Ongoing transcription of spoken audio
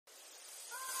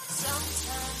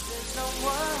Sometimes there's no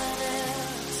one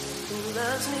else who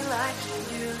loves me like you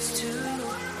used to.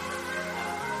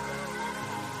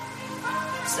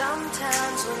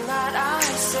 Sometimes we're not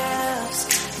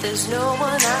ourselves. There's no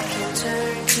one I can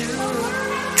turn to.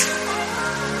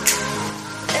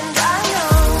 And I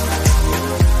know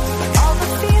all the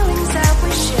feelings that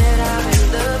we shared are in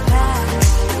the past.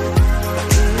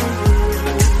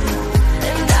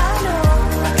 And I know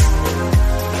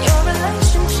your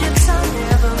relationships are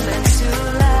never meant to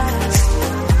last.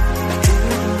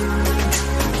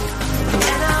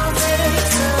 And I'll take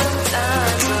some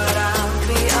time, but I'll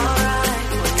be alright.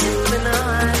 We're moving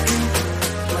on.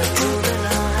 We're moving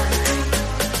on.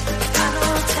 I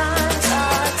know times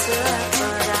are tough,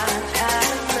 but I've had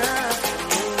enough.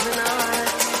 We're moving on.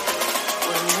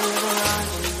 We're moving on.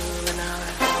 We're moving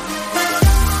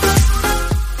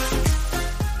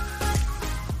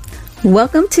on.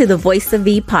 Welcome to the Voice of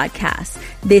V podcast.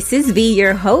 This is V,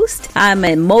 your host. I'm a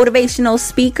motivational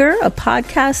speaker, a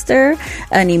podcaster,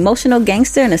 an emotional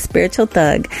gangster, and a spiritual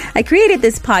thug. I created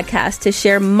this podcast to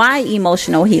share my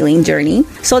emotional healing journey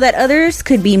so that others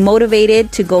could be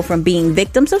motivated to go from being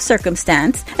victims of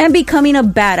circumstance and becoming a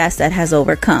badass that has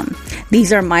overcome.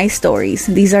 These are my stories.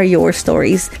 These are your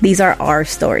stories. These are our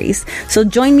stories. So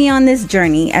join me on this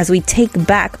journey as we take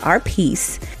back our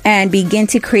peace and begin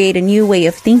to create a new way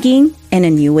of thinking and a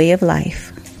new way of life.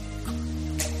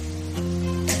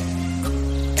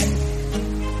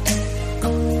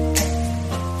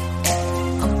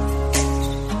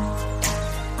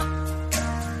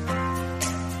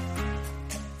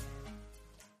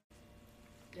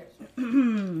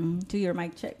 Do your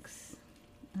mic checks.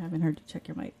 I haven't heard you check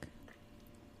your mic.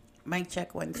 Mic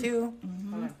check 1, 2.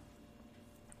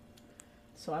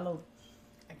 Swallow.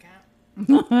 I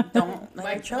can't. Don't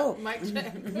let it choke. Mic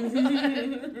check. 1,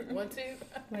 2.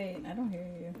 Wait, I don't hear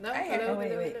you. No, I hear hello, you.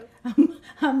 Wait, hello, wait.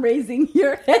 I'm raising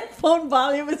your headphone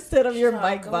volume instead of your Shall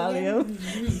mic I go volume.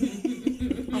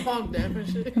 hello. I'm all deaf and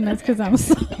shit. And that's because I'm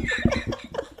so...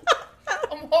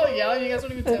 I'm all yelling. You guys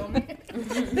don't even tell me.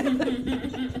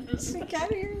 She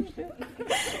can't hear you.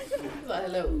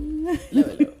 Hello.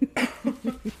 Hello.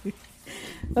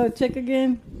 Oh, check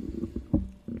again.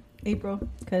 April,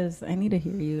 because I need to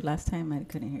hear you. Last time I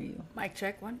couldn't hear you. Mic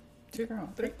check 1, 2, Girl,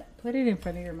 3. put it in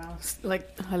front of your mouth.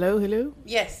 Like hello, hello.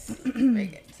 Yes. Very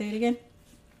good. Say it again.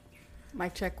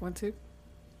 Mic check 1, 2.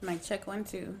 Mic check 1,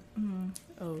 2.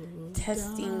 Oh,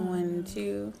 Testing 1,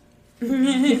 2.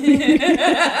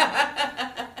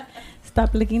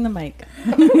 Stop licking the mic.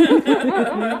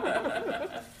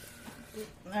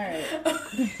 All right.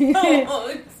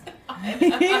 Oh, I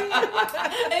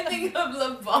think of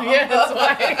La Bamba. yeah, that's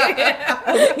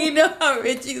why. You know how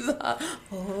Richie's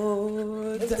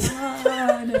oh,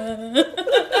 Donna.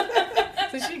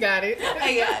 So she got it.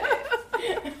 I got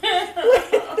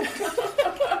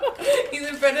it. He's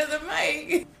in front of the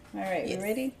mic. All right, Yes. you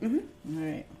ready? Mm-hmm. All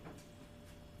right.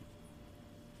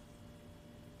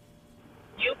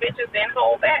 You bitches didn't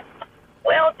hold back.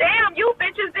 Well, damn, you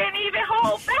bitches didn't even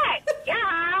hold back.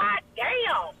 God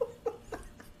damn.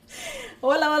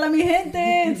 Hola, hola, mi gente.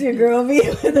 It's your girl V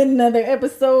with another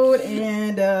episode,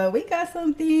 and we got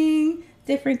something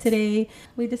different today.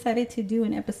 We decided to do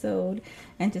an episode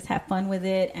and just have fun with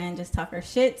it and just talk our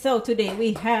shit. So today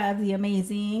we have the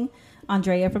amazing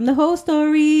Andrea from the Whole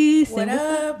Story. What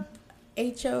up?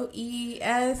 HOES.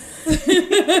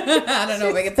 I don't know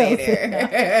if I can say it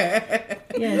here.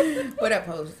 Yes. What up,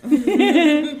 host?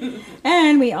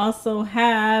 And we also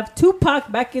have Tupac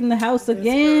back in the house I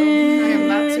again. am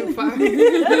not too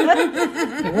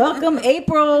far. Welcome,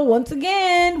 April, once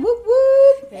again. Whoop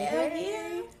whoop. Hell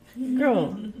yeah.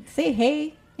 Girl, say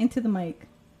hey into the mic.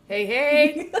 Hey,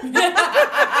 hey. Okay,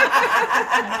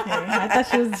 I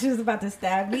thought she was about to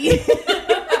stab me.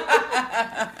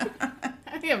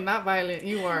 I am not violent.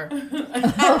 You are.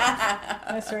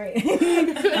 That's right.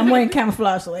 I'm wearing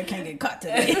camouflage so I can't get caught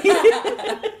today.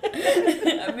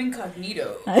 I'm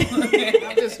incognito.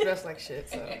 I'm just dressed like shit.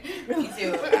 So Me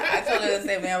too. I told her the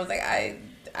same thing. I was like,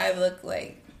 I look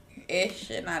like ish,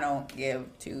 and I don't give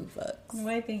 2 fucks. Well,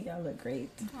 I think y'all look great.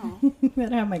 I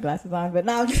don't have my glasses on, but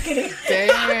no, I'm just kidding.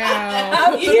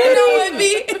 damn. You know what,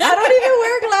 B? I don't even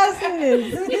wear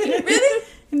glasses. Really?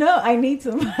 No, I need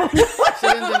to. She's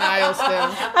in denial still.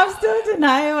 I'm still in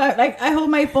denial. I hold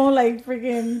my phone like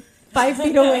freaking 5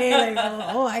 feet away. Like,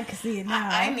 oh, I can see it now.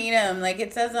 I need them. Like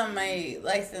it says on my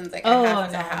license, like Oh, I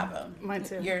have to no. have them. Mine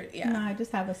too. Yeah. No, I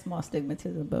just have a small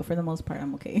astigmatism, but for the most part,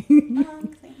 I'm okay.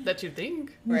 That you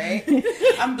think? Right?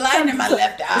 I'm blind in my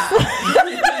left eye.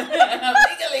 I'm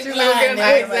legally She's blind. like getting now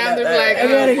an in my exam. They're left like,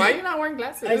 eye. why are you not wearing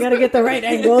glasses? I gotta get the right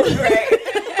angle. Right.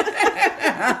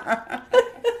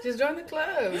 Just join the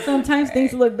club. Sometimes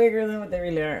things look bigger than what they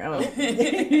really are.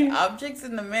 Oh, Objects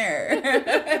in the mirror.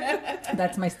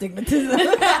 that's my stigmatism.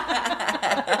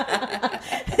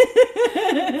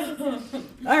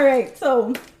 All right,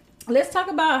 so let's talk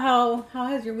about how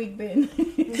has your week been?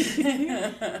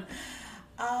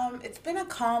 It's been a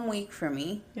calm week for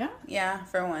me. Yeah, Yeah,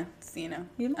 for once, you know.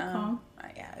 you look calm.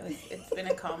 Yeah, it's been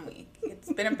a calm week.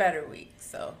 It's been a better week,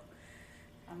 so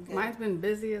I'm good. Mine's been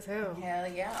busy as hell.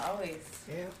 Hell yeah, always.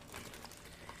 Yeah.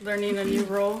 Learning a new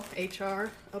role, HR.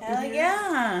 Up Hell in here.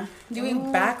 yeah. Doing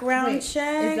Oh, background wait,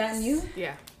 checks. Is that new?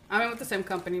 Yeah. I'm with the same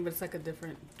company, but it's like a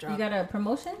different job. You got a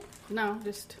promotion? No,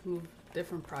 just move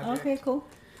different project. Okay, cool.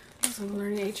 So I'm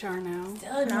learning HR now.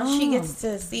 Still, now she gets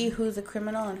to see who's a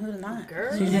criminal and who's not.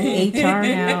 Girl. She's in HR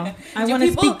now. I Do want to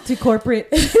people- speak to corporate.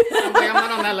 I'm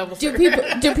not on that level. Do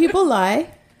sir. people lie?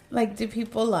 Like, do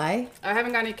people lie? I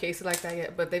haven't got any cases like that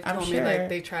yet, but they've I'm told sure. me like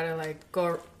they try to like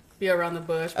go be around the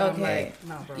bush. But Okay. I'm like,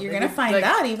 no, bro. You're They gonna look- find like,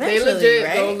 out They eventually, legit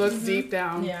right? go look deep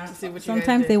down Yeah. to see what you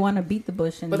Sometimes guys they did. want to beat the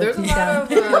bush and But look there's a deep lot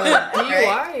down. of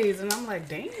DUIs, and I'm like,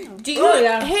 damn. Do you? Oh,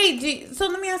 yeah. Hey, so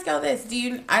let me ask y'all this. Do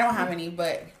you? I don't have any,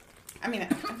 but I mean,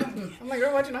 I'm like,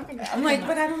 girl, why'd you not gonna? I'm like,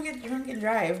 but I don't get drunk and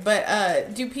drive.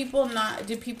 But do people not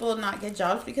get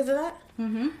jobs because of that?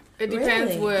 It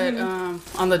depends Really?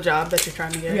 what on the job that you're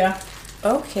trying to get. Yeah.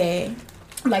 Okay.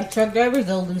 Like truck drivers,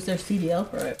 they'll lose their CDL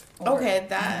for it. Or- Okay,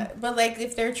 that. But like,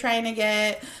 if they're trying to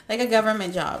get like a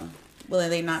government job, will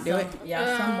they not do it?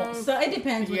 Yeah, some won't. So it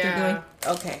depends what you're doing.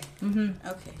 Okay. Mm-hmm.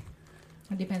 Okay.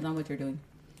 It depends on what you're doing.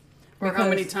 Or how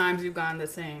many Because- times you've gone the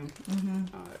same.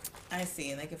 I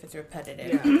see. Like if it's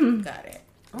repetitive. Yeah. Got it.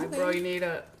 Like, Okay. bro, you need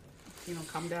to,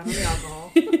 calm down on the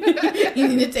alcohol. You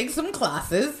need to take some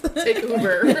classes. Take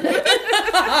Uber.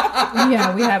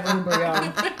 Yeah, we have Uber,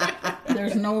 y'all.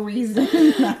 There's no reason.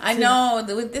 I know.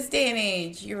 With this day and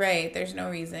age, you're right. There's no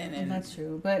reason. And That's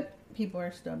true, but people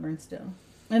are stubborn still.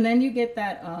 And then you get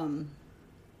that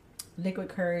liquid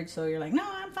courage, so you're like, no,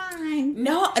 I'm fine.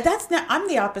 no, that's not. I'm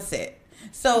the opposite.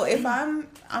 So if I'm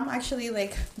actually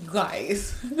like,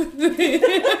 guys, What I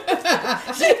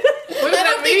does don't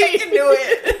that think I mean? can do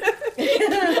it.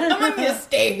 I'm not gonna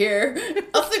stay here.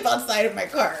 I'll sleep outside of my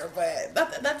car, but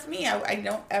that's me. I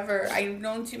don't ever. I've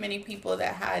known too many people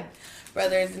that had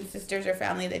brothers and sisters or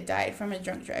family that died from a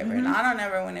drunk driver, and I don't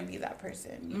ever want to be that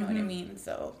person. You know what I mean?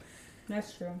 So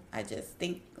That's true. I just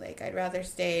think like I'd rather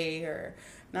stay or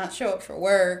not show up for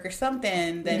work or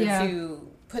something than Yeah. to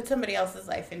put somebody else's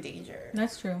life in danger.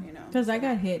 That's true. You know, Because I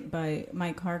got hit by,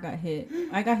 my car got hit.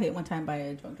 I got hit one time by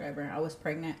a drunk driver. I was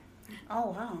pregnant.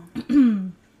 Oh wow.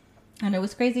 And it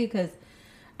was crazy because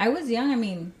I was young. I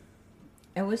mean,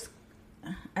 I was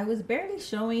barely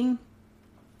showing.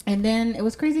 And then it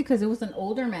was crazy because it was an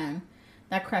older man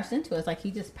that crashed into us. Like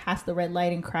he just passed the red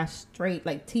light and crashed straight,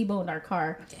 like T-boned our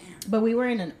car. Damn. But we were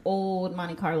in an old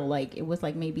Monte Carlo. Like it was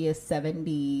like maybe a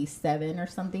 77 or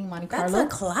something Monte That's Carlo. a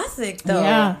classic though.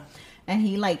 Yeah. And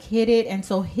he like hit it, and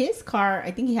so his car,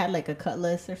 I think he had like a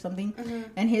Cutlass or something,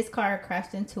 and his car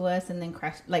crashed into us, and then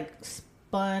crashed, like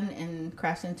spun and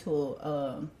crashed into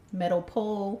a metal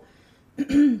pole. So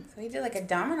he did like a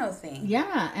domino thing.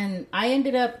 Yeah, and I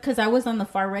ended up, because I was on the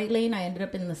far right lane, I ended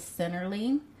up in the center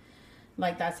lane.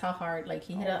 Like that's how hard like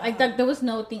he hit it. Like there was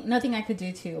nothing I could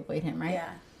do to avoid him, right? Yeah.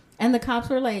 And the cops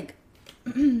were like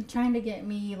trying to get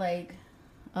me like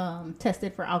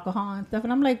tested for alcohol and stuff,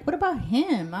 and I'm like, what about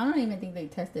him? I don't even think they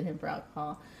tested him for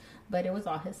alcohol, but it was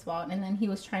all his fault. And then he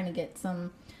was trying to get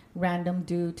some random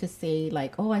dude to say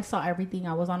like, oh, I saw everything,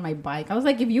 I was on my bike. I was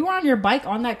like, if you were on your bike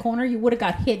on that corner, you would have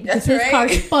got hit because That's his car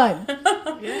right. spun.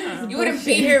 Yeah. You wouldn't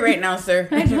be here right now, sir.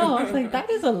 I know. I was like, that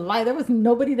is a lie. There was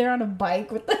nobody there on a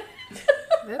bike with the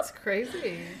That's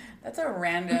crazy. That's a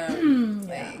random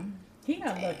like he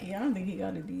got lucky. I don't think he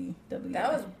got a DW.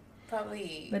 that was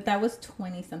probably But that was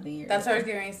 20 something years that's what I was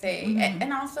ago. going to say.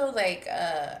 And also like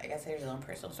I guess there's a little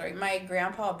personal story. My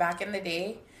grandpa back in the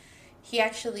day, he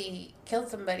actually killed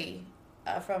somebody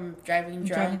from driving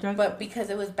drunk, but because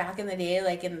it was back in the day,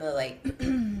 like in the like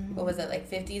what was it, like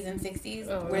 50s and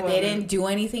 60s, where they didn't do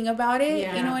anything about it.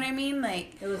 Yeah. You know what I mean?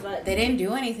 Like It was like they didn't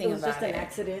do anything it was about just an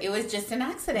accident. It was just an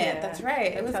accident. Yeah. That's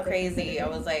right. It That's was how they crazy. did it. I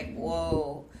was like,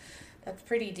 whoa, that's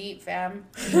pretty deep, fam.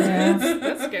 Yeah,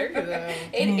 That's scary though.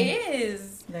 It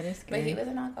is. that is But he scary. was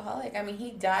an alcoholic. I mean,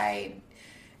 he died.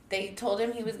 They told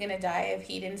him he was going to die if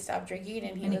he didn't stop drinking,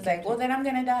 and he was like, well, then I'm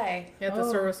going to die. You have the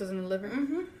cirrhosis in the liver.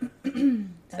 Mm-hmm.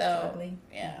 That's So, ugly.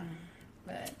 yeah.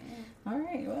 But, All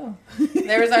right, well, go.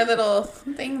 There was our little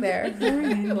thing there.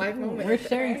 Life moment. We're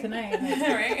sharing tonight.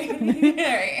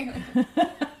 Right. Right.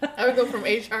 I would go from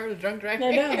HR to drunk driving.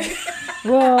 I know.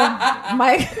 Well,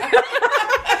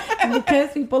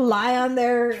 because people lie on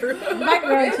their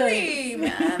background checks. Really,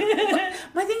 man.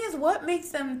 My thing is, what makes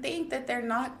them think that they're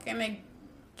not gonna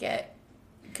get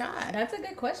caught? That's a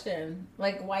good question.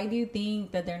 Like, why do you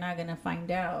think that they're not gonna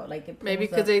find out? Like, it Maybe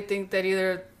pulls because they think that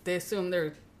either they assume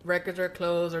their records are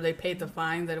closed or they paid the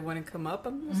fine that it wouldn't come up.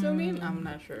 I'm assuming. I'm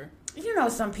not sure. You know,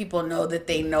 some people know that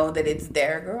they know that it's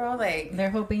their girl. Like, they're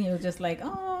hoping you'll just like,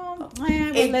 oh,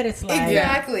 we'll let it slide.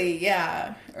 Exactly,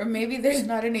 yeah. Or maybe there's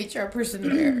not an HR person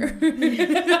there. Maybe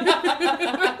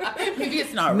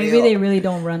it's not Maybe real. they really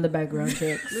don't run the background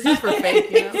checks. This is for fake,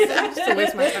 you know? Just to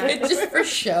waste my time. It's just for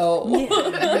show.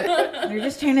 They're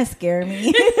just trying to scare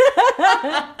me.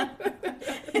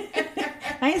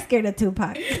 I ain't scared of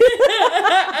Tupac.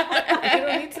 You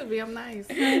don't need to be. I'm nice.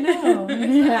 I know.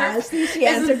 Yeah, she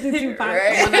answered to Tupac.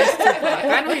 Right? I'm a nice Tupac.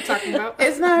 I know what you're talking about.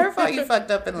 It's not her fault you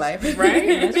fucked up in life. Right?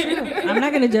 That's true. I'm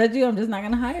not gonna judge you. I'm just not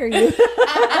gonna hire you.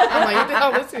 I'm like, you did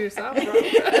all this to yourself, bro.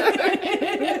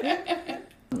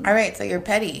 All right, so you're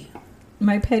petty.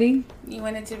 My petty. You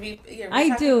wanted to be.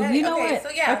 I do. Petty. You know Okay, what? So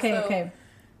yeah. Okay.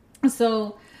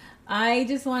 So I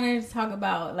just wanted to talk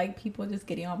about like people just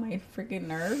getting on my freaking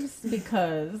nerves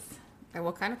because Like,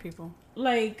 what kind of people?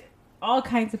 like all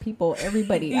kinds of people,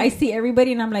 everybody. I see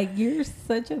everybody and I'm like, you're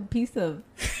such a piece of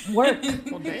work.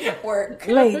 Well, damn. Work.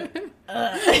 Like,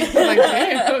 I'm like,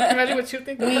 damn. Imagine what you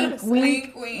think of us.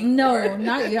 Wink, wink. no, Work.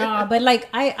 not y'all. But like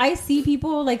I see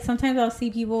people, like sometimes I'll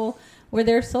see people where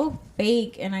they're so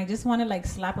fake and I just want to like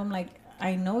slap them like,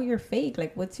 I know you're fake.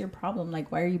 Like, what's your problem?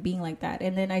 Like, why are you being like that?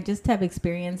 And then I just have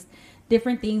experienced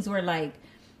different things where like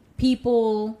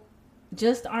people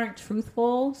just aren't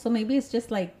truthful. So maybe it's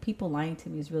just like people lying to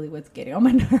me is really what's getting on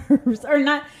my nerves, or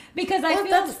not, because I Well,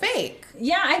 feel that's fake.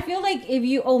 yeah, I feel like if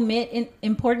you omit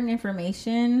important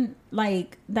information,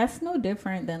 like that's no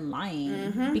different than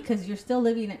lying because you're still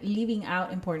leaving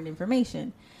out important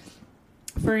information.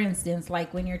 For instance,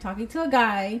 like when you're talking to a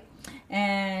guy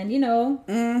and, you know,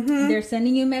 they're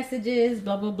sending you messages,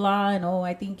 blah, blah, blah. And, oh,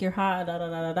 I think you're hot, da, da,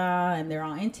 da, da, da. And they're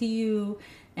all into you.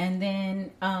 And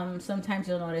then sometimes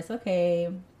you'll notice, okay,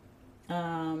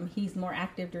 he's more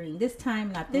active during this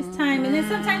time, not this time. And then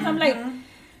sometimes I'm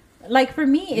like for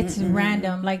me, it's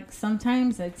random. Like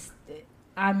sometimes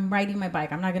I'm riding my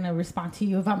bike. I'm not going to respond to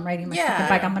you if I'm riding my freaking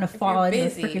bike. I'm going to fall in the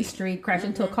freaking street, crash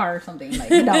into a car or something.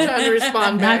 Like, no. Trying to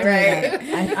respond Not back.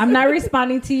 doing that. I'm not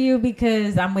responding to you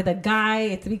because I'm with a guy.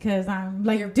 It's because I'm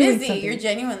like You're doing busy. something. You're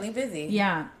genuinely busy.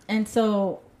 Yeah. And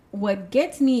so what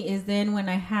gets me is then when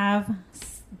I have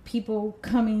people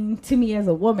coming to me as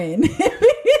a woman,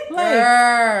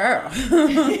 like,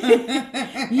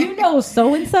 you know,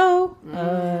 so-and-so.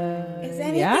 Is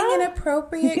anything yeah?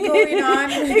 inappropriate going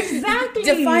on? Exactly.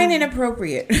 Define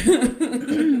inappropriate.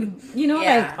 You know,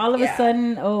 Yeah, like all of yeah. a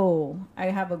sudden, oh, I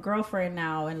have a girlfriend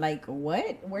now, and like,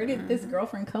 what? Where did this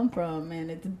girlfriend come from?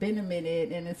 And it's been a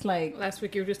minute, and it's like, Last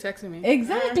week you were just texting me.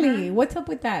 exactly, what's up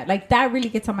with that? Like that really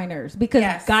gets on my nerves because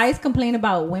Yes. guys complain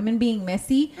about women being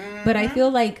messy, but I feel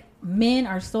like men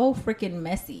are so freaking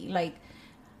messy. Like,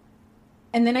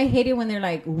 and then I hate it when they're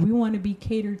like, we want to be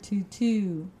catered to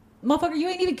too. Motherfucker, you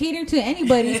ain't even catering to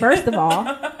anybody, first of all.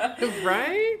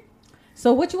 Right?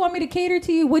 So what you want me to cater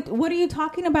to you? What are you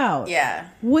talking about? Yeah.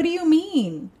 What do you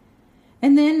mean?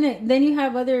 And then you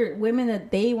have other women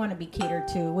that they want to be catered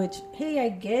to, which, hey, I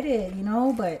get it, you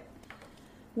know, but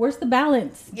where's the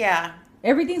balance? Yeah.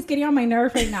 Everything's getting on my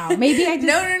nerves right now. Maybe I just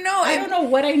No. I don't know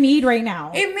what I need right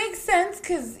now. It makes sense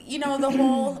because, you know, the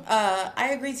whole, I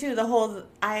agree too, the whole,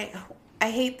 I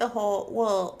hate the whole,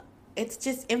 well, it's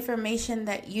just information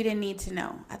that you didn't need to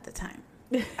know at the time.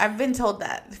 I've been told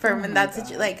that from in that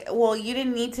situation. Like, well, you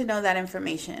didn't need to know that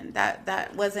information.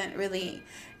 That wasn't really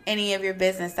any of your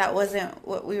business. That wasn't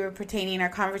what we were pertaining. Our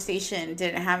conversation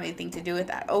didn't have anything to do with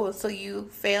that. Oh, so you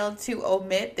failed to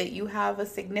omit that you have a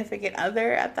significant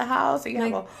other at the house, or you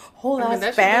have a whole ass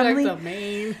that family, should be like the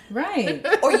main. Right.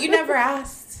 or you never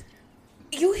asked.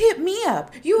 You hit me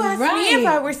up. You asked me if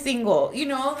Right. I were single. You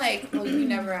know, like, well, you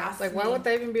never asked. Like, why me. would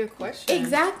that even be a question?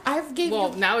 Exactly. I've given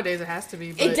Well, you. nowadays it has to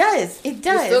be. But It does. It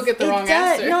does. still get the It wrong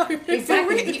does. answer. No,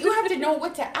 exactly. You have to know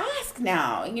what to ask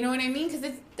now. You know what I mean? Because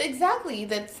it's exactly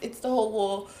it's the whole.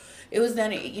 Well, it was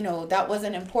done. You know, that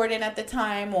wasn't important at the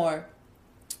time, or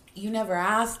you never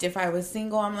asked if I was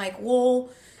single. I'm like, well,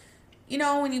 you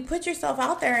know, when you put yourself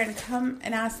out there and come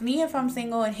and ask me if I'm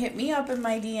single and hit me up in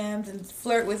my DMs and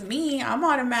flirt with me, I'm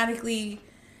automatically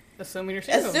assuming you're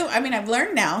single. assume. I mean, I've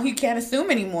learned now you can't assume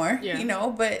anymore. Yeah. You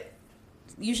know, but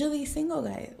usually single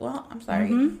guys. Well, I'm sorry,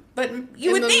 Mm-hmm. but you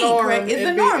In would the think, norm, right? It's the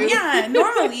it'd be- norm. Yeah,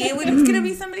 normally it's gonna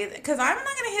be somebody, because I'm not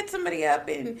gonna hit somebody up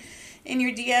in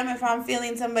your DM if I'm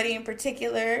feeling somebody in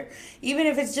particular, even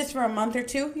if it's just for a month or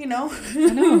two. You know. I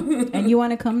know. And you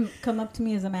want to come up to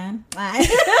me as a man and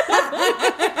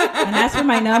ask for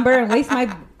my number and waste my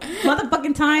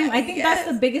motherfucking time. I think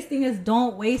that's the biggest thing, is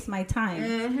don't waste my time.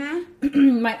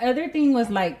 Mm-hmm. My other thing was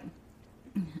like,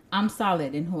 I'm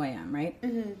solid in who I am, right?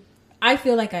 Mm-hmm. I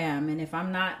feel like I am, and if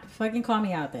I'm not, fucking call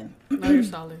me out then. No, you're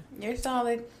solid. You're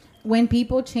solid. When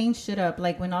people change shit up,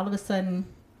 like when all of a sudden,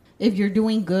 if you're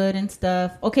doing good and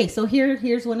stuff. Okay, so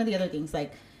here's one of the other things.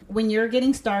 Like when you're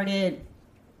getting started,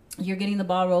 you're getting the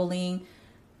ball rolling,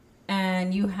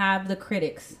 and you have the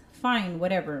critics. Fine,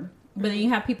 whatever. But then you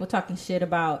have people talking shit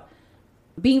about,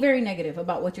 being very negative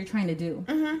about what you're trying to do.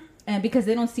 Mm-hmm. And because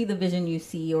they don't see the vision you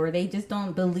see, or they just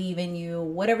don't believe in you,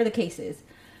 whatever the case is.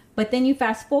 But then you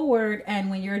fast forward, and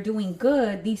when you're doing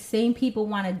good, these same people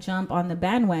want to jump on the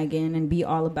bandwagon and be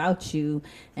all about you,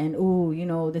 and ooh, you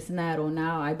know, this and that. Oh,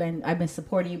 now I've been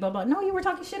supporting you, blah blah. No, you were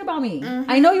talking shit about me.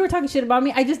 I know you were talking shit about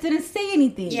me. I just didn't say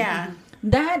anything. Yeah.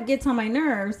 That gets on my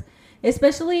nerves,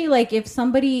 especially like if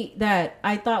somebody that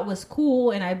I thought was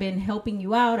cool and I've been helping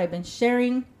you out, I've been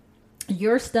sharing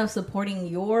your stuff, supporting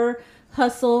your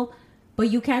hustle, but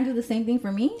you can't do the same thing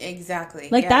for me. Exactly.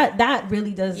 Like yeah. that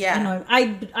really does. Yeah.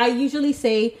 I usually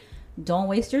say, don't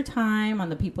waste your time on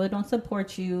the people that don't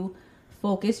support you.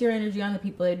 Focus your energy on the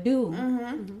people that do.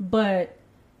 Mm-hmm. But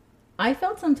I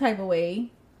felt some type of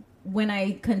way when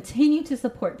I continue to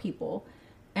support people,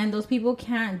 and those people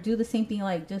can't do the same thing.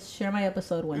 Like just share my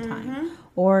episode one time,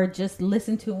 or just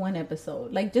listen to one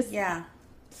episode. Like just Yeah.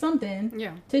 something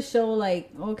Yeah. to show like,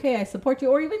 okay, I support you,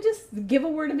 or even just give a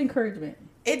word of encouragement.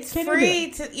 It's Can you free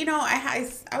to, you know, I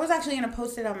was actually going to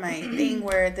post it on my thing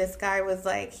where this guy was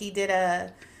like, he did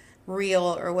a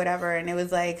reel or whatever, and it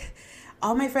was like,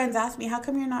 all my friends ask me, how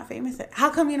come you're not famous? How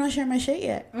come you don't share my shit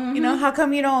yet? You know, how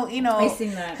come you don't, you know. I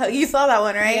seen that. You saw that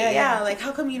one, right? Yeah. Like,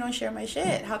 how come you don't share my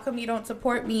shit? How come you don't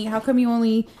support me? How come you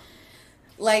only,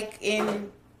 like,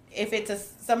 if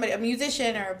it's a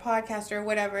musician or a podcaster or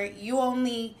whatever, you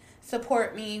only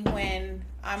support me when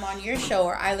I'm on your show,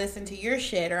 or I listen to your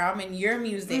shit, or I'm in your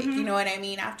music. You know what I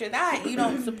mean? After that, you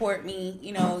don't support me.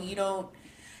 You know, you don't.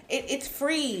 It's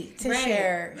free to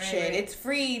share shit. It's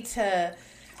free to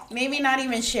maybe not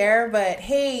even share, but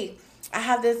hey, I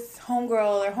have this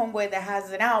homegirl or homeboy that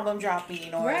has an album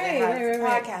dropping, or that has a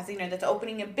podcast, you know, that's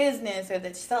opening a business, or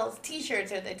that sells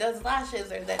T-shirts, or that does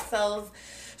lashes, or that sells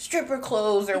stripper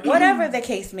clothes, or whatever the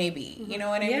case may be. You know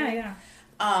what I mean?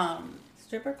 Yeah.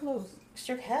 Stripper clothes.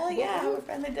 Hell yeah, I have a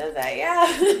friend that does that. Yeah,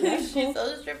 she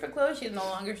sells stripper clothes. She's no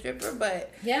longer stripper,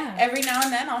 but Yeah. every now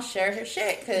and then I'll share her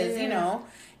shit because you know,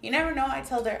 you never know. I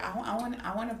told her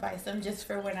I want to buy some just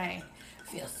for when I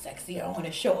feel sexy. I want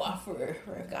to show off for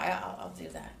a guy. I'll do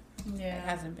that. Yeah. It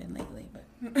hasn't been lately, but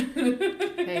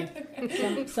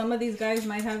Hey. Some of these guys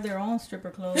might have their own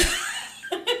stripper clothes.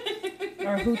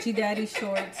 Or hoochie daddy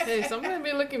shorts. Hey, somebody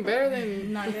be looking better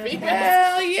than Not yet. females.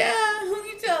 hell yeah, who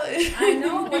you telling? I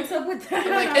know. What's up with that?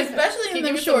 Like, especially Can in you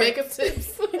them give me some shorts. makeup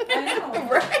tips? I know.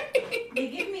 Right. They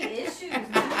give me issues,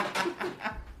 man.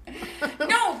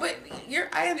 No, but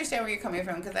I understand where you're coming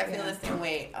from, because I feel the same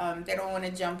way. They don't want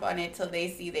to jump on it till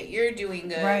they see that you're doing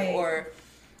good, Right. or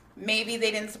maybe they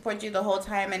didn't support you the whole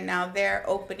time and now they're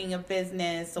opening a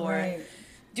business or Right.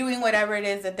 doing whatever it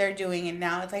is that they're doing, and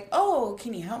now it's like, oh,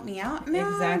 can you help me out now?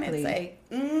 Exactly. And it's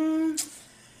like,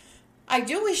 I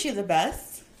do wish you the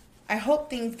best. I hope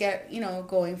things get,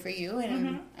 going for you,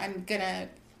 and I'm gonna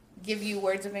give you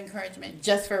words of encouragement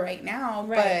just for right now.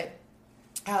 Right.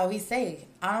 But I always say,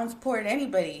 I don't support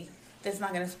anybody that's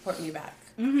not gonna support me back.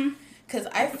 Because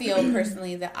I feel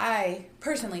personally that I'm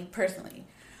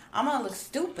gonna look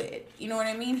stupid. You know what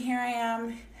I mean? Here I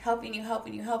am helping you,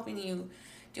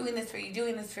 doing this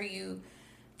for you,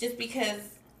 just because,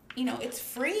 it's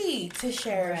free to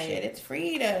share shit. It's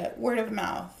free to word of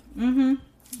mouth. Mm-hmm.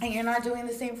 And you're not doing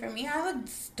the same for me. I look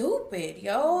stupid,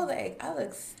 yo. Like, I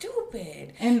look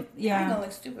stupid. And I yeah. don't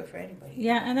look stupid for anybody.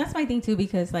 Yeah, and that's my thing too,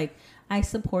 because like I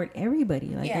support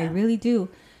everybody. Like I Yeah. really do.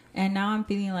 And now I'm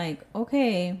feeling like,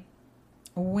 okay,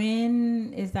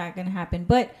 when is that gonna happen?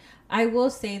 But I will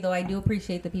say though, I do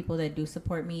appreciate the people that do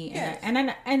support me. Yes. And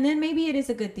then maybe it is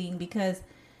a good thing, because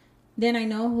then I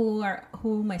know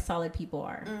who my solid people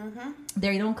are. Mm-hmm.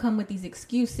 They don't come with these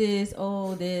excuses,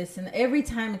 oh this, and every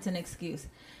time it's an excuse.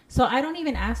 So I don't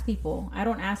even ask people. I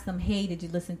don't ask them, hey, did you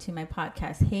listen to my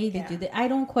podcast? Hey, did you? I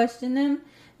don't question them,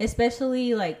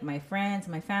 especially like my friends,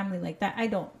 my family, like that. I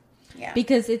don't. Yeah.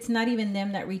 Because it's not even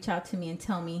them that reach out to me and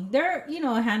tell me. There are,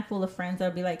 a handful of friends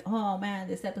that'll be like, oh man,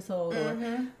 this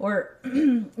episode or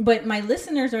but my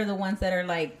listeners are the ones that are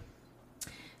like,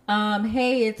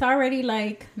 hey, it's already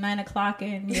like 9:00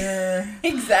 and your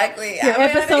exactly. Your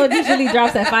episode usually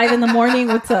drops at 5 a.m.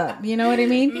 What's up? You know what I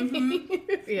mean?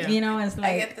 Yeah. It's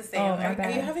like, I get the same. oh, my Are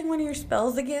bad. you having one of your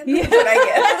spells again? Yeah. That's what I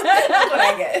get. That's what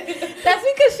I get. That's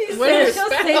because she'll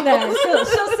say that.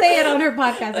 She'll say it on her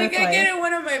podcast. Like, That's I why. get in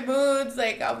one of my moods.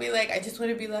 Like, I'll be like, I just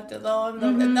want to be left alone.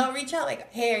 And they'll reach out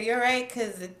like, hey, are you alright?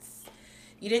 Because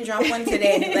you didn't drop one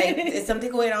today. Like, is something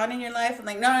going on in your life? I'm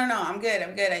like, no, I'm good.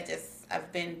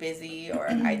 I've been busy, or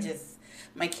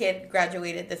my kid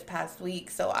graduated this past week,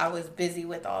 so I was busy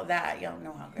with all that. Y'all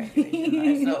know how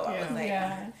graduation are. So I was like,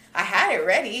 I had it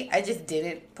ready. I just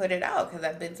didn't put it out because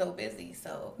I've been so busy.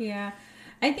 So yeah,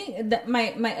 I think that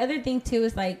my other thing too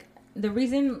is like the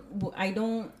reason I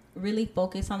don't really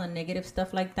focus on the negative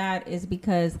stuff like that is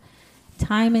because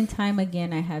time and time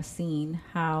again I have seen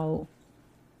how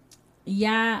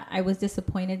I was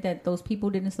disappointed that those people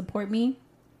didn't support me.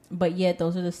 But yet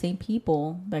those are the same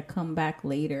people that come back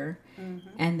later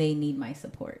and they need my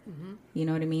support. You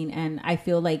know what I mean? And I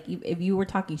feel like if you were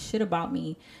talking shit about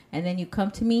me and then you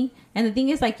come to me, and the thing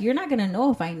is like, you're not going to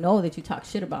know if I know that you talk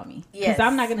shit about me. Because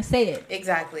I'm not going to say it.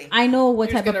 Exactly. I know what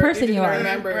type of person you are.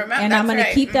 Remember, and I'm going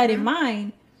to keep that in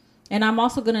mind. And I'm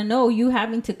also going to know you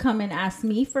having to come and ask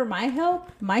me for my help,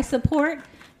 my support.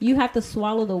 You have to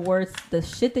swallow the words, the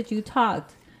shit that you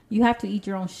talked. You have to eat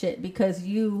your own shit because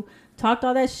you talked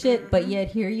all that shit, but yet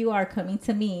here you are coming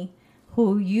to me,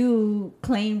 who you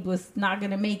claimed was not going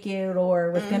to make it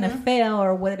or was going to fail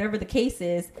or whatever the case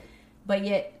is, but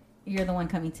yet you're the one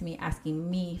coming to me asking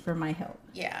me for my help.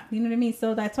 Yeah. You know what I mean?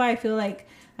 So that's why I feel like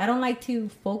I don't like to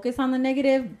focus on the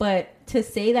negative, but to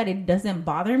say that it doesn't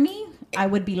bother me, I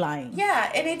would be lying.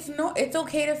 Yeah, and it's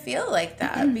okay to feel like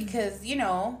that because,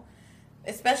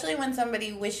 especially when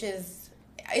somebody wishes.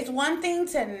 It's one thing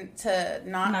to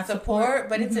not support,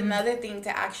 but it's another thing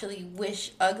to actually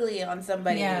wish ugly on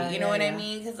somebody. You know what I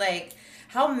mean? Because, like,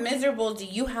 how miserable do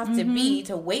you have to be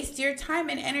to waste your time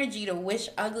and energy to wish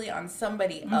ugly on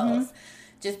somebody else?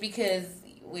 Just because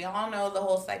we all know the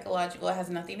whole psychological has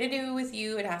nothing to do with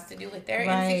you. It has to do with their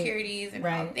insecurities and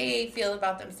how they feel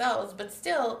about themselves. But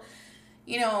still,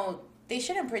 they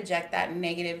shouldn't project that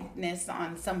negativeness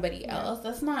on somebody else.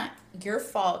 That's not your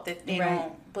fault that they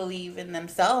don't believe in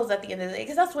themselves at the end of the day,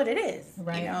 because that's what it is.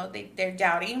 They're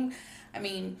doubting. I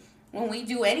mean, when we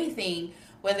do anything,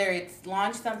 whether it's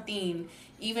launch something,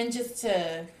 even just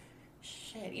to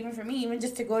even for me, even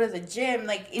just to go to the gym,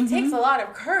 like it takes a lot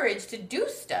of courage to do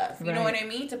stuff. You know what I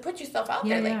mean? To put yourself out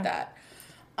there like that.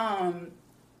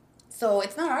 So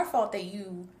it's not our fault that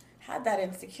you had that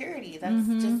insecurity. That's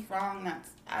just wrong.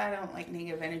 I don't like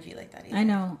negative energy like that either. I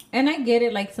know. And I get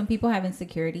it. Like, some people have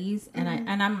insecurities and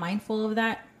I'm mindful of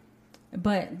that.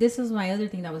 But this is my other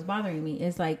thing that was bothering me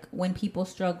is like when people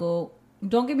struggle.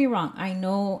 Don't get me wrong. I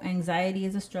know anxiety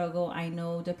is a struggle. I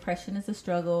know depression is a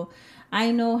struggle.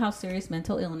 I know how serious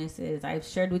mental illness is. I've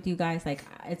shared with you guys, like,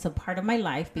 it's a part of my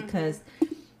life because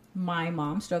my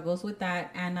mom struggles with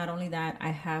that. And not only that, I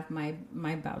have my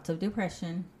bouts of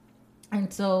depression.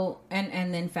 And so,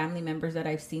 and then family members that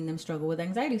I've seen them struggle with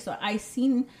anxiety. So I've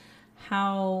seen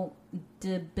how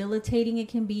debilitating it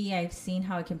can be. I've seen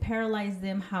how it can paralyze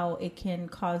them, how it can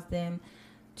cause them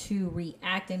to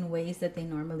react in ways that they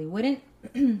normally wouldn't.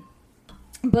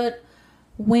 But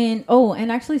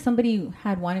and actually somebody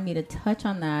had wanted me to touch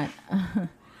on that.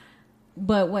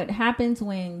 But what happens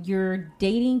when you're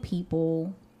dating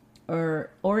people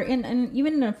or in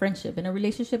even in a friendship, in a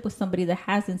relationship with somebody that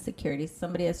has insecurities,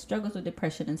 somebody that struggles with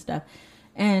depression and stuff,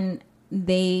 and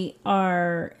they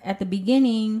are at the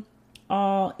beginning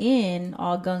all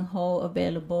gung-ho,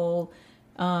 available,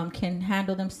 can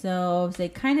handle themselves. They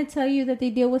kind of tell you that they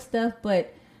deal with stuff,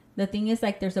 but the thing is,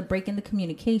 like, there's a break in the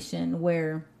communication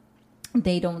where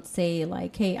they don't say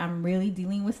like, hey, I'm really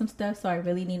dealing with some stuff, so I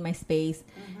really need my space.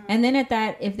 And then at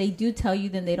that, if they do tell you,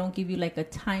 then they don't give you like a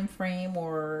time frame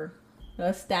or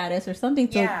a status or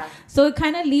something. So it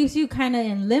kind of leaves you kind of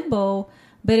in limbo,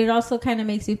 but it also kind of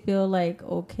makes you feel like,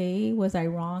 okay, was I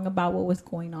wrong about what was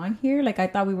going on here? Like, I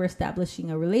thought we were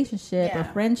establishing a relationship, a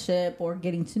friendship, or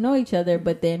getting to know each other,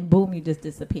 but then boom, you just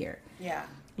disappear. Yeah.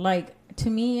 Like, to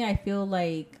me, I feel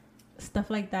like stuff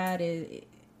like that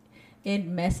it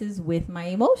messes with my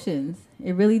emotions.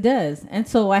 It really does. And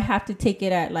so I have to take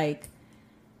it at like,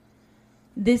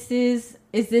 is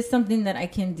this something that I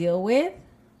can deal with?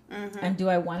 And do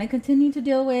I want to continue to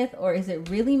deal with? Or is it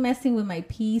really messing with my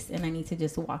peace and I need to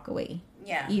just walk away?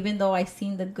 Yeah. Even though I've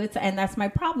seen the good side. And that's my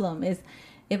problem is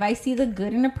if I see the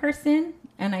good in a person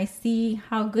and I see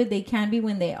how good they can be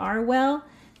when they are well,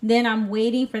 then I'm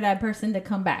waiting for that person to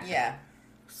come back. Yeah.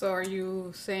 So are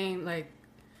you saying, like,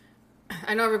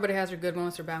 I know everybody has their good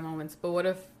moments or bad moments, but what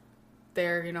if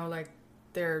they're, you know, like,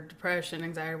 their depression,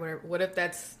 anxiety, whatever, what if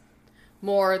that's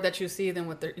more that you see than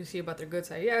what you see about their good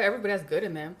side? Yeah, everybody has good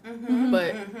in them,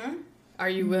 but are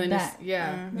you willing to?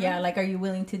 Yeah, like, are you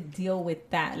willing to deal with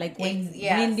that? Like,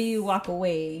 when do you walk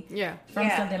away? From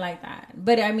something like that.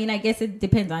 But I mean, I guess it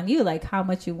depends on you, like how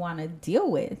much you want to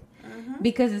deal with,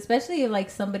 because especially if like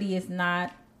somebody is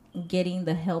not getting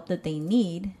the help that they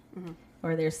need,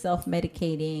 or they're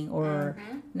self-medicating, or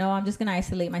no, I'm just gonna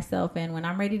isolate myself, and when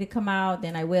I'm ready to come out,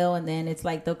 then I will. And then it's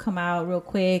like they'll come out real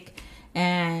quick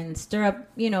and stir up,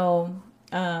 you know,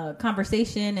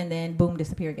 conversation, and then boom,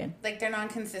 disappear again. Like they're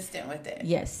non-consistent with it.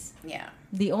 Yes. Yeah.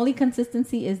 The only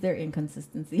consistency is their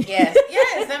inconsistency. Yes,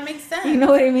 that makes sense. You know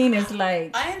what I mean? It's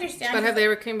like, I understand. But have they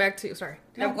ever came back to you? Sorry.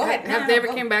 No, go ahead. Have they ever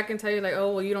came back and tell you, like,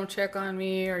 oh, well, you don't check on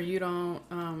me, or you don't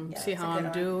see how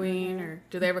I'm doing, or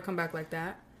do they ever come back like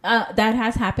that? That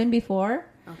has happened before.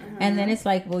 Okay. And then it's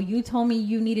like, well, you told me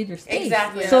you needed your space.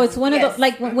 Exactly. So it's one of those,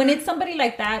 like, when it's somebody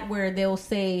like that where they'll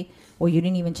say, well, you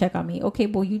didn't even check on me. Okay,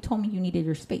 well, you told me you needed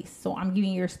your space, so I'm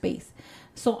giving you your space.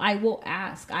 So I will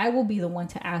ask. I will be the one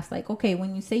to ask, like, okay,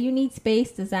 when you say you need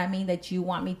space, does that mean that you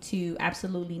want me to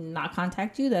absolutely not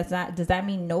contact you? Does that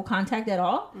mean no contact at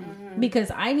all?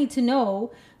 Because I need to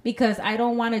know, because I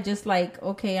don't want to just like,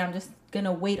 okay, I'm just going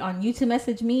to wait on you to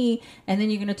message me, and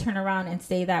then you're going to turn around and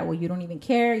say that, well, you don't even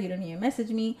care, you don't even message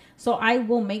me. So I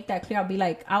will make that clear. I'll be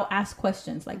like, I'll ask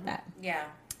questions like that. Yeah.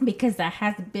 Because that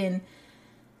has been,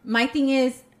 my thing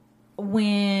is,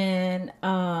 when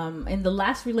in the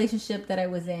last relationship that I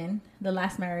was in, the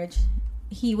last marriage,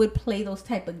 he would play those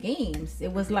type of games.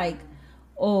 It was like,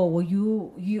 oh, well,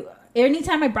 you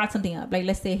anytime I brought something up, like,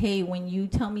 let's say, hey, when you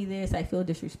tell me this, I feel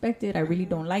disrespected, I really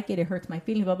don't like it, it hurts my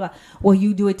feelings, blah blah. Well,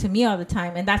 you do it to me all the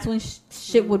time. And that's when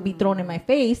shit would be thrown in my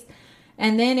face.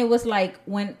 And then it was like,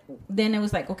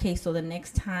 okay, so the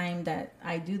next time that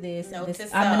I do this,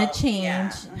 I'm going to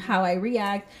change how I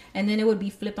react. And then it would be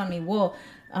flipped on me. Well,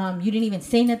 you didn't even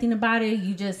say nothing about it.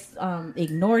 You just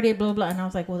ignored it, blah, blah. And I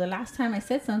was like, well, the last time I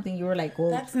said something, you were like,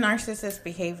 well. That's narcissist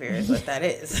behavior is what that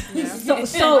is.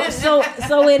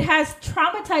 So it has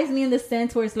traumatized me in the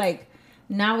sense where it's like,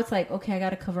 now it's like, okay, I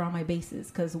got to cover all my bases.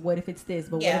 Because what if it's this?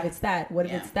 But what if it's that? What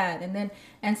if it's that?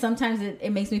 And sometimes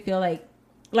it makes me feel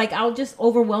like I'll just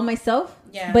overwhelm myself.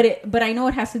 Yeah. But I know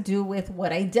it has to do with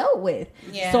what I dealt with.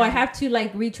 Yeah. So I have to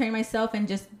like retrain myself and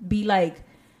just be like,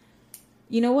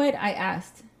 you know what? I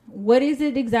asked, what is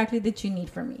it exactly that you need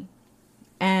from me?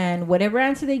 And whatever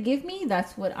answer they give me,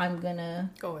 that's what I'm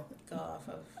gonna go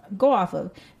off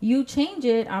of. You change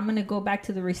it, I'm gonna go back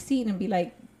to the receipt and be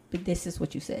like, but this is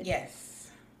what you said.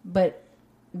 Yes. But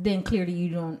then clearly you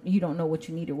don't know what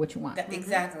you need or what you want.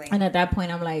 Exactly. And at that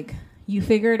point I'm like, you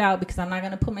figure it out, because I'm not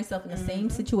going to put myself in the same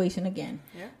situation again.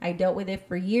 Yeah. I dealt with it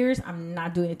for years. I'm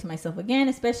not doing it to myself again,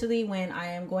 especially when I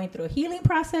am going through a healing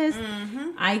process.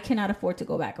 I cannot afford to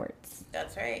go backwards.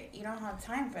 That's right. You don't have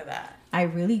time for that. I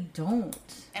really don't.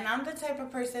 And I'm the type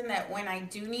of person that when I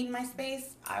do need my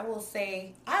space, I will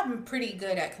say, I'm pretty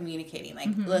good at communicating.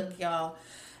 Like, look, y'all,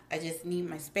 I just need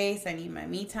my space. I need my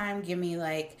me time. Give me,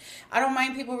 like, I don't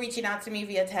mind people reaching out to me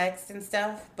via text and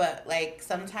stuff, but, like,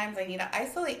 sometimes I need to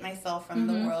isolate myself from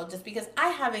the world just because I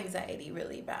have anxiety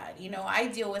really bad. You know, I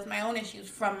deal with my own issues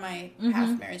from my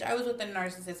past marriage. I was with a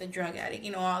narcissist, a drug addict,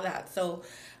 you know, all that. So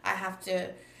I have to,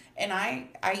 and I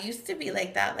used to be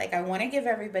like that. Like, I want to give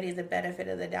everybody the benefit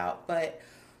of the doubt, but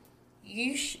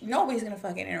nobody's gonna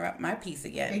fucking interrupt my peace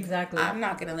again. Exactly. I'm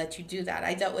not gonna let you do that.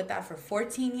 I dealt with that for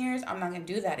 14 years. I'm not gonna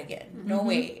do that again. No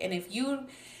way. And if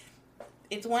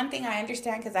it's one thing I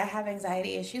understand, because I have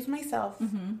anxiety issues myself.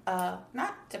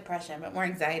 Not depression, but more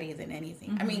anxiety than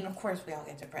anything. I mean, of course, we all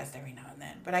get depressed every now and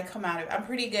then, but I come out of it. I'm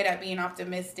pretty good at being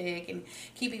optimistic and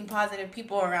keeping positive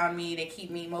people around me to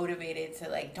keep me motivated to,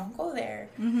 like, don't go there.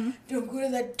 Don't go to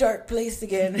that dark place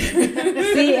again.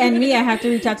 See, and me, I have to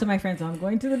reach out to my friends. I'm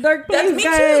going to the dark place, That's me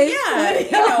guys. too,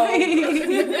 yeah.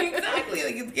 You know, exactly.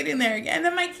 Like, it's getting there again. And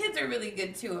then my kids are really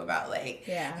good, too, about, like,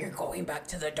 you're going back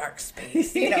to the dark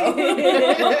space, you know?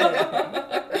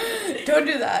 Don't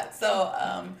do that. So,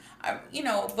 you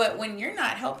know, but when you're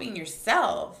not helping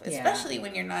yourself, especially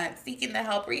when you're not seeking the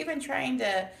help or even trying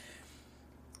to,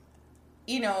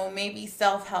 you know, maybe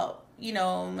self-help, you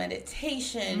know,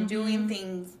 meditation, doing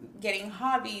things, getting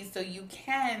hobbies so you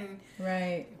can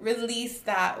release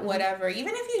that whatever,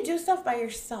 even if you do stuff by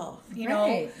yourself, you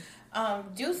know.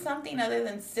 do something other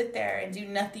than sit there and do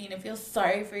nothing and feel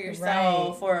sorry for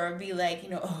yourself or be like,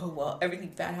 oh, well,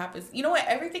 everything bad happens. You know what?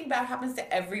 Everything bad happens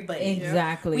to everybody.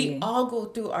 Exactly. We all go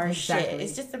through our shit.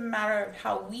 It's just a matter of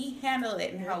how we handle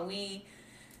it and how we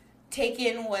take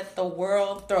in what the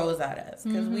world throws at us.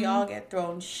 Because we all get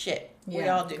thrown shit. We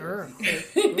all do.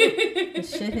 The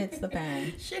shit hits the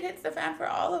fan. Shit hits the fan for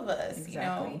all of us,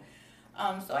 Exactly.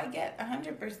 So I get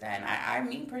 100%. I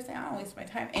mean, personally, I don't waste my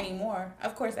time anymore.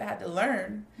 Of course, I had to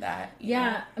learn that. You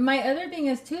know. My other thing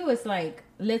is, too, is like,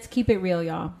 let's keep it real,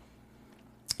 y'all.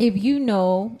 If you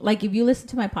know, like, if you listen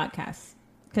to my podcast,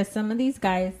 because some of these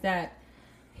guys that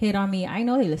hit on me, I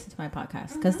know they listen to my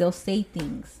podcast because they'll say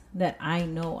things that I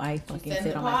know I fucking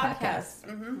said on my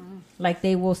podcast. Like,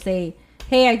 they will say,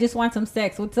 hey, I just want some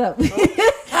sex. What's up?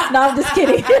 No, I'm just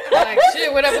kidding. Like,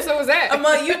 shit, what episode was that? I'm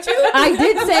on YouTube. I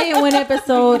did say in one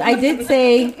episode,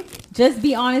 just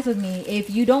be honest with me. If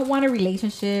you don't want a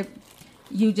relationship,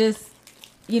 you just,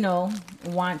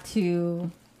 want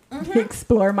to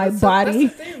explore my body.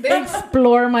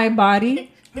 Explore my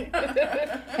body.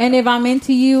 And if I'm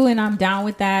into you and I'm down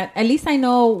with that, at least I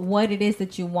know what it is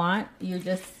that you want.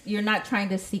 You're not trying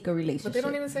to seek a relationship. But they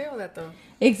don't even say all that, though.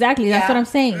 Exactly. That's what I'm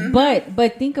saying.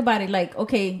 But think about it. Like,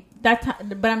 okay,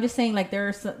 but I'm just saying, like,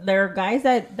 there are guys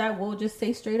that will just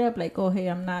say straight up, like, oh, hey,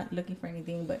 I'm not looking for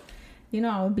anything, but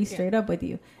I would be straight up with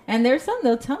you. And there's some,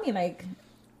 they'll tell me, like,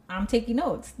 I'm taking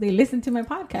notes. They listen to my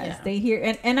podcast. They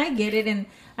hear, and I get it. And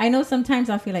I know sometimes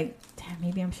I'll feel like, damn,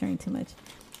 maybe I'm sharing too much.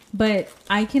 But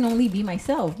I can only be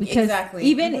myself because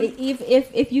even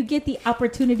if you get the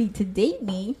opportunity to date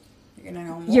me, you're gonna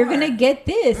know more. You're gonna get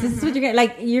this. This is what you're gonna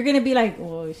like. You're gonna be like,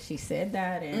 well, she said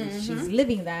that, and she's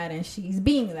living that, and she's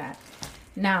being that.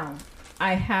 Now,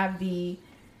 I have been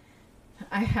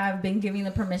given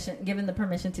the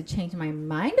permission to change my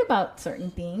mind about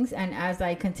certain things, and as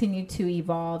I continue to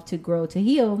evolve, to grow, to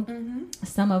heal,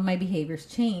 some of my behaviors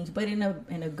change, but in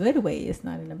a good way. It's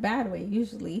not in a bad way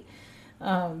usually.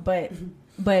 But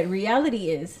reality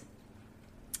is,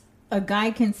 a guy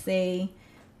can say,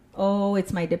 oh,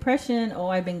 it's my depression. Oh,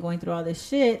 I've been going through all this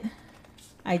shit.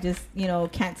 I just,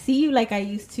 can't see you like I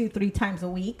used to 3 times a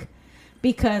week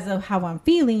because of how I'm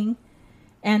feeling.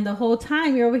 And the whole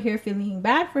time you're over here feeling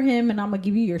bad for him, and I'm going to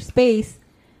give you your space,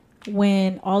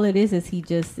 when all it is he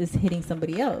just is hitting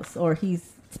somebody else, or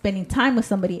he's spending time with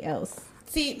somebody else.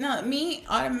 See, no, me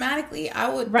automatically, I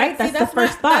would. Right, that's the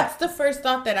first thought. That's the first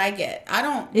thought that I get. I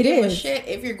don't give a shit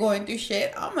if you're going through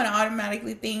shit. I'm gonna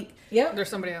automatically think, yep, there's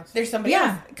somebody else. There's somebody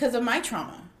else because of my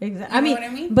trauma. Exactly. You know what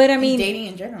I mean? But I mean, dating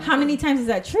in general. How many times is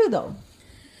that true though?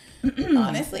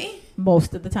 Honestly,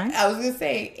 most of the time. I was gonna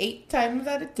say 8 times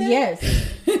out of 10. Yes.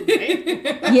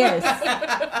 Yes,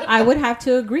 I would have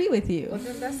to agree with you. Well,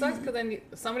 that sucks because then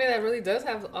somebody that really does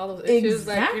have all those issues,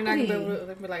 like you're not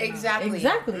gonna be like, exactly.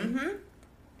 Exactly.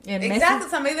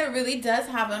 Somebody that really does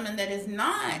have them and that is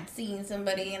not seeing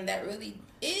somebody and that really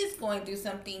is going through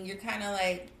something, you're kind of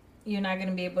like, you're not going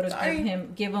to be able to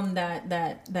give him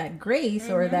that grace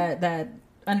or that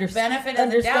benefit of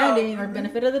understanding or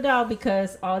benefit of the doubt,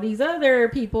 because all these other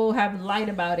people have lied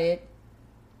about it.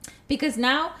 Because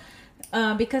now,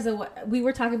 because of what we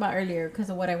were talking about earlier, because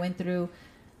of what I went through.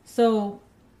 So,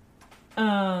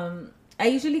 I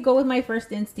usually go with my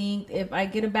first instinct. If I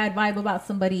get a bad vibe about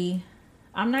somebody,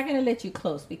 I'm not gonna let you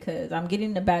close because I'm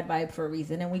getting a bad vibe for a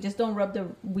reason, and we just rub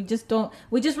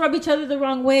each other the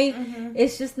wrong way.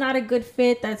 It's just not a good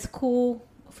fit. That's cool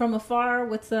from afar.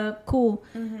 What's up? Cool.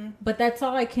 But that's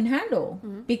all I can handle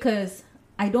because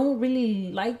I don't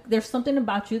really there's something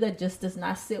about you that just does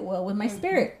not sit well with my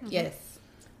spirit. Yes.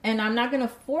 And I'm not gonna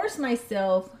force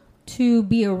myself to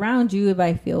be around you if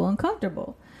I feel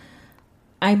uncomfortable.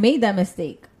 I made that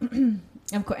mistake. And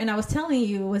I was telling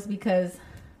you it was because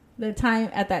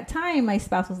at that time, my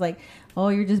spouse was like, oh,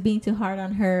 you're just being too hard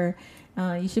on her.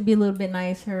 You should be a little bit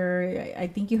nicer. I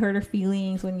think you hurt her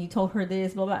feelings when you told her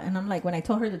this, blah, blah. And I'm like, when I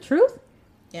told her the truth?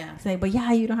 Yeah. Say, but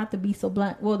yeah, you don't have to be so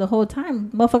blunt. Well, the whole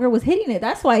time, motherfucker was hitting it.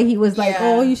 That's why he was like,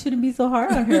 oh, you shouldn't be so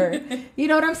hard on her. You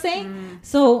know what I'm saying?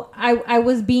 So I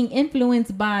was being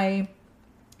influenced by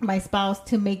my spouse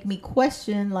to make me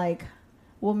question, like,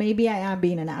 well, maybe I am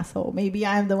being an asshole. Maybe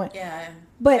I'm the one. Yeah.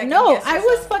 But no, I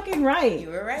was fucking right. You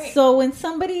were right. So when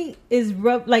somebody is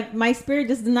like my spirit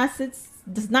just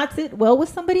does not sit well with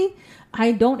somebody,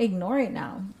 I don't ignore it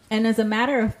now. And as a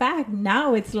matter of fact,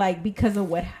 now it's like because of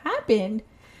what happened,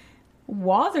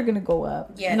 walls are gonna go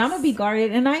up. Yes. And I'm gonna be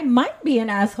guarded, and I might be an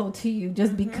asshole to you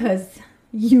just because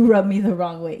you rub me the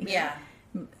wrong way. Yeah.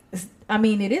 I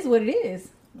mean, it is what it is.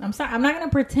 I'm sorry. I'm not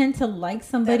gonna pretend to like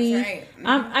somebody. That's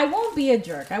right. I won't be a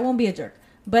jerk.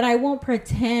 but I won't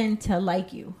pretend to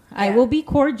like you. I Yeah. will be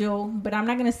cordial, but I'm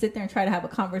not going to sit there and try to have a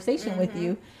conversation with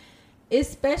you,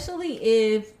 especially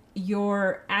if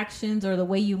your actions or the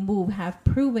way you move have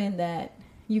proven that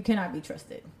you cannot be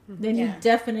trusted. Then you Yeah.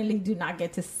 definitely do not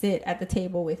get to sit at the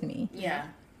table with me Yeah.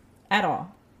 at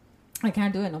all. I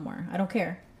can't do it no more. I don't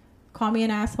care. Call me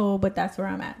an asshole, but that's where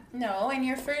I'm at. No, and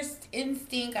your first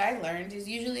instinct, I learned, is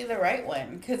usually the right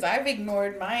one. Because I've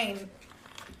ignored mine.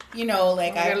 You know,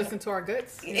 like We I gotta listen to our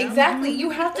guts. you know? Exactly. You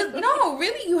have to. No,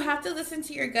 really, you have to listen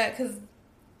to your gut. Because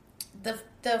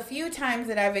the few times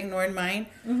that I've ignored mine,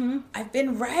 I've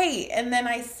been right, and then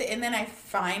I sit, and then I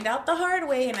find out the hard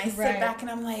way, and I sit Right. back, and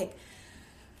I'm like,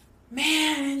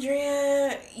 man,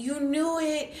 Andrea, you knew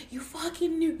it. You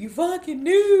fucking knew. You fucking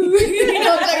knew. You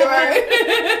know what I'm talking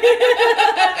about?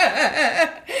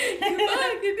 You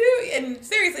fucking knew. And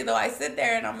seriously, though, I sit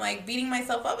there and I'm like beating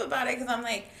myself up about it because I'm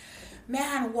like,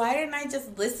 man, why didn't I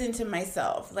just listen to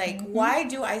myself? Like, why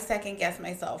do I second guess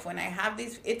myself when I have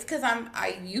these? It's because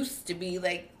I used to be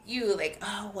like you, like,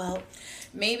 oh, well,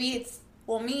 maybe it's,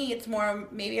 well, me, it's more,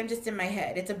 maybe I'm just in my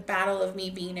head. It's a battle of me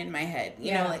being in my head.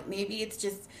 You know, like maybe it's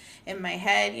just in my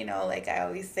head, you know, like I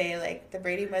always say, like the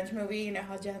Brady Bunch movie, you know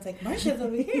how John's like, Marsha's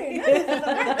over here. No, this is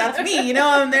over here. That's me, you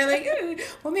know, and they're like,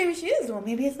 well, maybe she is. Well,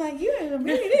 maybe it's not you.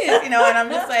 Maybe it is, you know, and I'm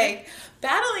just like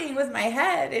battling with my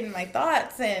head and my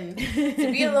thoughts, and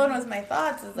to be alone with my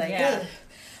thoughts is like, ugh.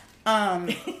 And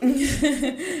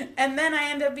then I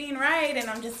end up being right, and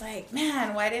I'm just like,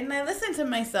 man, why didn't I listen to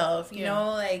myself? You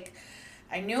know, like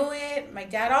I knew it. My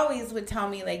dad always would tell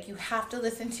me, like, you have to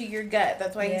listen to your gut.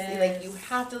 That's why you say, like, you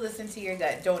have to listen to your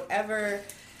gut. Don't ever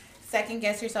second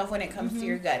guess yourself when it comes to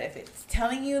your gut. If it's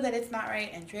telling you that it's not right,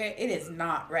 Andrea, it is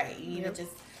not right. You need to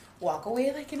just walk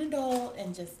away like an adult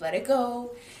and just let it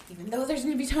go. Even though there's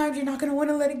going to be times you're not going to want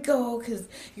to let it go because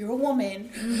you're a woman.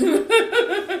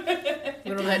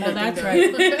 We don't let nothing That's go.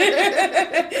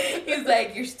 right. He's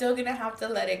like, you're still going to have to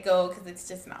let it go because it's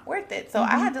just not worth it. So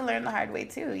I had to learn the hard way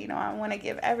too. You know, I want to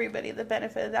give everybody the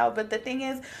benefit of the doubt. But the thing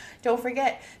is, don't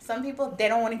forget, some people, they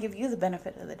don't want to give you the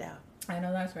benefit of the doubt. I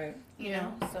know that's right. You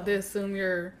know? So. They assume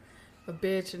you're a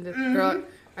bitch, and this girl,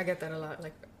 I get that a lot.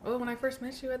 Like, oh, when I first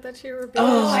met you, I thought you were a bitch.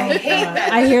 Oh, I hate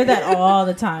that. I hear that all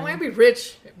the I might time. be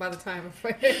rich by the time.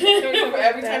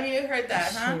 Every time you heard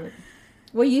that, huh? Shit.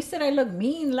 Well, you said I look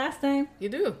mean last time. You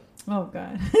do. Oh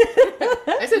God.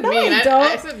 I said No, mean. I I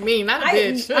don't. said mean, not a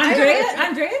bitch.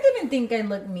 Andrea didn't think I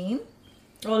looked mean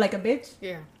or like a bitch.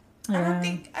 Yeah. I don't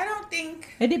Yeah. think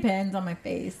It depends on my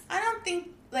face. I don't think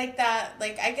like that.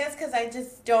 Like, I guess because I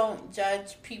just don't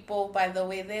judge people by the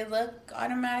way they look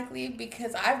automatically.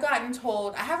 Because I've gotten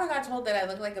told, I haven't got told that I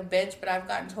look like a bitch, but I've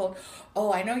gotten told,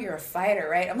 oh, I know you're a fighter,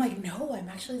 right? I'm like, no, I'm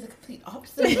actually the complete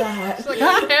opposite of that. It's like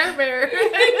a Care Bear.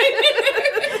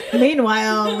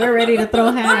 Meanwhile, we're ready to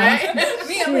throw hands.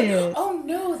 Me, I'm like, Shit. oh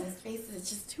no, this face is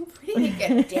just too pretty to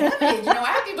get damaged. You know,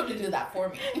 I have people to do that for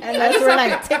me. And that's we're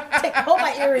like, tick, tick, hold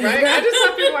my earrings. Right? I just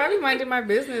tell people I be minding my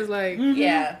business. Like,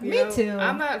 Yeah. you Me know, too.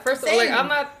 I'm not, first of all, like, Same. I'm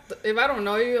not, if I don't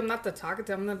know you, I'm not the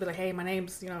talkative. I'm going to be like, hey, my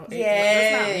name's, you know,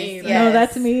 Yes, that's not me. Like, yes. No,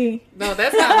 that's me. No,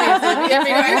 that's not me. I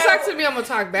mean, if you talk to me, I'm going to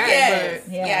talk back. Yes.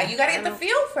 But Yeah. Yeah. You gotta I get the don't-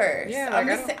 feel first. Yeah, I'm,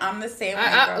 like, I'm the same way.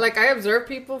 I bro. like, I observe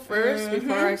people first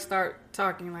before I start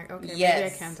talking. Like, okay, maybe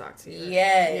I can talk to you.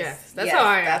 Yes. That's how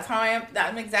I am. That's how I am.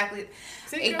 I'm exactly.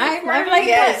 See, you're I'm like, like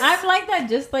Yes. that. I'm like that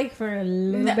just like for a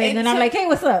little No, bit. And then I'm it's- like, hey,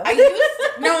 what's up?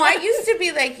 I used to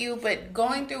be like you, but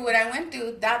going through what I went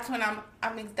through, that's when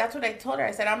that's what I told her.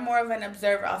 I said, I'm more of an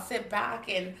observer. I'll sit back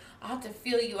and I'll have to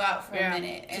feel you out for a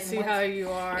minute. to And see once- how you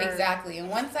are. Exactly. And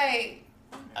once okay,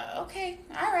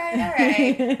 all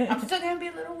right. I'm still going to be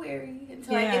a little weary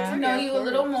until I get Yeah. to know Yeah, of you a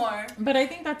little course. more. But I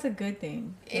think that's a good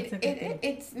thing. That's a good thing.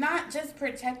 It's not just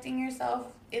protecting yourself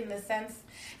in the sense,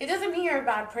 it doesn't mean you're a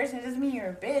bad person. It doesn't mean you're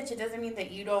a bitch. It doesn't mean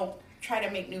that you don't try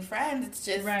to make new friends. It's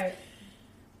just, Right.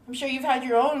 I'm sure you've had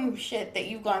your own shit that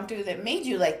you've gone through that made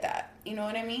you like that. You know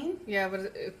what I mean? Yeah, but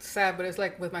it's sad, but it's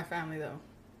like with my family, though.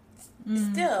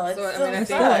 Still, it So, I still mean, I think-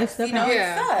 sucks. Still You know,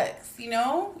 Yeah. it sucks. You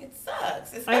know, it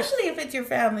sucks. Especially if it's your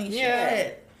family Yeah.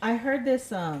 shit. I heard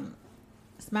this, as a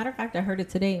matter of fact, I heard it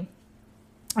today.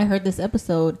 I heard this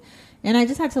episode and I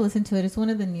just had to listen to it. It's one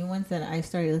of the new ones that I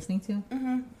started listening to.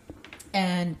 Mm-hmm.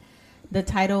 And the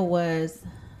title was,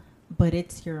 But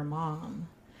It's Your Mom.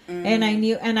 And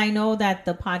I know that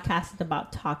the podcast is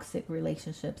about toxic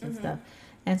relationships and stuff.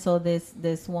 And so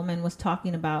this woman was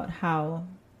talking about how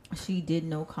she did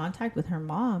no contact with her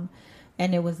mom.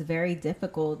 And it was very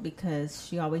difficult because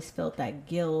she always felt that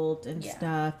guilt and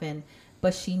stuff.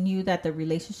 But she knew that the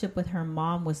relationship with her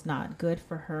mom was not good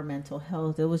for her mental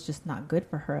health. It was just not good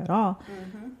for her at all.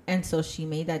 And so she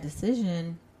made that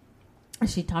decision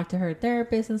she talked to her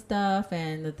therapist and stuff,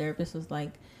 and the therapist was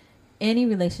like, any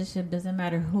relationship, doesn't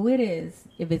matter who it is,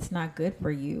 if it's not good for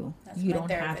you, you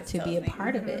don't have to be a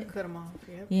part of it. Cut them off.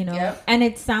 Yep. You know, Yep. and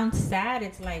it sounds sad.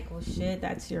 It's like, well, shit,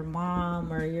 that's your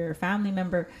mom or your family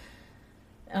member,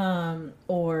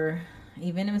 or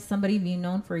even if it's somebody you've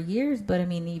known for years. But I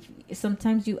mean, if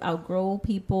sometimes you outgrow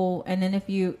people, and then if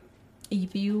you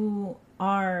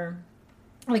are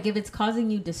like, if it's causing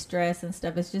you distress and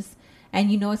stuff, it's just,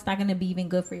 and you know it's not going to be even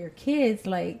good for your kids,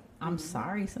 like, I'm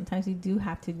sorry, sometimes you do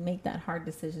have to make that hard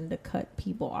decision to cut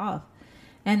people off.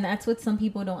 And that's what some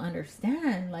people don't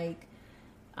understand. Like,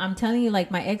 I'm telling you, like,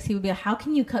 my ex, he would be like, how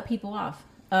can you cut people off?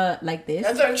 Like this.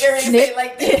 That's what I'm getting to say,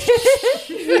 like this.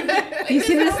 You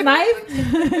see this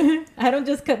knife? I don't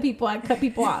just cut people, I cut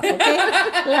people off, okay?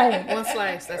 Like, One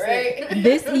slice. That's Right? it.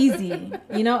 this easy,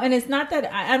 you know? And it's not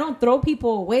that I don't throw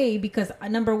people away, because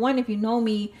number one, if you know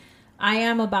me, I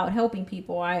am about helping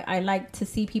people. I like to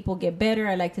see people get better.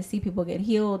 I like to see people get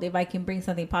healed. If I can bring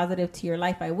something positive to your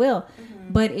life, I will.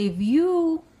 Mm-hmm. But if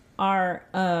you are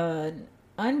an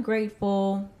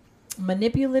ungrateful,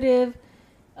 manipulative,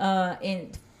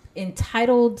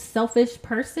 entitled, selfish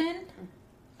person,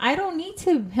 I don't need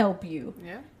to help you.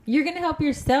 Yeah. You're gonna help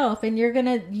yourself, and you're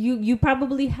gonna you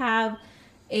probably have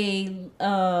a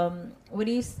what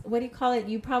do you call it?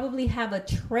 You probably have a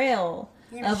trail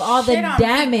of all the shit on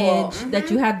damage people.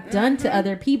 that you have done to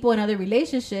other people and other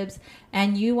relationships,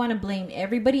 and you want to blame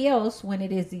everybody else when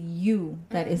it is you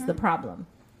that is the problem.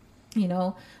 You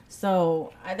know,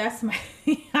 so that's my.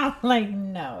 I'm like,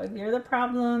 no, if you're the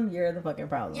problem, you're the fucking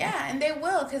problem. Yeah, and they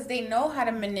will, because they know how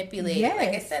to manipulate. Yes. Like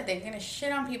I said, they're going to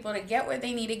shit on people to get where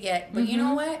they need to get. But you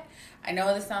know what? I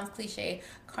know this sounds cliche.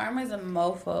 Karma's a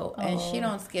mofo, and she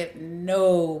don't skip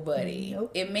nobody.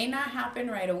 Nope. It may not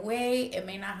happen right away. It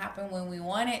may not happen when we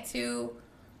want it to.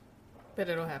 But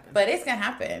it'll happen. But it's going to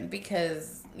happen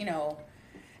because, you know,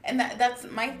 and that's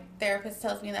my therapist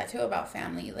tells me that too about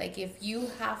family. Like, if you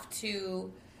have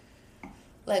to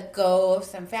let go of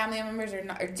some family members or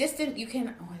distant, you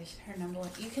can. Oh, this is her number one.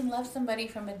 You can love somebody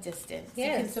from a distance.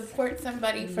 Yes. You can support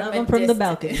somebody from Love a them from the distance.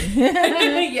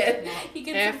 balcony. Yes, you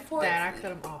can F support. that. I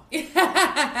cut them off.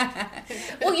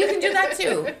 Well, you can do that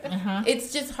too. Uh-huh.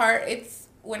 It's just hard. It's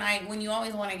when you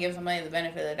always want to give somebody the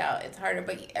benefit of the doubt, it's harder.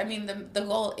 But I mean, the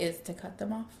goal is to cut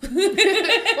them off. Well,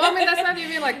 I mean, that's not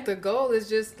even like the goal. Is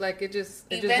just like it just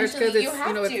hurts Eventually, because you it's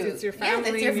have know to. it's your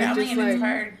family. Yes, it's your and you're family, just and like, it's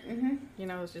hard. Mm-hmm. You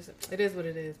know, it's just it is what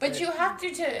it is. But you have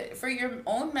to for your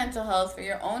own mental health, for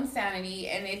your own sanity,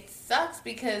 and it sucks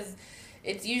because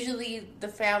it's usually the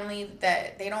family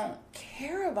that they don't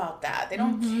care about that. They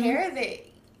don't care that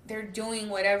they're doing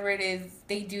whatever it is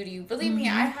they do to you. Believe me,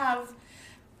 I have,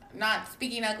 not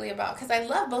speaking ugly about, because I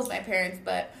love both my parents,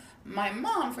 but my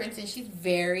mom, for instance, she's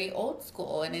very old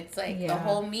school, and it's like the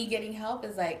whole me getting help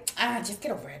is like, just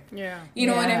get over it. Yeah. You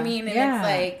know what I Yeah. mean? And Yeah.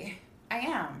 it's like, I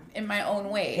am in my own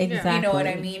way. Exactly. You know what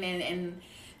I mean? And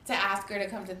to ask her to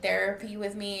come to therapy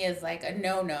with me is like a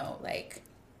no-no. Like,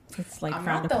 It's like I'm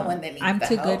frowned not the upon. one that needs I'm the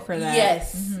too help. good for that.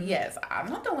 Yes, yes. I'm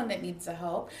not the one that needs the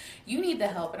help. You need the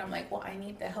help. And I'm like, well, I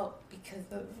need the help because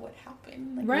of what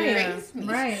happened. Like, you Right. raised me.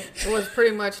 Right. It was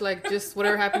pretty much like just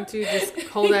whatever happened to you, just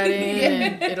hold that in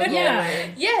and it'll go Yeah.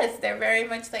 away. Yes, they're very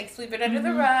much like sweep it under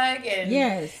the rug. And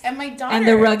Yes. And my daughter. And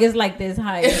the rug is like this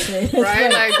high. It's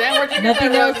Right? Like, damn, where'd you get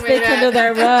nothing that else rug fits made under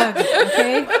at? that rug.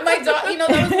 Okay. But my daughter,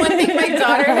 that was one thing my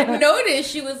daughter had noticed.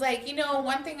 She was like,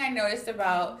 one thing I noticed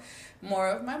about more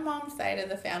of my mom's side of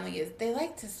the family is they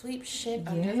like to sweep shit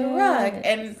under the rug. Yes.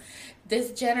 And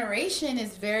this generation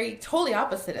is totally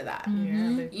opposite of that.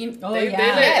 Yeah, Oh, they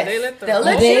yeah. let the They'll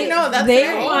let They, you know that's they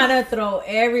right. want to throw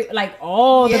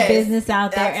all Yes, the business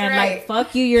out there that's and right. like,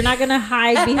 fuck you. You're not going to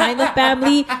hide behind the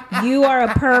family. You are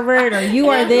a pervert or you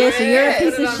are this or you're a Yes.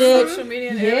 piece Put it of on shit. social media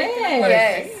and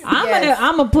Yes. Yes.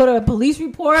 I'm gonna put a police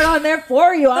report on there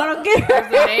for you. I don't care.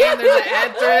 There's a name, there's an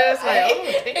address, like,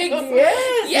 oh, damn.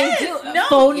 Yes. they do. No,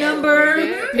 Phone yes. number,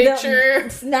 Yeah, picture. the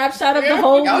snapshot of the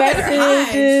whole Y'all better hide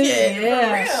messages. shit,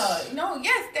 Yeah. for real. No,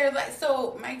 yes, they're like,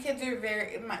 so my kids are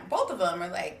both of them are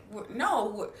like,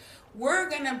 no, we're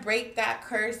gonna break that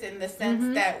curse in the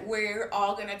sense that we're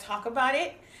all gonna talk about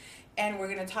it, and we're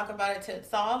gonna talk about it till it's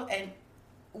solved, and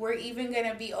we're even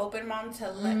gonna be open, Mom, to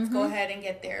let's go ahead and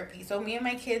get therapy. So me and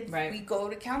my kids, Right. we go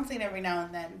to counseling every now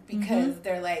and then because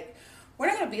they're like, we're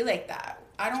not gonna be like that.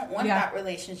 I don't want that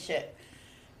relationship.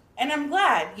 And I'm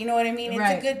glad, you know what I mean? It's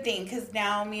Right. a good thing because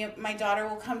now my daughter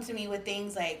will come to me with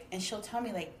things like, and she'll tell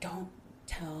me like, don't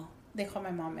tell, they call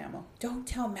my mom Mamo, don't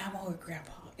tell Mamo or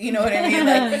Grandpa You know what I mean?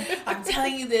 Like, I'm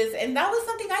telling you this. And that was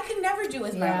something I could never do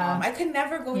with my mom. I could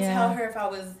never go tell her if I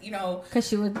was, Because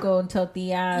she would go and tell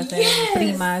tias and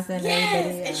primas and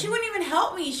everybody. Yeah. And she wouldn't even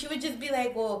help me. She would just be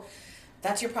like, well,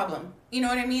 that's your problem. You know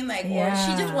what I mean? Like, or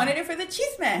she just wanted it for the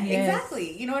chisme. Yes.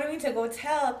 Exactly. You know what I mean? To go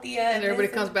tell tia. And everybody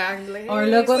comes back and like, hey, or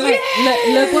look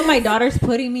what my daughter's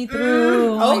putting me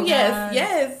through. Oh yes,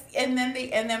 yes. And then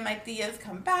my tias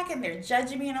come back and they're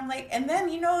judging me, and I'm like, and then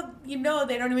you know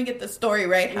they don't even get the story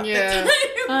right half the time.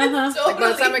 Totally. Like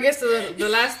by the time it gets to the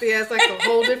last tia, it's like a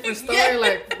whole different story.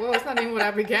 Like, well, it's not even what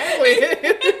I began with.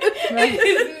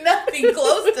 It's nothing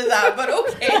close to that, but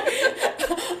okay.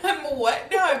 I'm what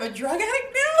now? I'm a drug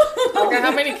addict now. Okay,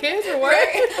 how many kids or what?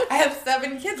 Right? I have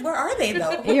 7 kids. Where are they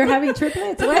though? You're having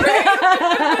triplets.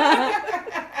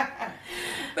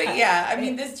 But yeah, I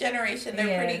mean, this generation,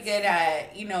 they're pretty good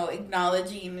at,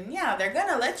 acknowledging, and they're going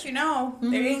to let you know. Mm-hmm.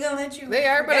 They ain't going to let you. They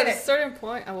are, but at a certain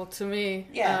point, well, to me,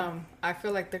 I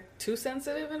feel like they're too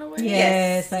sensitive in a way.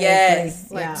 Yes.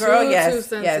 Like, girl, too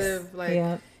sensitive. Yes.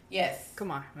 Like, yes. Come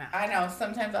on. Now. I know.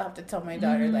 Sometimes I'll have to tell my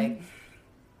daughter, like,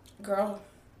 girl,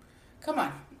 come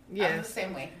on. Yeah, the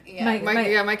same way.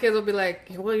 Yeah, my kids will be like,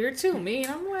 "Well, you're too mean."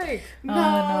 I'm like,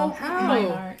 "No,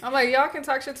 how?" I'm like, "Y'all can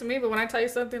talk shit to me, but when I tell you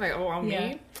something, like, oh, I'm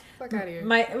mean, fuck out of here."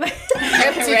 My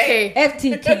FTK,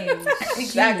 FTK,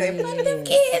 exactly. Look at them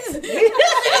kids. They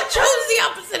chose the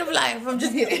opposite of life. I'm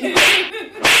just kidding.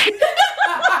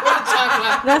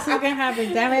 That's what can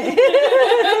happen. Damn it.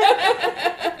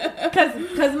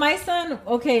 Because my son,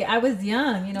 I was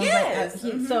young, Yes.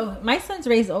 So my son's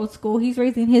raised old school. He's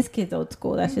raising his kids old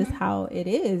school. That's just how it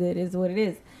is. It is what it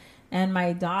is. And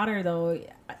my daughter, though,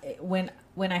 when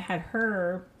I had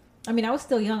her, I mean, I was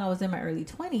still young. I was in my early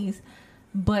 20s,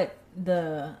 but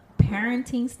the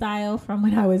parenting style from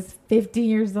when I was 15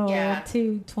 years old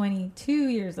to 22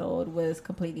 years old was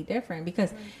completely different,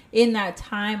 because in that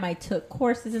time I took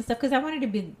courses and stuff because I wanted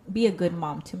to be a good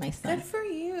mom to my son. Good for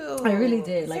you. I really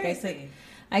did. Like Seriously.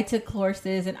 I took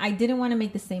courses, and I didn't want to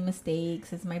make the same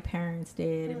mistakes as my parents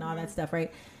did and all that stuff,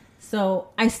 right? So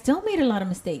I still made a lot of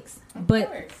mistakes,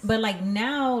 but like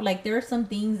now, like there are some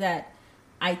things that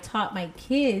I taught my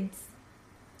kids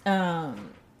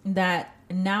that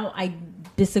now I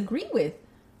disagree with.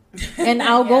 And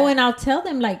I'll go and I'll tell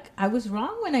them, like, I was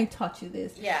wrong when I taught you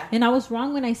this. Yeah. And I was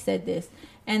wrong when I said this.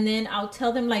 And then I'll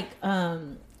tell them, like,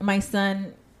 my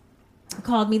son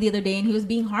called me the other day and he was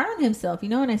being hard on himself,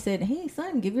 and I said, hey,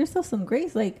 son, give yourself some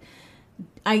grace. Like,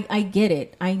 I get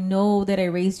it. I know that I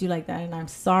raised you like that, and I'm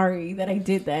sorry that I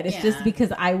did that. It's just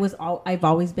because I've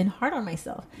always been hard on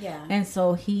myself. Yeah. And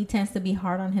so he tends to be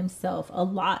hard on himself a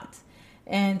lot.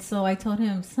 And so I told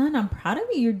him, son, I'm proud of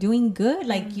you. You're doing good.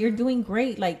 Like, you're doing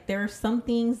great. Like, there are some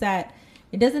things that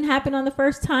it doesn't happen on the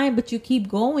first time, but you keep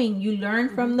going. You learn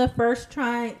from the first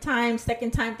time,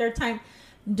 second time, third time.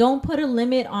 Don't put a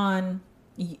limit on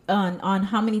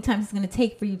how many times it's going to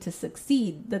take for you to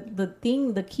succeed.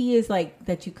 The key is like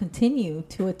that you continue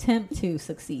to attempt to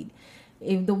succeed.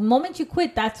 If the moment you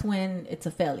quit, that's when it's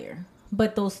a failure.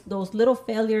 But those little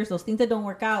failures, those things that don't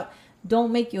work out,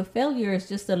 don't make you a failure. It's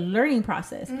just a learning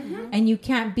process. And you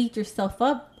can't beat yourself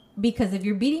up, because if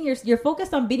you're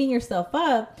focused on beating yourself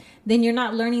up, then you're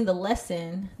not learning the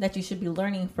lesson that you should be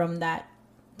learning from that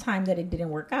time that it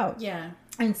didn't work out. Yeah.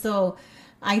 And so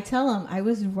I tell them I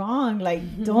was wrong.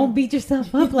 Like, don't beat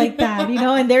yourself up like that,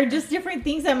 and they're just different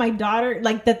things that my daughter,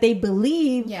 like, that they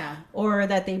believe or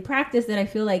that they practice, that I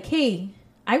feel like, hey,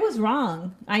 I was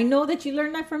wrong. I know that you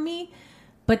learned that from me,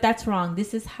 but that's wrong.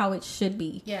 This is how it should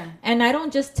be. Yeah. And I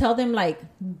don't just tell them, like,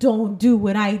 don't do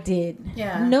what I did.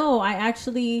 Yeah. No, I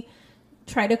actually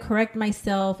try to correct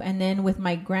myself. And then with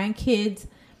my grandkids,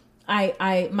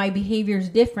 my behavior is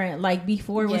different. Like,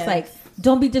 before it was like,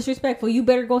 don't be disrespectful. You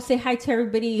better go say hi to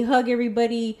everybody, hug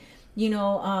everybody,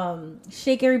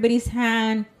 shake everybody's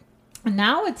hand. And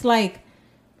now it's like,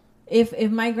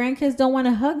 if my grandkids don't want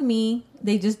to hug me,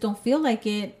 they just don't feel like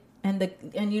it. And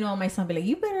my son be like,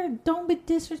 you better don't be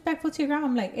disrespectful to your grandma.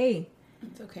 I'm like, hey,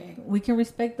 it's okay. We can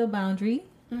respect the boundary.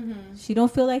 She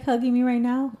don't feel like hugging me right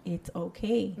now. It's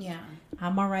okay. Yeah.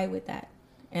 I'm all right with that.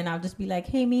 And I'll just be like,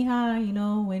 hey,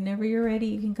 mija, whenever you're ready,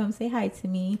 you can come say hi to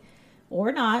me.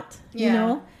 Or not,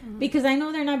 because I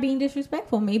know they're not being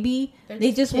disrespectful. Maybe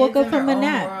they just woke up from a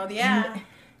nap. World. Yeah.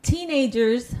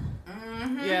 Teenagers,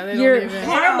 your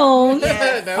hormones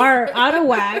are out of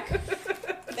whack.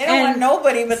 They don't want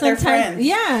nobody but their friends.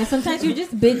 Yeah, sometimes you're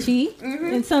just bitchy.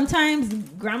 And sometimes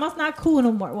grandma's not cool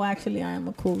no more. Well, actually, I am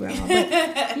a cool grandma. But,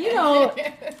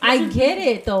 I get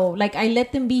it, though. Like, I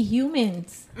let them be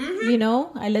humans.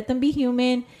 I let them be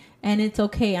human. And it's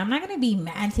okay. I'm not going to be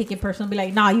mad, take it personal, be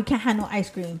like, nah, you can't have no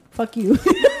ice cream. Fuck you.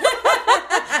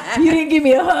 You didn't give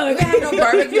me a hug. We have no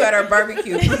barbecue at our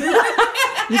barbecue.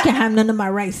 You can't have none of my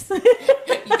rice.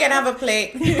 You can't have a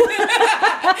plate. You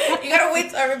gotta wait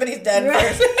till everybody's done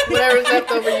first. Whatever's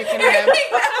left over, you can have.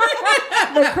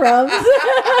 The crumbs.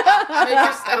 Make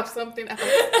yourself something else.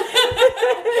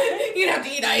 You'd have to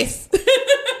eat ice.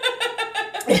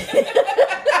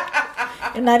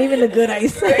 And not even the good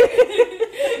ice.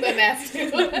 The nasty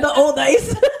one. The old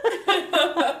ice.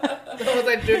 The ones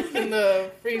I drink in the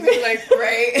freezer, like,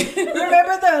 Right.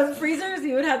 Remember the freezers?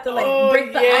 You would have to like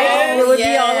break the ice. yes, It would be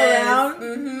all yes. around.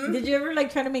 Mm-hmm. Did you ever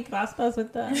like try to make raspas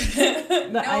with the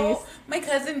No, ice? my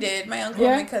cousin did. My uncle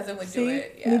Yeah? and my cousin would See? do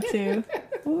it. Yeah. Me too.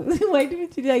 Why didn't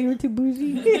you do that? You were too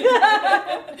bougie.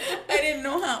 I didn't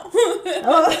know how.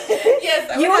 Oh.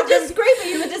 Yes, I You would would have just them. scrape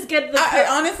it. You would just get the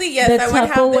Honestly, yes, the I would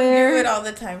have them Tupperware- do it all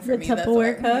the time for the me. That's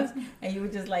Tupperware why. cups, and you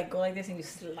would just like go like this, and you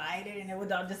slide it, and it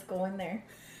would all just go in there.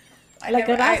 I, Like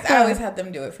never, a I raspa. always had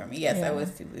them do it for me. Yes, Yeah. I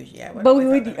was too bougie.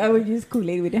 But I would use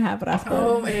Kool-Aid. We didn't have raspa.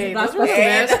 oh, hey, those Raspa were the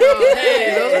Kool-Aid. best, though.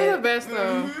 Hey, those are the best,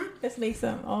 though. Let's make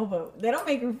some. Oh, but they don't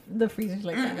make the freezers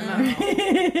like that.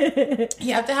 No.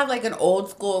 You have to have like an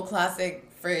old school classic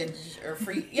fridge or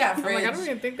free. Yeah, I'm fridge. like, I don't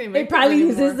even think they make It probably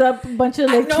those anymore. uses up a bunch of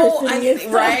I electricity. know, and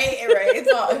stuff. right.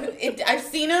 It's all. I've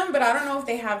seen them, but I don't know if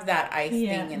they have that ice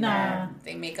Yeah, thing in nah. there.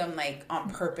 They make them like on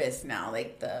purpose now,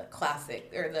 like the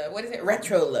classic or the what is it,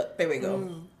 retro look. There we go.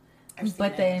 I've seen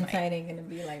But it, the like- inside ain't gonna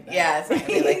be like that. Yeah, it's not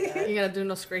gonna be like that. You gotta do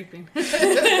no scraping.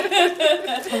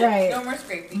 Right. No more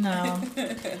scraping. No.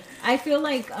 I feel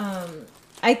like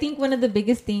I think one of the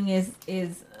biggest thing is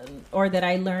or that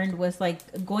I learned was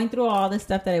like going through all the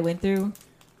stuff that I went through.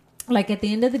 Like at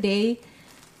the end of the day,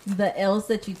 the L's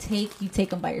that you take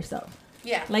them by yourself.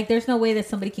 Yeah. Like there's no way that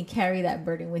somebody can carry that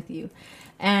burden with you.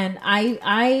 And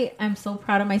I am so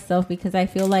proud of myself because I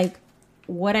feel like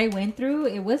what I went through,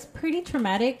 it was pretty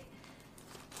traumatic.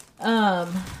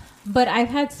 But I've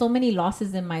had so many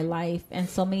losses in my life and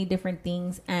so many different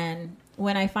things. And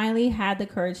when I finally had the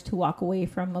courage to walk away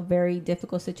from a very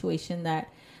difficult situation that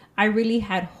I really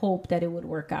had hope that it would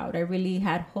work out. I really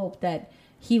had hope that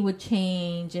he would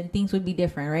change and things would be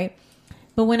different, right?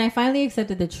 But when I finally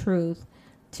accepted the truth,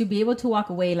 to be able to walk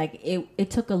away, like it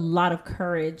took a lot of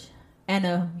courage. And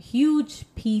a huge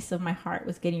piece of my heart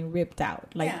was getting ripped out.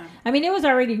 Like, Yeah. I mean, it was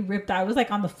already ripped out. It was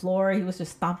like on the floor. He was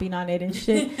just stomping on it and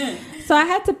shit. So I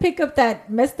had to pick up that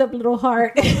messed up little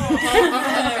heart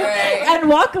Right. and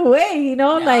walk away. You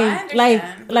know, No, I like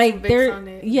understand. like Vicks there, on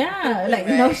it. yeah, like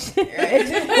Right. no shit. Right.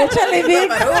 Échale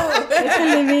Vicks. Ooh.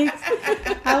 Échale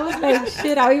Vicks. I was like,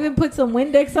 shit. I'll even put some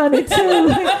Windex on it too,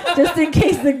 just in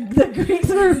case the Greeks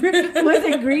was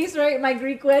it Greece, right? My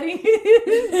Greek wedding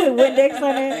with Windex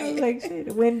on it. I was like, shit,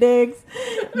 Windex,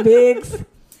 Vicks,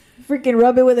 freaking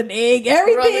rub it with an egg,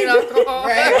 everything. Rubbing alcohol.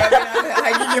 Right, rubbing on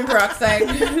hydrogen peroxide.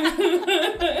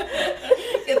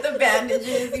 Get the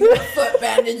bandages, you put foot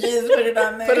bandages, put it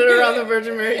on there. Put it around the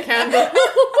Virgin Mary candle.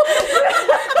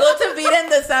 Go to Vida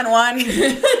de San Juan.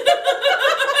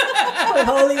 Put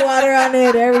holy water on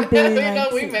it, everything. You know,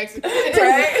 like, we Mexican.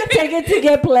 Right? take it to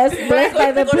get blessed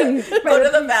by the priest. Go to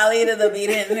the valley to the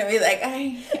Vida and be like,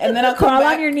 ay. And then I'll come Crawl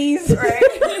back. on your knees. Right?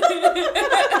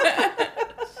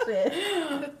 Shit.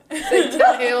 Say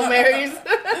 10 Hail Marys.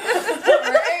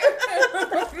 Right?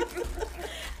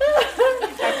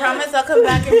 I promise I'll come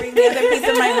back and bring the other piece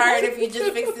of my heart if you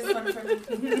just fix this one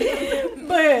for me.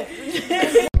 But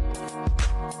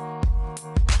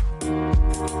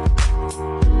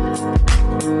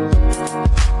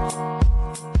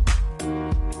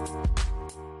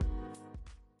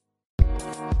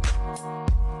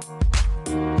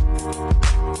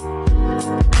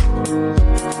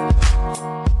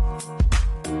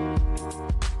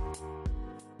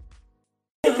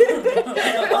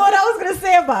what I was gonna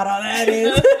say about all that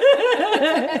is,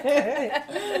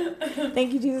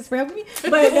 thank you Jesus for helping me.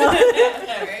 But no.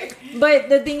 Right? But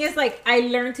the thing is, like, I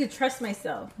learned to trust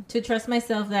myself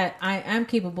that I am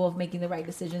capable of making the right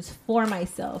decisions for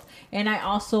myself. And I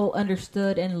also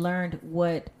understood and learned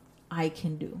what I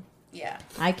can do. Yeah.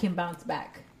 I can bounce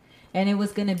back. And it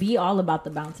was going to be all about the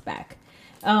bounce back.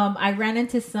 I ran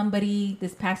into somebody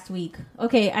this past week.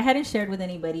 Okay, I hadn't shared with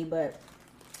anybody, but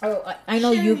I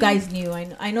know you guys knew.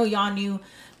 I know y'all knew.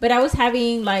 But I was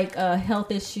having, like, a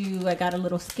health issue. I got a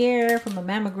little scare from a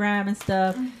mammogram and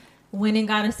stuff. Went and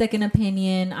got a second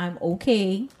opinion. I'm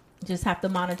okay. Just have to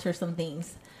monitor some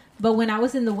things. But when I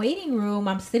was in the waiting room,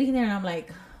 I'm sitting there and I'm like,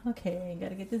 okay,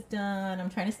 gotta get this done. I'm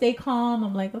trying to stay calm.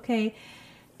 I'm like, okay.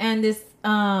 And this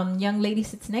young lady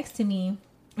sits next to me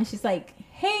and she's like,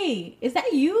 hey, is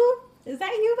that you? Is that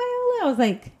you, Viola? I was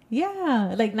like,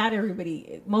 yeah. Like, not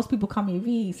everybody. Most people call me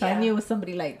V. So I Yeah. knew it was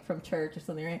somebody like from church or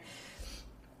something, right?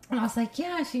 And I was like,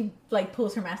 yeah. She like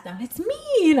pulls her mask down. It's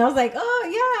me. And I was like,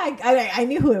 oh yeah. I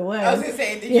knew who it was. I was gonna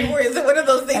say, is it one of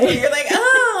those things where you're like,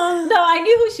 oh no, I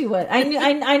knew who she was.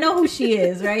 I know who she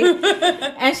is, right?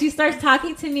 And she starts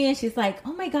talking to me and she's like,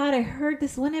 oh my God, I heard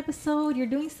this one episode. You're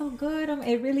doing so good.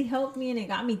 It really helped me and it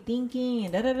got me thinking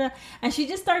and da da da. And she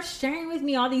just starts sharing with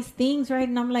me all these things, right?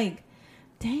 And I'm like,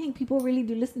 dang, people really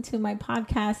do listen to my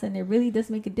podcast and it really does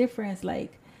make a difference.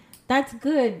 Like, that's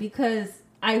good because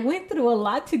I went through a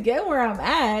lot to get where I'm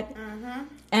at. Mm-hmm.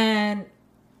 And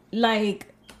like,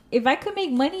 if I could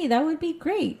make money, that would be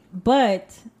great.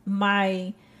 But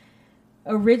my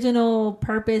original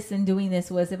purpose in doing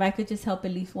this was if I could just help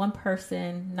at least one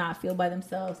person not feel by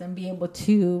themselves and be able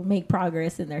to make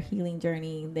progress in their healing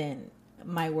journey, then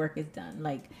my work is done.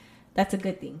 Like, that's a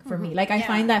good thing for me. Like, I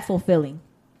find that fulfilling.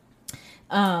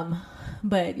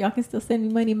 But y'all can still send me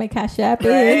money. My Cash App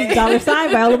is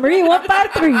 $$ Viola Marie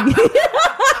 153.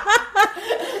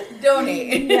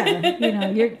 Donate.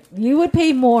 Yeah, you would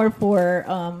pay more for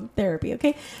therapy.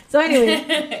 Okay, so anyway,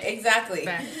 exactly,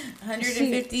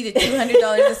 $150 to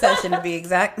 $200 a session to be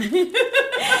exact. But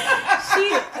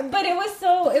it was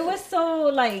so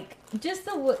like just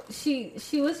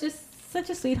she was just such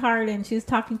a sweetheart, and she was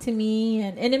talking to me,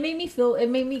 and it made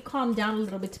me calm down a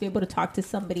little bit to be able to talk to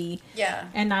somebody,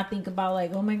 and not think about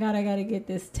like, oh my God, I gotta get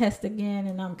this test again,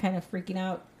 and I'm kind of freaking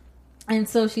out. And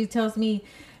so she tells me,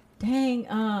 dang,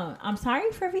 I'm sorry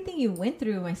for everything you went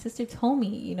through. My sister told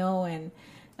me, and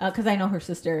because I know her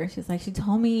sister, she's like, she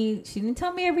didn't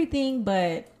tell me everything,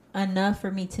 but enough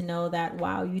for me to know that,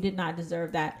 wow, you did not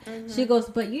deserve that. Mm-hmm. She goes,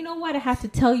 but you know what? I have to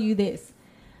tell you this.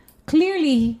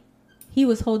 Clearly, he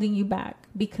was holding you back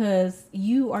because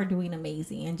you are doing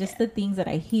amazing. And just the things that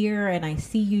I hear and I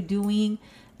see you doing,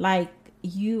 like,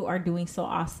 you are doing so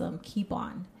awesome. Keep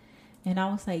on. And I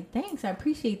was like, thanks, I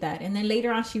appreciate that. And then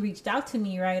later on, she reached out to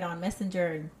me, right, on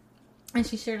Messenger. And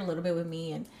she shared a little bit with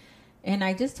me. And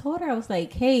I just told her, I was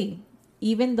like, hey,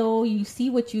 even though you see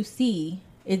what you see,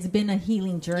 it's been a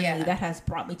healing journey that has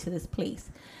brought me to this place.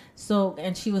 So,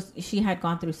 and she had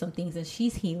gone through some things and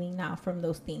she's healing now from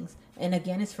those things. And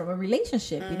again, it's from a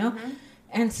relationship,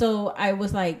 And so I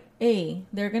was like, hey,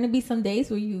 there are going to be some days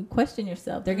where you question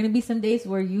yourself. There are going to be some days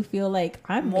where you feel like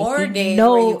I'm more days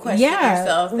where you question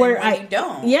yourself than where you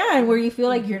don't. Yeah, and where you feel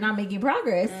like you're not making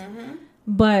progress. Mm-hmm.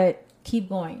 But keep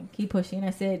going, keep pushing.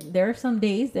 I said, there are some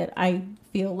days that I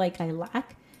feel like I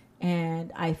lack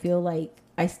and I feel like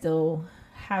I still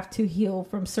have to heal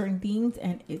from certain things,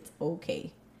 and it's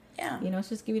okay. Yeah. It's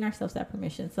just giving ourselves that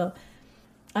permission. So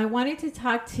I wanted to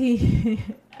talk to you.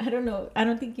 I don't know. I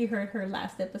don't think you heard her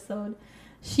last episode.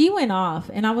 She went off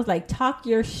and I was like, talk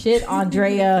your shit,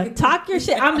 Andrea. Talk your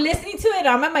shit. I'm listening to it.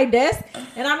 I'm at my desk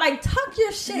and I'm like, talk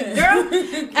your shit, girl.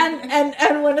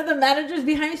 And one of the managers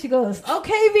behind me, she goes,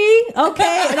 okay, V.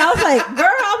 Okay. And I was like,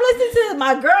 girl, I'm listening to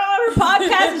my girl on her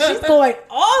podcast and she's going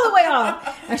all the way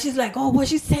off. And she's like, oh,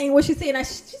 what's she saying? What's she saying? And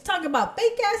she's talking about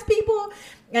fake ass people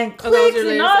and clicks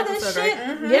and all this shit.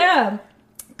 Right? Mm-hmm. Yeah.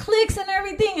 Clicks and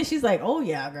everything, and she's like, oh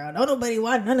yeah, girl, don't nobody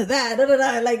want none of that. Da, da,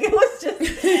 da. Like, it was just,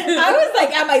 I was like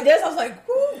at my desk, I was like,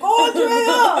 go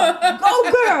Andrea, go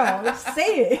girl,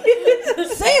 say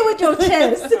it with your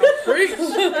chest.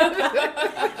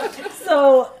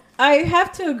 So I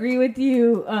have to agree with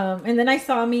you. And then I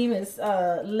saw a meme is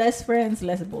less friends,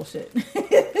 less bullshit.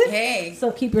 Hey,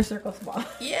 so keep your circle small.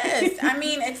 Yes, I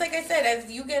mean, it's like I said,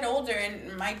 as you get older,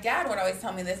 and my dad would always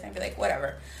tell me this, and I'd be like,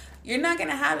 whatever. You're not going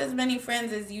to have as many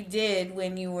friends as you did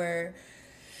when you were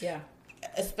a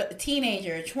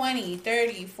teenager, 20,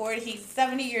 30, 40, he's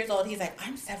 70 years old. He's like,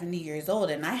 I'm 70 years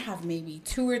old and I have maybe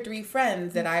 2 or 3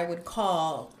 friends that I would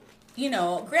call,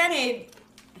 granted,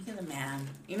 he's a man.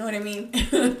 You know what I mean?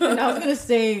 And I was going to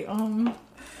say,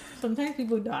 sometimes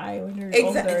people die when you're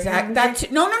older. Exactly.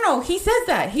 No. He says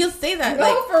that. He'll say that. No,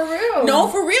 like, for real. No,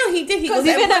 for real. He did. Because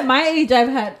even at my age, I've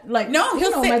had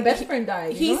he'll say, my best friend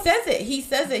died. He says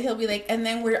it. He'll be like, and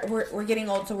then we're getting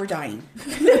old, so we're dying.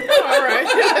 All right.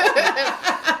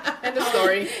 End of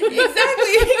story. Exactly.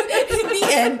 The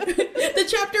end. The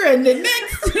chapter ended.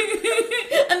 Next.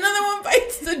 Another one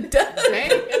bites the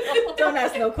dust. Don't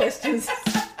ask no questions.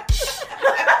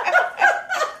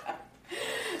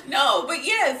 No, but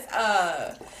yes,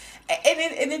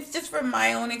 and it's just from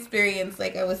my own experience.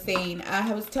 Like I was saying,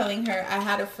 I was telling her I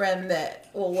had a friend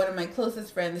one of my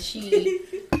closest friends, she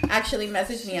actually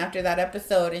messaged me after that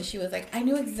episode, and she was like, I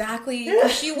knew exactly,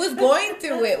 she was going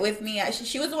through it with me.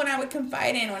 She was the one I would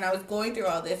confide in when I was going through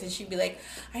all this, and she'd be like,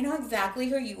 I know exactly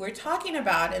who you were talking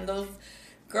about. And those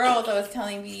girls I was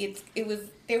telling me,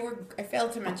 I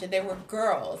failed to mention, they were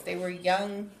girls. They were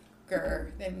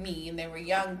younger than me, and they were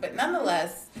young, but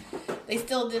nonetheless, they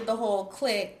still did the whole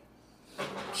click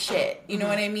shit. You know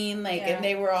what I mean? Like, and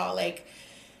they were all like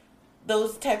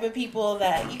those type of people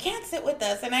that you can't sit with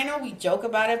us. And I know we joke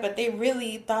about it, but they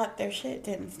really thought their shit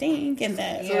didn't stink, and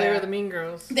that So they were the mean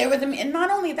girls. they were and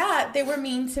not only that, they were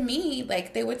mean to me.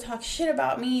 Like, they would talk shit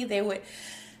about me. They would.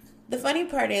 The funny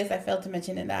part is, I failed to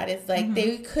mention in that, is like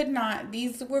they could not.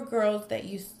 These were girls that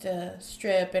used to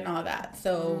strip and all that,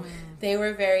 so they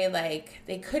were very like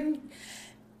they couldn't.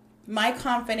 My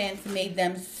confidence made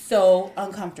them so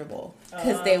uncomfortable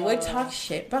because they would talk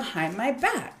shit behind my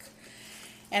back,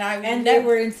 and they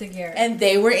were insecure. and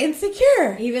they were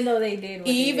insecure, Even though they did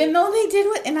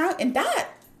what and that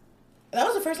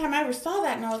was the first time I ever saw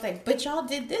that, and I was like, but y'all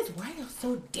did this, why are y'all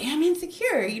so damn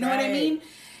insecure? You know what I mean?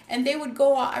 And they would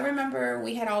go out. I remember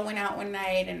we had all went out one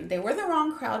night, and they were the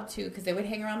wrong crowd too, because they would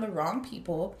hang around the wrong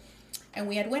people. And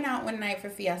we had went out one night for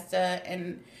Fiesta,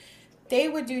 and they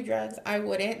would do drugs. I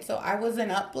wouldn't, so I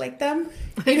wasn't up like them.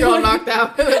 You're all knocked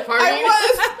out at the party.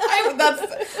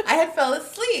 I had fell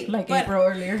asleep. like but, April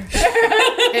earlier.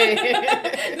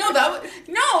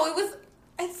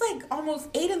 It's like almost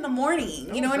 8 a.m.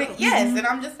 You know what I mean? Yes, and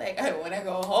I'm just like, I want to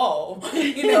go home.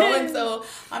 You know, and so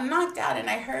I'm knocked out, and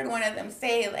I heard one of them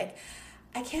say, like,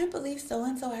 I can't believe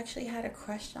so-and-so actually had a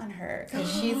crush on her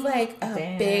because she's like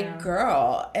a big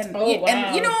girl. And,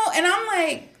 and, you know, and I'm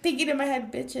like thinking in my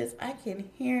head, bitches, I can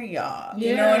hear y'all.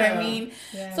 You know what I mean?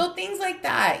 Yeah. So things like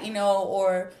that, you know,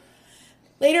 or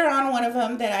later on, one of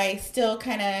them that I still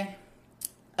kind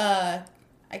of,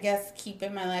 I guess, keep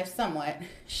in my life somewhat.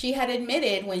 She had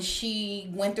admitted when she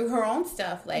went through her own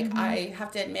stuff. Like, I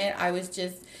have to admit, I was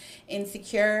just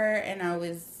insecure, and I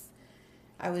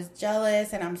was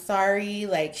jealous, and I'm sorry.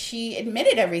 Like, she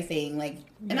admitted everything. Like,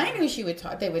 and I knew they would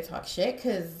talk shit,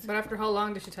 because. But after how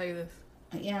long did she tell you this?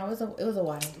 Yeah, it was a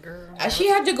while. Girl. She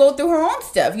had to go through her own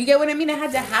stuff. You get what I mean? It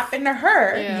had to happen to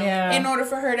her Yeah. in order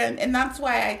for her to, and that's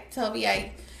why I tell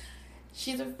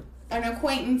she's an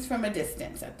acquaintance from a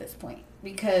distance at this point,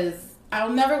 because I'll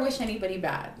never wish anybody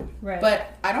bad. Right.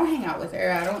 But I don't hang out with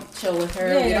her. I don't chill with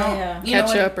her. We don't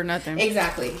catch up or nothing.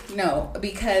 Exactly. No,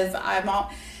 because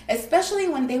especially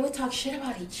when they would talk shit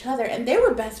about each other, and they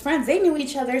were best friends. They knew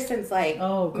each other since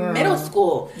middle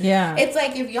school. Yeah. It's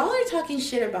like, if y'all are talking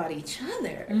shit about each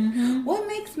other, what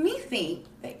makes me think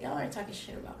that y'all are talking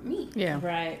shit about me? Yeah.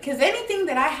 Right. Because anything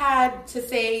that I had to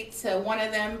say to one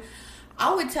of them,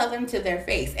 I would tell them to their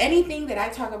face. Anything that I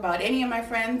talk about any of my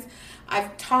friends,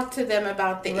 I've talked to them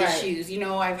about the issues. You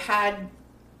know, I've had,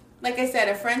 like I said,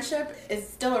 a friendship is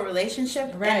still a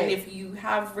relationship. Right. And if you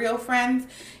have real friends,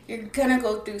 you're going to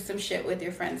go through some shit with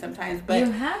your friends sometimes. But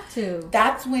you have to.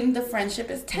 That's when the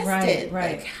friendship is tested.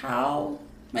 Right. Like, how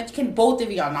much can both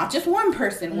of y'all, not just one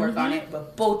person, work on it,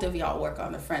 but both of y'all work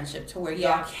on the friendship to where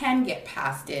y'all can get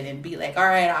past it and be like, all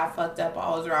right, I fucked up.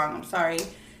 I was wrong. I'm sorry.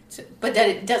 But that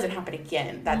it doesn't happen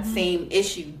again. That same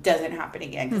issue doesn't happen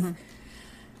again. 'Cause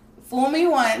fool me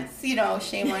once, you know,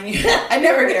 shame on you. I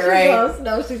never get it right.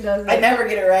 No, she doesn't. I never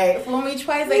get it right. Fool me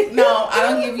twice, like, no, I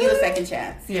don't give you a second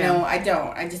chance. You know, I don't.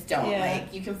 I just don't. Yeah.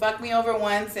 Like, you can fuck me over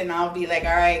once, and I'll be like,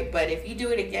 all right, but if you do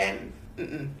it again,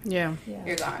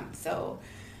 you're gone. So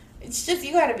it's just,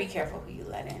 you got to be careful who you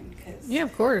let in. Yeah,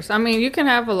 of course. I mean, you can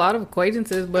have a lot of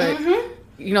acquaintances, but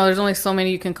you know, there's only so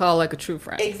many you can call like a true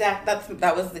friend. Exactly.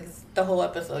 That was the whole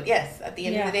episode. Yes. At the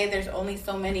end of the day, there's only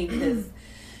so many, because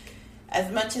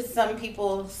as much as some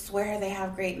people swear they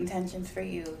have great intentions for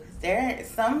you,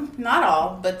 some, not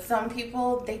all, but some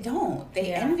people, they don't.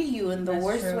 They envy you in the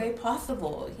worst way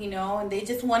possible, you know, and they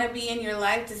just want to be in your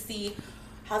life to see,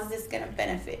 how's this going to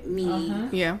benefit me?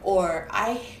 Yeah. Or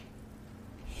I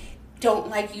don't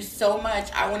like you so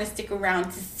much, I want to stick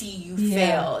around to see you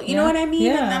fail. You know what I mean?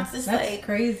 Yeah. And that's just like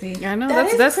crazy. Yeah, I know.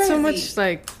 That That's is so crazy. much,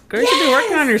 like, girl, you should be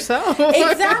working on yourself.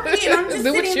 Exactly. And I'm just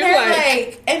do what sitting you there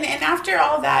like. and after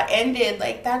all that ended,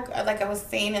 like I was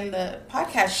saying in the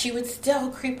podcast, she would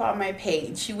still creep on my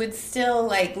page. She would still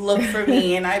like look for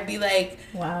me, and I'd be like,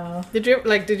 wow. Did you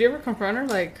ever confront her?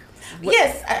 Like, what,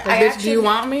 yes, I bitch, actually, do you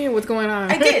want me? What's going on?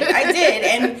 I did.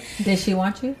 And Did she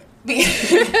want you? you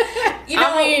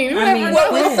know, I mean,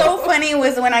 what was so funny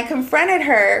was when I confronted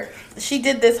her, she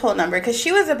did this whole number, because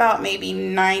she was about maybe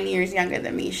 9 years younger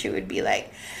than me. She would be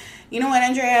like, you know what,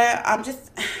 Andrea,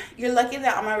 you're lucky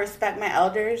that I'm going to respect my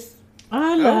elders.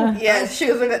 Yeah,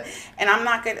 she was and I'm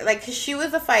not going to, like, because she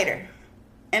was a fighter.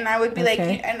 And I would be like,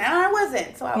 and I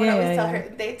wasn't. So I would always tell her,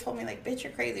 they told me, like, bitch,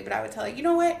 you're crazy. But I would tell her, you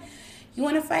know what, you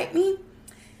want to fight me?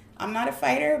 I'm not a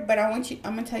fighter, but I'm going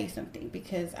to tell you something,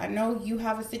 because I know you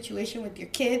have a situation with your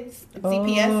kids at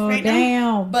CPS right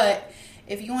now. But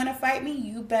if you want to fight me,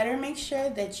 you better make sure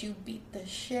that you beat the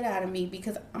shit out of me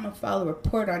because I'm going to file a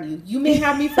report on you. You may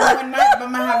have me for 1 night, but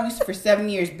I'm going to have you for 7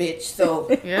 years, bitch. So,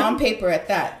 on paper at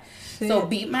that. So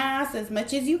beat my ass as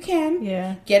much as you can.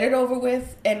 Yeah. Get it over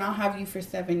with, and I'll have you for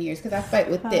 7 years because I fight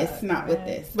with this, not with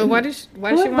this. But why does she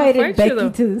want to invited fight you, though?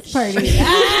 Becky to this party? Is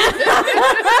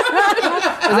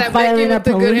that filing Becky a with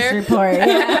the good police hair? report.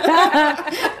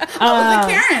 I was a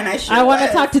Karen. I want to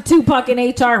talk to Tupac in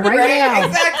HR right now.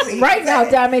 Exactly. Right now,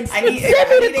 damn it. Send me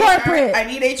the corporate. I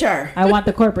need HR. I want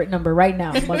the corporate number right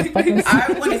now, motherfuckers.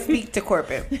 I want to speak to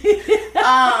corporate.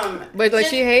 But like,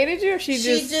 she hated you, or she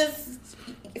just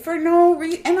for no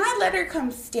reason, and I let her come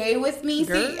stay with me.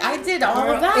 Girl. See, I did all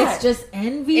of that. It's just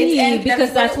envy It's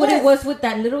because that's what it was. was with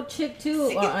that little chick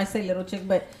too. Well, I say little chick,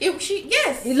 but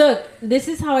Yes. look, this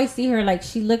is how I see her. Like,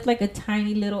 she looked like a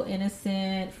tiny little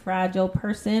innocent, fragile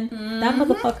person. That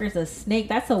motherfucker's a snake.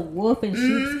 That's a wolf in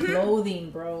sheep's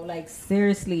clothing, bro. Like,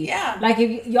 seriously. Yeah. Like,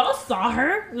 if y'all saw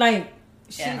her, like,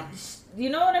 Yeah. you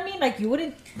know what I mean? Like, you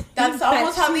wouldn't. That's think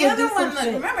almost that how she the would other do one some looked.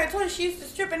 shit. Remember, I told her she used to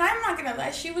strip, and I'm not gonna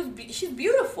lie, she's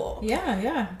beautiful.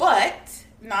 Yeah. But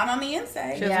not on the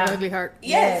inside. she has an ugly heart.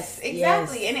 Yes, Yes,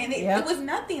 exactly. yes. And it was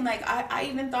nothing. Like, I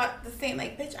even thought the same.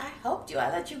 Like, bitch, I helped you. I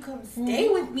let you come stay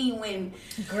with me when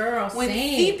Girl, When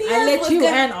same. CPS I let was you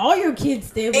gonna- and all your kids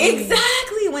stay with me.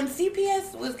 exactly when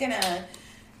CPS was gonna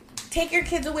take your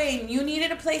kids away and you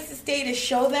needed a place to stay to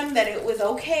show them that it was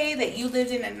okay that you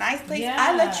lived in a nice place. Yeah.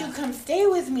 I let you come stay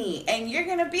with me, and you're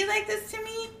gonna be like this to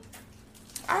me.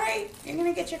 All right, you're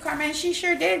gonna get your karma, and she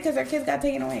sure did because her kids got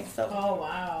taken away. So, Oh,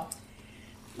 wow.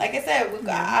 like I said,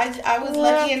 I was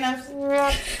lucky enough.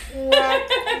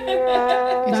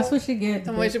 That's what she gets.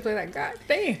 Some way she play that. God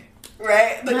damn.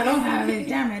 Right? I don't have it.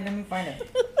 Damn it. Let me find it.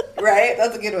 Right?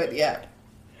 That's a good one. Yeah.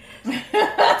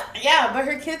 Yeah, but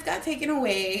her kids got taken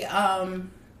away.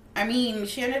 I mean,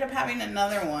 she ended up having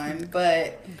another one,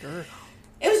 but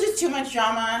it was just too much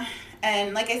drama.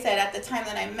 And like I said, at the time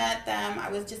that I met them,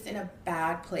 I was just in a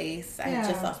bad place. I had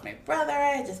just lost my brother.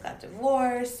 I had just got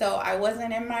divorced. So I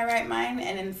wasn't in my right mind.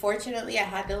 And unfortunately, I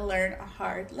had to learn a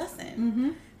hard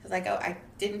lesson. Because like I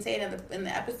didn't say it in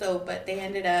the episode, but they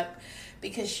ended up,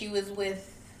 because she was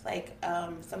with like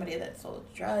somebody that sold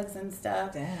drugs and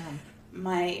stuff. Damn.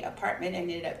 My apartment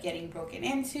ended up getting broken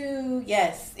into.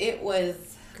 Yes, it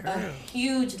was a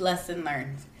huge lesson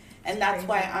learned. And that's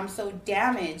why I'm so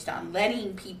damaged on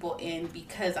letting people in,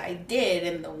 because I did.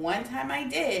 And the one time I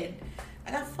did,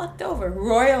 I got fucked over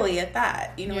royally at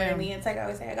that. You know what I mean? It's like I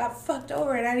always say, I got fucked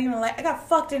over and I got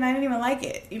fucked and I didn't even like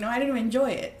it. You know, I didn't even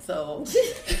enjoy it. So.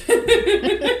 I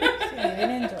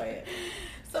didn't enjoy it.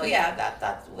 So yeah,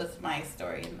 that was my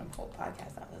story in the whole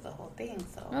podcast. That was the whole thing.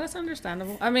 So. Well, that's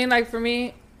understandable. I mean, like, for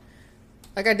me,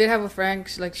 like, I did have a friend.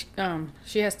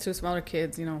 She has 2 smaller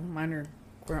kids. You know, mine are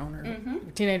grown or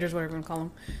teenagers, whatever you want to call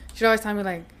them. She'd always tell me,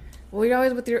 like, well, you're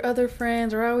always with your other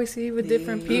friends, or I always see you with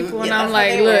different people. And Yeah, I'm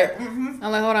like, look, I'm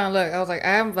like, hold on, look. I was like,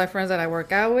 I have my friends that I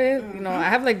work out with. You know, I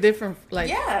have like different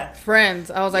friends.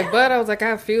 I was like, but I was like, I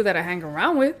have a few that I hang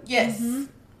around with. Yes.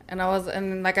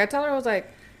 And like I tell her, I was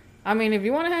like, I mean, if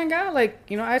you want to hang out, like,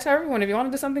 you know, I tell everyone, if you want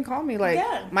to do something, call me.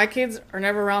 Like, my kids are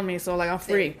never around me, so like, I'm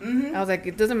free. I was like,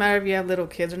 it doesn't matter if you have little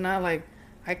kids or not. Like,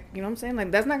 you know what I'm saying?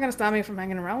 Like, that's not gonna stop me from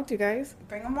hanging around with you guys.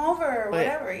 Bring them over or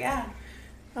whatever. Yeah.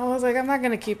 I was like, I'm not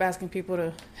gonna keep asking people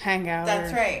to hang out.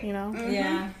 That's right. You know?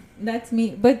 Yeah, that's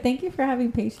me. But thank you for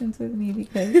having patience with me,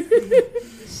 because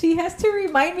she has to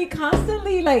remind me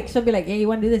constantly. Like, she'll be like, "Hey, you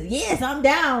want to do this?" Yes, I'm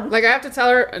down. Like, I have to tell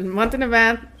her a month in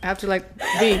advance. I have to, like,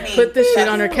 put this shit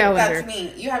on her calendar. That's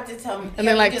me. You have to tell me. And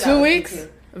then, like, 2 weeks,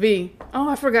 oh,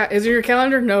 I forgot. Is it your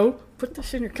calendar? No. Put this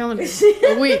shit in your calendar.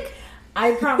 A week.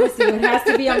 I promise you, it has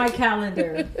to be on my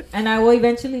calendar, and I will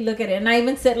eventually look at it. And I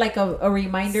even set like a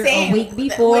reminder a week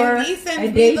before,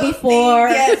 a day before,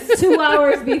 2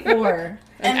 hours before.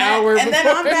 An hour and before.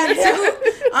 then I'm bad too.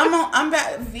 I'm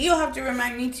bad. You'll have to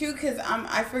remind me too, because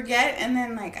I forget, and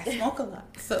then like I smoke a lot.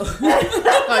 So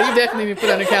Oh, you definitely need to put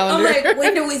it on your calendar. I'm like,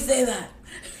 when do we say that?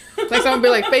 Like, someone be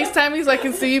like, FaceTime me so I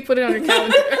can see you. Put it on your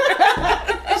calendar.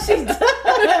 She does.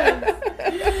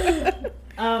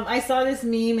 I saw this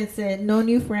meme. It said, "No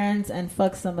new friends and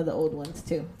fuck some of the old ones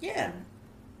too." Yeah.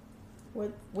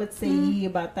 What say ye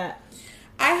about that?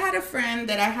 I had a friend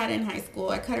that I had in high school.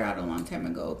 I cut her out a long time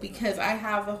ago because I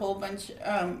have a whole bunch.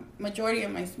 Majority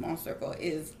of my small circle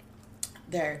is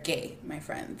they're gay, my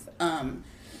friends.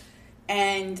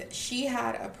 And she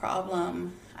had a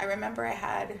problem. I remember I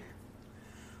had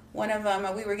one of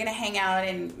them. We were gonna hang out,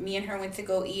 and me and her went to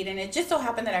go eat, and it just so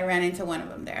happened that I ran into one of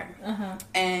them there.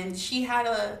 And she had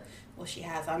she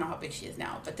has. I don't know how big she is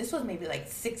now, but this was maybe like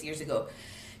 6 years ago.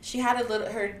 She had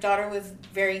her daughter was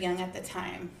very young at the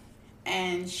time,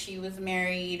 and she was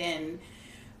married, and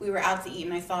we were out to eat,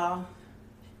 and I saw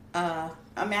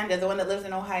Amanda, the one that lives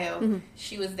in Ohio.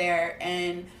 She was there,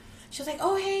 and she was like,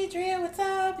 oh, hey, Drea, what's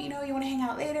up? You know, you want to hang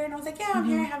out later? And I was like, yeah, I'm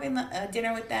here having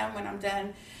dinner with them when I'm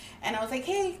done. And I was like,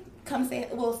 hey,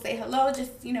 we'll say hello,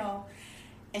 just, you know.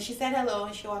 And she said hello,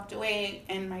 and she walked away.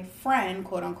 And my friend,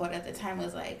 quote unquote, at the time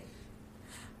was like,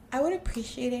 I would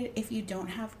appreciate it if you don't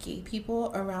have gay people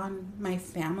around my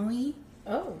family.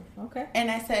 Oh, okay.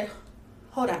 And I said,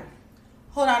 hold on,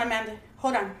 Amanda,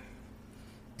 hold on.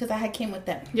 Because I had came with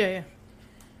them. Yeah.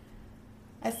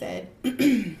 I said,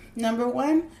 number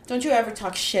one, don't you ever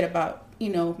talk shit about, you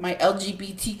know, my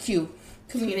LGBTQ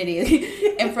community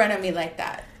in front of me like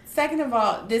that. Second of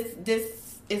all, this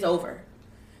is over.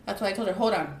 That's why I told her,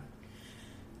 hold on.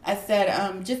 I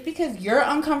said, just because you're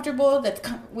uncomfortable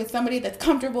with somebody that's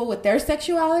comfortable with their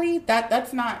sexuality,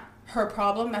 that's not her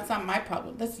problem. That's not my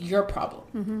problem. That's your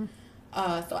problem.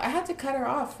 So I had to cut her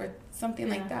off for something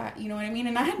like that. You know what I mean?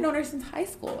 And I had known her since high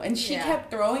school. And she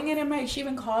kept throwing it in my... She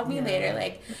even called me later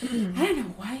like, I don't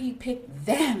know why you picked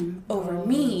them over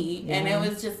me. Yeah. And it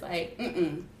was just like,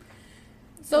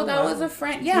 So that was a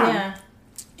friend. Yeah.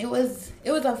 It was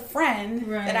a friend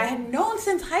that I had known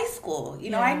since high school. You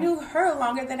know, I knew her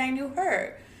longer than I knew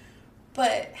her.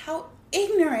 But how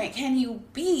ignorant can you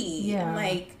be? Yeah. And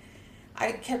like,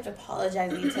 I kept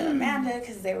apologizing to Amanda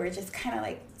because they were just kind of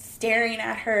like staring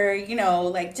at her, you know,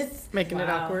 like just... Making it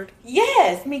awkward.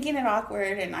 Yes, making it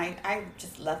awkward. And I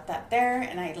just left that there,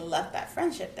 and I left that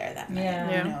friendship there that night.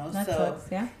 Yeah. You know, that so, sucks,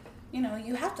 you know,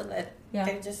 you have to let...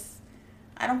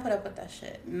 I don't put up with that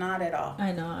shit. Not at all.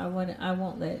 I know. I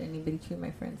won't let anybody treat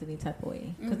my friends any type of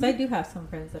way. Because I do have some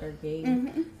friends that are gay.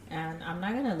 And I'm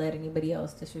not going to let anybody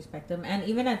else disrespect them. And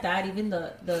even at that, even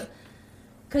the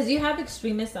because you have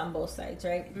extremists on both sides,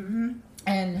 right?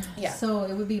 And so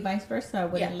it would be vice versa. I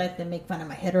wouldn't let them make fun of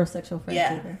my heterosexual friends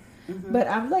either. But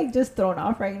I'm like just thrown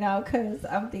off right now because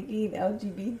I'm thinking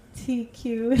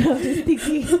LGBTQ. And I'm just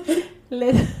thinking,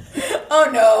 oh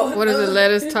no! What is it?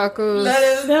 Lettuce tacos.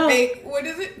 Make. What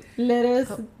is it?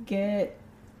 Let's get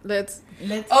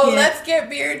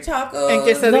beer tacos and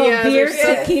quesadillas. No, beer,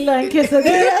 tequila, and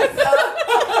quesadillas.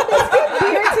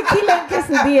 Beer, tequila, and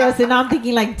quesadillas. And I'm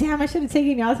thinking like, damn, I should have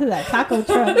taken y'all to that taco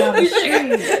truck down the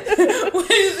street.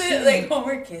 What is it? Like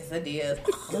Homer quesadillas.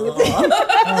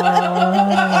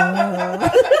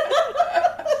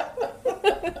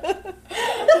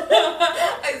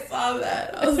 I saw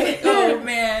that. I was like, oh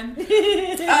man.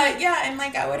 And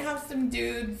like I would have some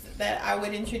dudes that I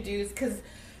would introduce because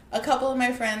a couple of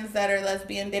my friends that are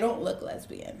lesbian, they don't look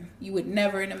lesbian. You would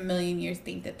never in a million years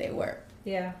think that they were.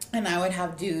 Yeah. And I would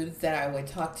have dudes that I would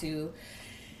talk to,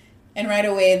 and right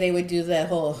away they would do that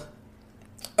whole,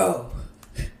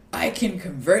 I can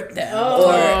convert them.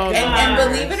 And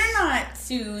believe it or not,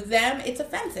 to them, it's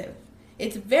offensive.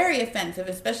 It's very offensive,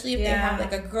 especially if they have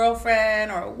like a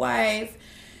girlfriend or a wife.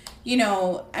 You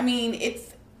know, I mean,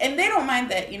 and they don't mind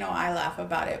that, you know, I laugh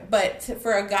about it. But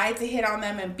for a guy to hit on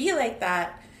them and be like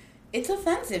that, it's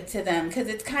offensive to them. Because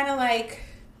it's kind of like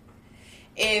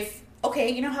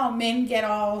you know how men get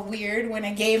all weird when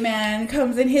a gay man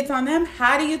comes and hits on them?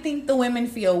 How do you think the women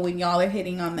feel when y'all are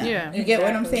hitting on them? Yeah, you get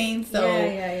what I'm saying? So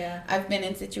yeah. I've been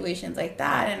in situations like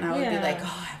that, and I would be like, I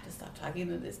have to stop talking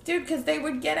to this dude, because they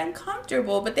would get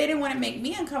uncomfortable, but they didn't want to make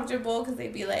me uncomfortable, because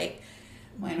they'd be like,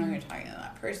 well, I know you're talking to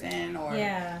that person, or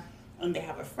and they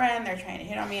have a friend, they're trying to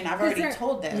hit on me, and I've already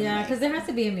told them. Yeah, because there has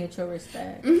to be a mutual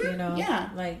respect, you know? Yeah.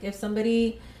 Like, if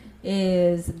somebody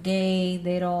is gay,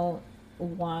 they don't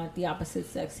want the opposite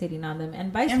sex hitting on them,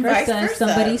 and vice versa. If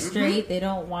somebody's straight, they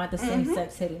don't want the same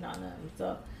sex hitting on them.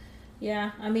 So,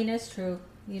 yeah, I mean, it's true,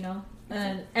 you know?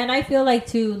 And I feel like,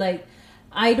 too, like,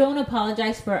 I don't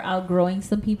apologize for outgrowing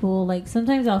some people. Like,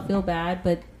 sometimes I'll feel bad,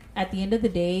 but at the end of the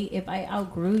day, if I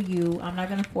outgrew you, I'm not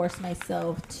going to force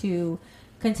myself to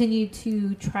continue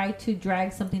to try to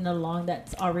drag something along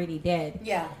that's already dead.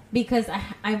 Yeah. Because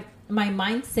my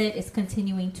mindset is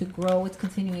continuing to grow. It's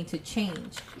continuing to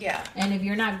change. Yeah. And if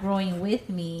you're not growing with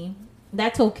me,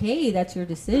 that's okay. That's your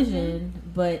decision.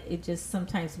 But it just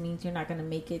sometimes means you're not going to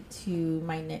make it to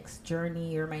my next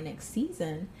journey or my next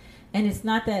season. And it's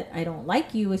not that I don't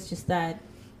like you. It's just that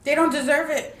they don't deserve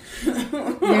it.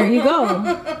 There you go.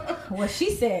 What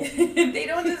she said. They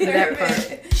don't deserve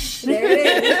it. There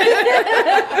it is.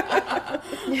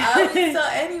 I would tell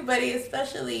anybody,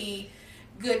 especially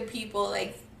good people,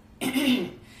 like,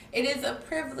 it is a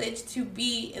privilege to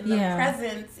be in the Yeah.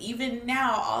 presence. Even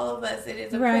now, all of us, it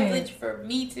is a Right. privilege for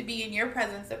me to be in your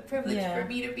presence, a privilege Yeah. for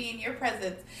me to be in your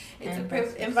presence. It's And a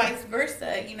privilege, and vice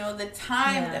versa. You know, the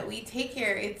time Yeah. that we take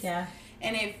here, it's, Yeah.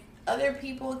 and if other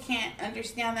people can't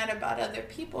understand that about other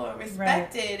people and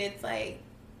respect it, it's like,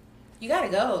 you gotta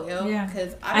go, yo. Yeah.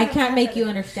 Because I can't make you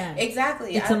understand.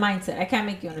 Exactly. It's a mindset. I can't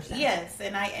make you understand. Yes,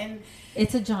 and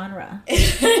It's a genre.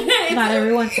 it's Not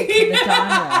everyone thinks of the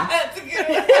genre. That's a good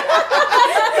one.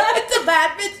 It's a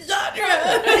bad bitch genre.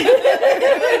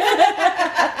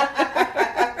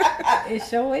 It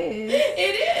sure is.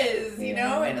 It is, you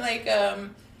know, and like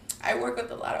I work with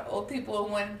a lot of old people,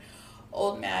 and one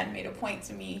old man made a point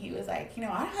to me. He was like, you know,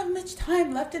 I don't have much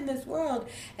time left in this world,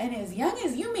 and as young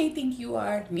as you may think you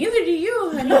are, neither do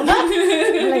you, honey.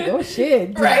 I'm like, oh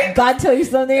shit. Did Right? God tell you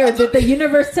something, or did the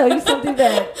universe tell you something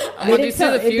that? What do you see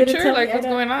the future? Like, what's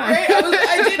going on? Right? I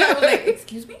was like,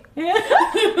 excuse me? Yeah.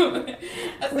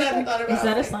 That's what I thought about. Is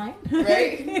that a Like, sign?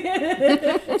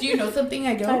 Right? Do you know something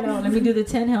I don't? I know. Let me do the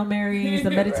 10 Hail Marys, the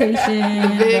meditation,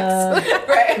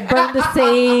 Right? burn the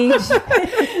sage,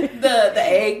 The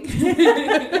egg.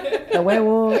 the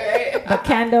huevo, Right? the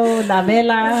candle, la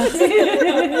vela. The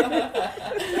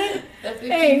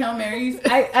 15 Hey. Hail Marys.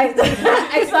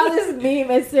 I saw this meme.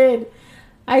 It said,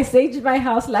 I saged my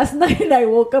house last night and I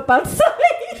woke up outside.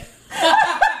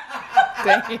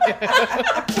 Damn.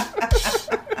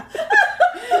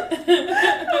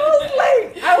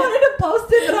 I wanted to post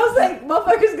it, but I was like,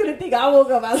 motherfuckers gonna think I woke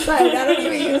up outside. I don't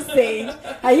even use sage.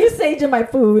 I use sage in my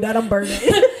food. I don't burn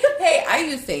it. Hey, I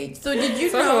use sage. So did you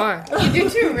So know? do I. You do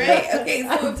too, right? Okay,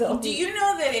 I so don't. do you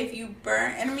know that if you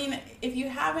burn, and I mean, if you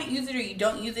haven't used it or you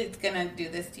don't use it, it's gonna do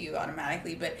this to you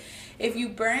automatically. But if you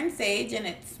burn sage and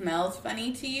it smells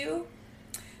funny to you,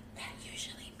 that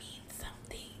usually means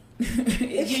something.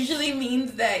 It usually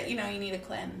means that, you know, you need a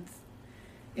cleanse.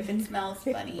 If it smells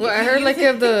funny. Well, If I you heard use like it-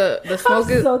 if the smoke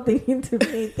I'm is. so thinking to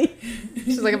me.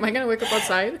 She's like, am I gonna wake up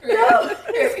outside? No,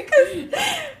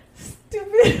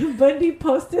 stupid Bundy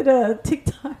posted a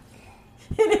TikTok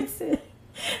and it said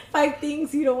 5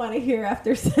 things you don't want to hear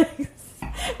after sex.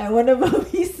 And one of them,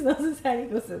 he smells his hand. He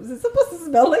goes, "Is it supposed to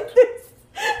smell like this?"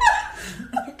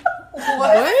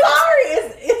 What? Sorry,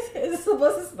 it's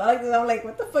supposed to smell like this. I'm like,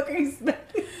 what the fuck are you smelling?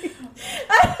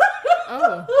 I don't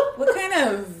know. Oh, What kind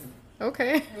of,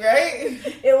 okay. right?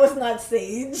 It was not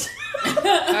sage.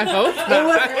 I hope It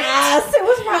was not. ass. It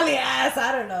was probably ass.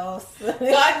 I don't know.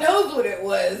 God knows what it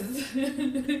was.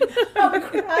 I'm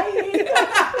crying.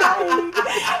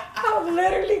 I'm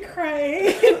literally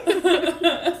crying.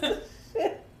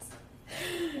 Shit.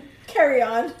 Carry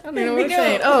on. I don't even know what We you're go.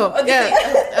 saying. Oh, Okay.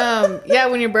 yeah. Yeah,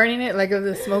 when you're burning it, like if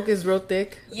the smoke is real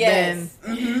thick, Yes.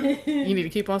 then you need to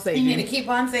keep on You need to saging. keep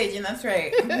on saging, that's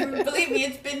right. Mhm. Believe me,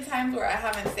 it's been times where I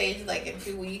haven't saged like in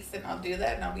 2 weeks, and I'll do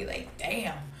that, and I'll be like,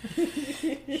 damn,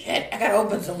 shit, I gotta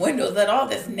open some windows, let all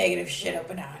this negative shit up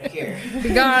and out of here. Be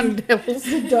gone, devils.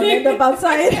 Don't end up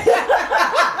outside.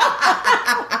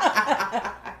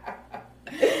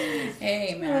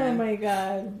 Hey, Oh man. my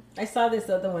god. I saw this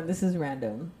other one. This is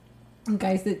random.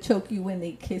 Guys that choke you when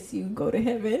they kiss you go to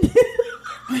heaven.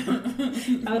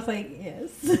 I was like, yes.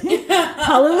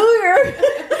 Hallelujah.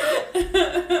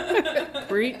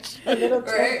 Preach. A little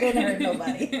choke Right. didn't hurt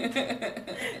nobody.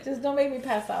 Just don't make me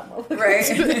pass out, motherfucker. Right.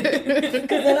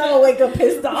 Because then I'll wake up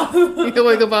pissed off. You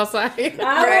wake up outside.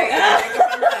 Right.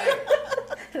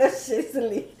 That's shit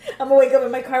silly. I'm gonna wake up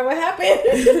in my car. What happened?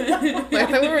 I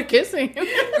thought we were kissing.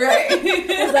 Right.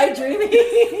 Was I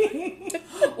dreaming?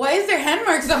 Why is there hand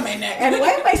marks on my neck? And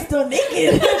why am I still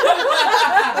naked?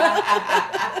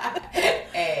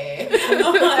 Hey.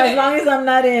 As long as I'm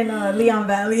not in Leon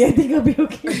Valley, I think I'll be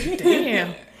okay.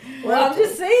 Damn. Well, I'm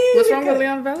just saying. What's wrong with because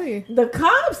Leon Valley? the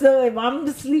cops? So if I'm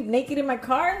to sleep naked in my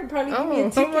car, they'll probably give me Oh, a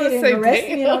I'm ticket gonna and say, arrest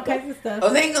me and all damn. kinds of stuff.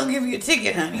 Oh, they ain't gonna give you a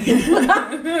ticket, honey.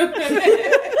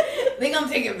 They gonna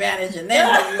take advantage and then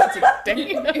give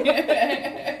you a ticket.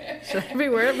 Damn. Should I be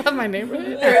worried about my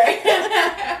neighborhood?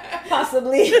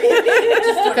 Possibly.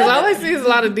 Because all I see is a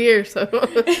lot of deer. So Oh,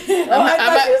 I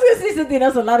thought she was gonna say something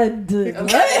else. A lot of deer.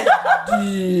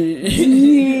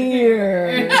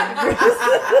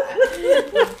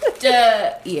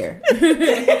 Ear.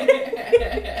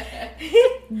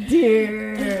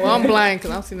 Deer. well, I'm blind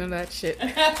because I don't see none of that shit.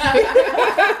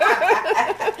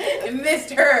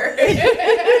 Missed her.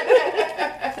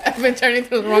 I've been turning to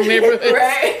the wrong neighborhood.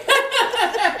 Right?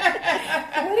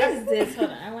 What is this? Hold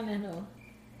on, I want to know.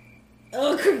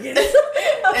 Oh, crickets.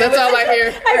 That's all I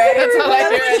hear. That's all I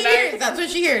hear at night. That's what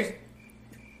she hears.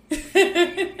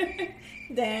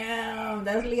 Damn,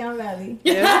 that's Leon Valley.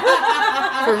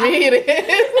 Yeah. For me, it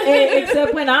is.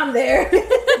 Except when I'm there.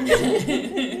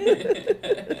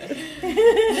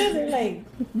 They're like.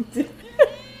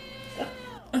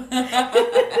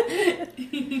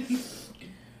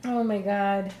 Oh my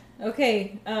god.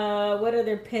 Okay. What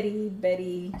other petty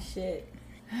Betty shit?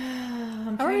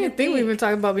 I don't even think we've been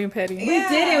talking about being petty. We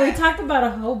didn't. We talked about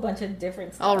a whole bunch of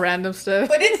different stuff. All random stuff.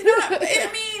 But it's not.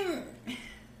 I mean,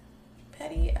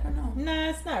 petty. I don't know. Nah,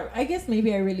 it's not. I guess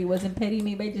maybe I really wasn't petty.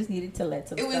 Maybe I just needed to let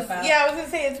some It was. stuff out. Yeah, I was gonna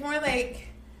say it's more like.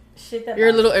 Shit that You're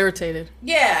a little irritated.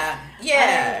 Yeah.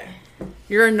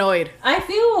 You're annoyed. I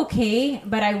feel okay,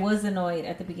 but I was annoyed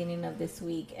at the beginning of this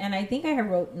week, and I think I had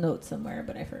wrote notes somewhere,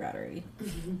 but I forgot already.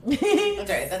 That's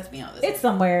right. That's me all this. It's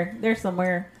somewhere. They're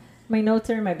somewhere. My notes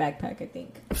are in my backpack, I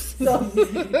think. So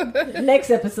next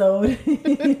episode.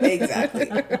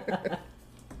 Exactly.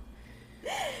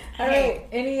 All right.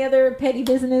 Any other petty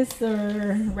business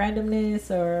or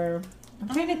randomness or? I'm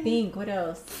trying to think. What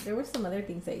else? There were some other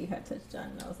things that you had touched on,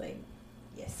 and I was like,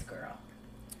 "Yes, girl."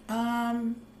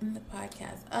 In the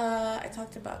podcast, I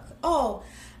talked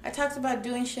about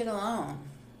doing shit alone.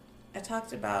 I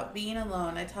talked about being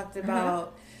alone. I talked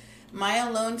about my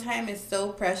alone time is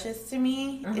so precious to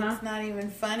me. It's not even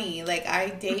funny. Like, I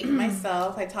date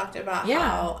myself. I talked about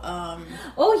how.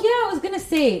 Oh yeah, I was gonna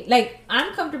say, like,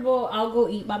 I'm comfortable. I'll go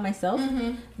eat by myself.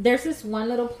 There's this one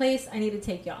little place I need to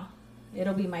take y'all.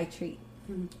 It'll be my treat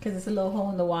because it's a little hole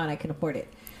in the wall and I can afford it.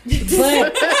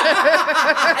 But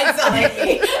I sound like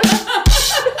me.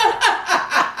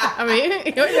 I mean,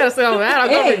 you don't gotta say all that. I'll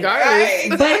go regardless. Right.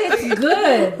 but it's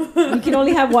good. You can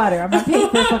only have water. I'm not paying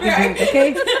for a fucking drink,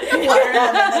 okay? Water and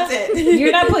lemon, that's it.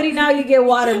 You're not putting out, you get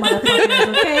water, motherfuckers,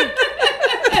 okay?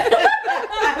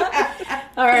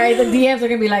 All right, the DMs are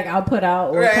gonna be like, I'll put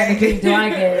out. What kind of drink do I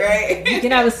get? Right. You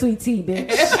can have a sweet tea, bitch.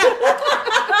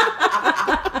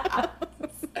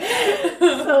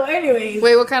 So, anyways,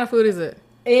 Wait, what kind of food is it?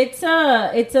 it's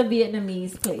a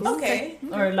Vietnamese place, Okay.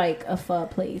 or like a pho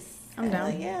place. I'm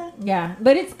down. Yeah. Yeah,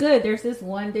 but it's good. There's this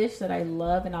one dish that I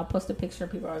love, and I'll post a picture.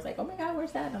 And people are always like, "Oh my god,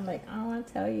 where's that?" And I'm like, "I don't want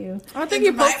to tell you." I think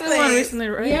It's you my posted one place. recently,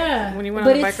 right? Yeah, When you went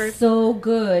but on the bike it's ride. so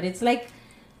good. It's like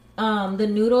the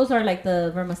noodles are like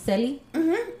the vermicelli.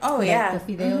 Oh like yeah.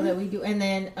 the fideo that we do, and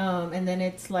then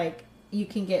it's like you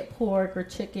can get pork or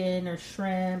chicken or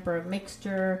shrimp or a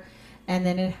mixture, and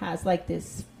then it has like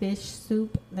this fish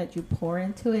soup that you pour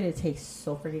into it. It tastes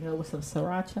so freaking good with some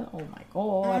sriracha. Oh my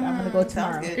god, I'm gonna go sounds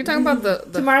tomorrow. good. You're talking about the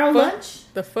Tomorrow pho? lunch?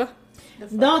 The pho?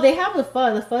 No, they have the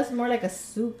pho. The pho is more like a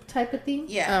soup type of thing.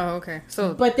 Yeah. Oh, okay.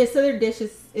 So But this other dish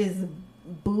is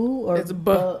boo or it's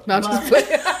buh. No, I'm just buh, playing.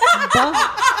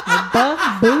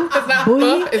 boo, It's not boo.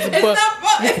 buh. It's buh.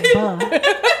 It's buh.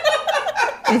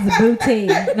 It's booty.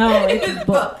 No, it's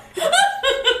buh.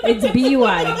 It's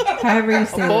B-U-I. However you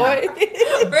say Boy. it.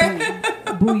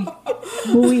 Booey.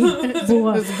 Booey.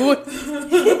 Boo. It's buh.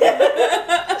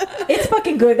 It's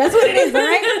fucking good. That's what it is,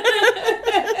 right?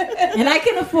 And I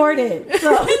can afford it.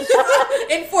 So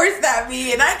Enforce that,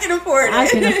 me, and I can afford it. I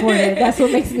can afford it. That's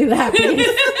what makes me happy.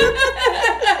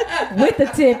 With the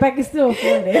tip, I can still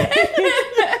afford it.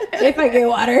 If I get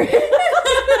water.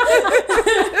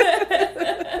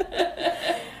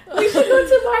 We should go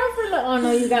tomorrow for oh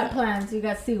no, you got plans. You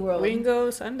got SeaWorld. We can go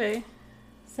Sunday.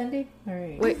 Sunday?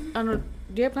 Alright. Wait, I don't know.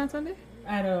 Do you have plans Sunday?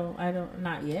 I don't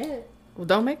not yet. Well,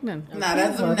 don't make none. Not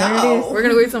as Well, of there it now. is. We're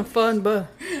gonna go eat some fun, buh.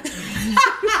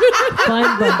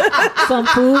 Fun but some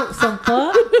food, some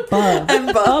pho, pho,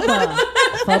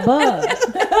 pho.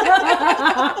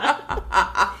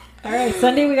 Alright,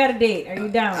 Sunday we got a date. Are you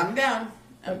down? I'm down.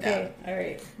 I'm Okay,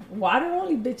 alright. Water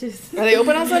only bitches. Are they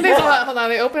open on Sundays? Hold on. Are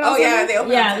they open on Oh Sundays? yeah, they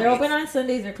open. Yeah, on they're Sundays. open on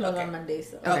Sundays. They're closed on Mondays.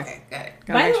 So. Okay, got it.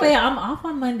 Gotta By make the sure. way, I'm off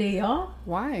on Monday, y'all.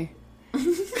 Why?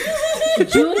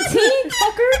 Juneteenth,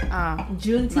 fucker. Ah,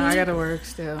 Juneteenth. no, I gotta work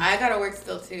still. I gotta work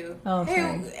still too. Oh, hey,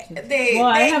 sorry. they Well,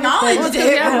 I they have a acknowledged federal-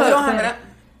 it, I but have we a don't have fed- it up.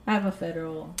 I have a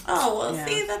federal Oh well, Yeah.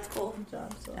 see, that's cool.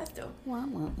 job, so That's dope.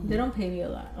 they don't pay me a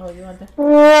lot. Oh, you want that?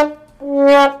 Oh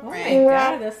my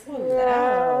god, that's so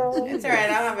loud. It's alright.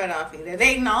 I don't have it off either.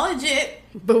 They acknowledge it,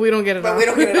 But we don't get it but off. we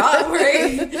don't get it off,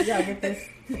 right? Y'all get this.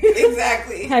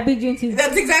 Exactly. Happy Juneteenth.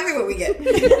 That's exactly what we get.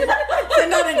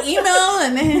 Send out an email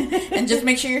and just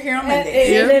make sure you're here on And,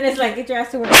 Monday. and then it's like, get your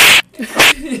ass to work.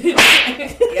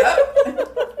 Yep.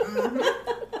 Mhm.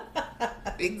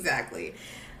 Exactly.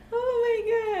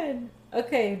 Oh my god.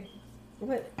 Okay.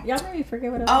 What? Y'all made me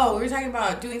forget what I was. Oh, we were talking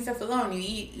about doing stuff alone. You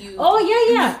eat. You. Oh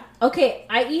yeah. Okay,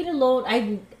 I eat alone.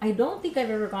 I don't think I've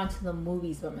ever gone to the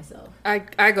movies by myself. I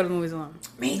go to the movies alone.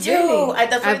 Me too. Really?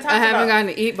 That's what we talked I haven't about. gotten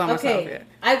to eat by myself Okay, yet.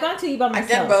 I've gone to eat by myself.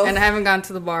 I've done both. And I haven't gone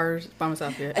to the bars by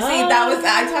myself yet. See, that was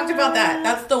I talked about that.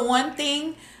 That's the one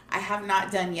thing I have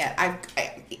not done yet.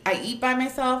 I eat by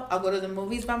myself. I'll go to the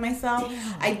movies by myself.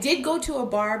 Damn. I did go to a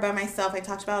bar by myself. I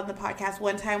talked about it in the podcast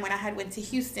one time when I had went to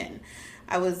Houston.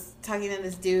 I was talking to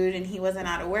this dude and he wasn't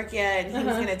out of work yet, and he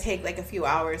was gonna take like a few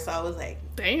hours. So I was like,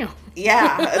 Damn.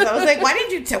 yeah. So I was like, why'd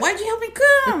you help me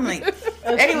come? Like,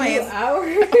 anyways,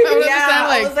 hours.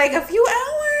 I was like a few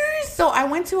hours. So I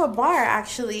went to a bar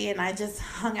actually, and I just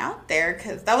hung out there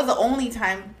because that was the only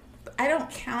time. I don't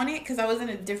count it because I was in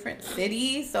a different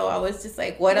city, so I was just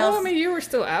like, what else? I mean, you were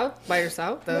still out by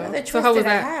yourself though. What other So how was choice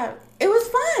did I that? have? It was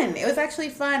fun. It was actually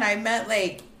fun. I met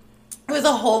like, it was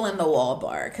a hole in the wall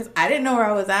bar because I didn't know where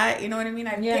I was at. You know what I mean?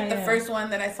 I picked the first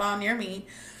one that I saw near me,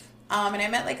 and I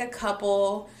met like a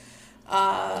couple.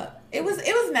 It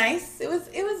was nice. It was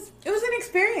an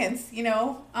experience, you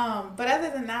know. But other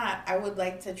than that, I would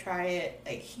like to try it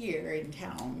like here in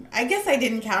town. I guess I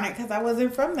didn't count it because I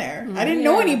wasn't from there. I didn't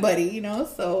know anybody, you know.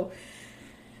 So,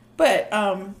 but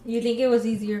You think it was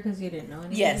easier because you didn't know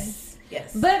anybody? yes.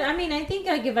 But I mean, I think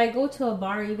like if I go to a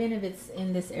bar, even if it's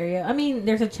in this area, I mean,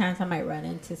 there's a chance I might run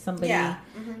into somebody. Yeah.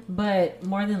 But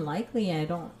more than likely, I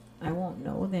won't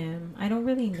know them. I don't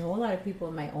really know a lot of people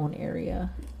in my own area.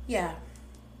 Yeah.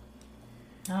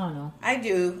 I don't know. I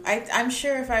do. I'm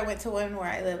sure if I went to one where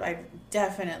I live, I'd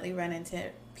definitely run into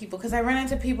people because I run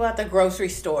into people at the grocery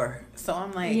store. So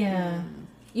I'm like, Yeah.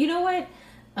 You know what?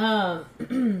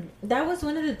 That was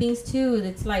one of the things too.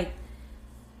 That's like,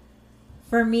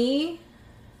 for me,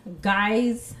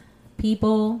 guys,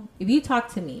 people, if you talk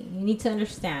to me, you need to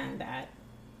understand that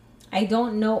I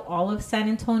don't know all of San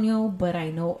Antonio, but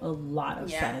I know a lot of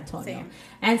San Antonio. Same.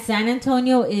 And San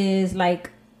Antonio is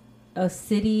like a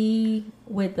city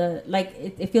with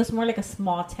it feels more like a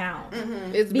small town.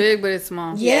 It's big, but it's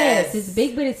small. Yes, it's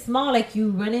big, but it's small. Like, you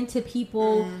run into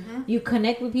people, you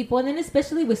connect with people, and then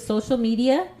especially with social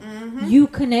media, you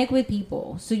connect with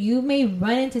people. So you may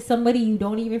run into somebody you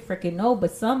don't even freaking know,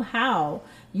 but somehow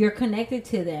you're connected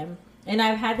to them. And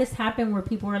I've had this happen where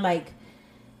people are like,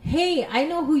 "Hey, I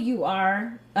know who you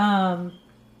are.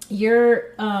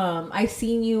 I've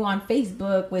seen you on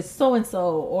Facebook with so and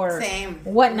so or Same.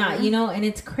 whatnot," you know. And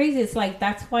it's crazy. It's like,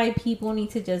 that's why people need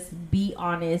to just be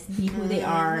honest, be who they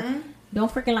are. Don't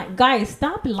freaking like, guys,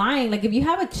 stop lying. Like, if you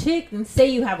have a chick, then say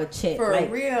you have a chick. For like,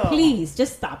 real. Please,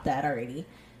 just stop that already.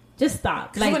 Just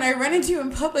stop. Like, when I run into you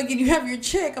in public and you have your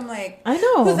chick, I'm like, I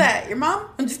know. Who's that? Your mom?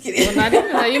 I'm just kidding. Well, not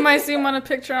even that. You might see them on a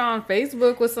picture on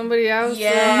Facebook with somebody else.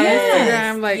 Yes. On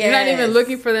Instagram. Like, you're not even Yes.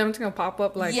 looking for them. It's going to pop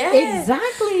up like, Yes.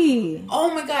 Exactly.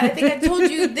 Oh my God, I think I told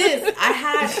you this.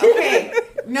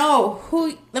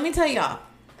 Let me tell y'all.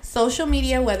 Social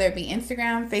media, whether it be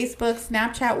Instagram, Facebook,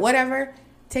 Snapchat, whatever,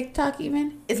 TikTok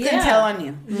even, it's going to tell on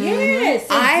you. Yes, it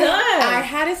does. I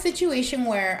had a situation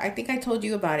where, I think I told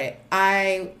you about it.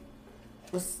 I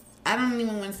don't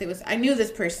even want to say this. I knew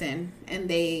this person, and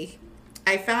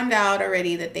I found out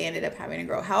already that they ended up having a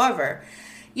girl. However,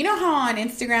 you know how on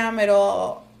Instagram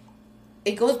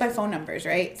it goes by phone numbers,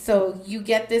 right? So you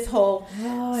get this whole,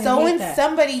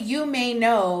 somebody you may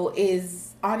know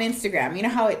is on Instagram. You know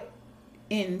how it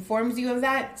informs you of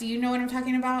that? Do you know what I'm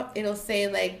talking about? It'll say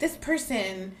like, this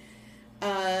person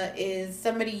is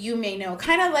somebody you may know.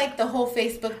 Kind of like the whole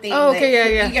Facebook thing. Oh,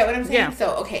 okay, yeah. You get what I'm saying? Yeah.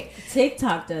 So, okay.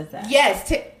 TikTok does that.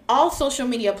 Yes, all social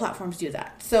media platforms do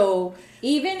that. So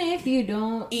Even if you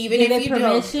don't even give if it you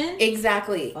permission, don't,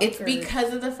 exactly, it's Fuckers.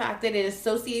 because of the fact that it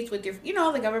associates with your,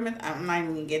 the government. I'm not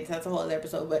even gonna get into that's a whole other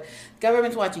episode, but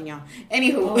government's watching y'all.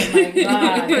 Anywho, oh my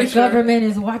God, the government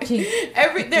is watching.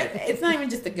 It's not even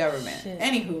just the government. Shit.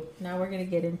 Anywho, Now we're gonna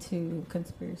get into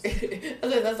conspiracy.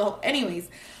 that's the whole. Anyways,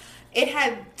 it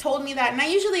had told me that, and I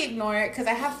usually ignore it because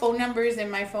I have phone numbers in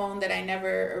my phone that I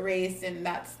never erased, and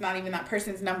that's not even that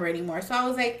person's number anymore. So I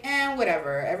was like,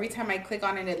 whatever. Every time I click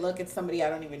on it, it's somebody I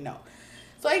don't even know.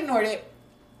 So I ignored it,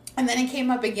 and then it came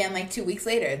up again like 2 weeks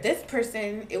later. This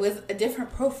person, it was a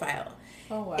different profile.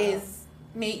 Oh wow.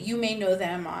 You may know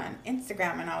them on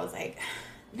Instagram, and I was like,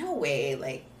 no way,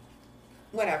 like,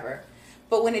 whatever.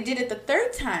 But when it did it the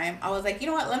third time, I was like, you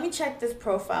know what? Let me check this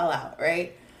profile out,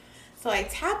 right? So I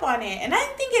tap on it, and I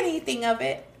didn't think anything of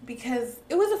it because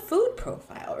it was a food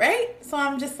profile, right? So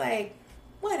I'm just like,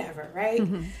 whatever, right?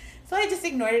 Mm-hmm. So I just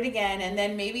ignored it again, and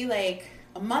then maybe like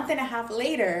a month and a half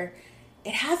later,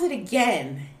 it has it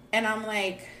again. And I'm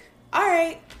like, all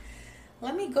right,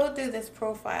 let me go through this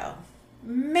profile.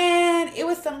 Man, it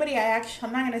was somebody I'm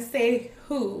not going to say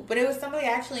who, but it was somebody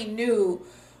I actually knew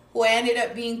who I ended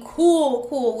up being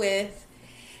cool with.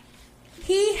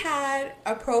 He had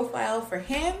a profile for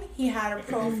him. He had a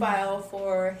profile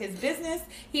for his business.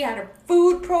 He had a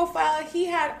food profile. He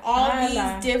had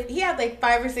he had like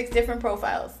 5 or 6 different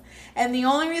profiles. And the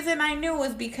only reason I knew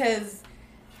was because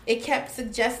it kept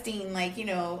suggesting, like, you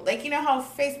know how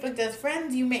Facebook does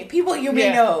friends you may, people you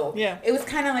may know. Yeah. It was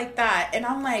kind of like that. And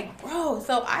I'm like, bro,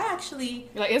 so I actually...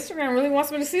 Like, Instagram really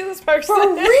wants me to see this person. For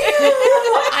real!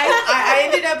 I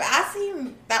ended up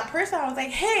asking that person, I was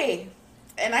like, hey...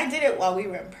 And I did it while we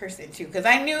were in person, too, because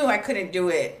I knew I couldn't do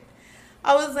it.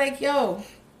 I was like, yo,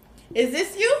 is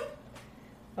this you?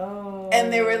 Oh.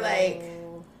 And they were like...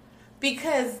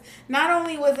 Because not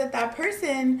only was it that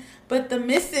person, but the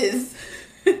missus...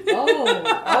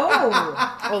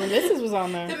 Oh, the missus was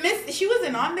on there. She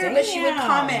wasn't on there, but she would Damn.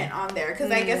 comment on there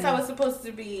because I guess I was supposed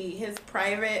to be his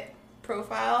private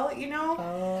profile, you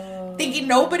know, thinking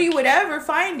nobody would ever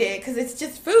find it because it's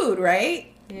just food,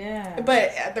 right? Yeah.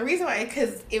 But the reason why,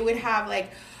 because it would have like,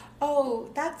 oh,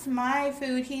 that's my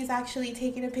food. He's actually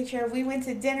taking a picture of. We went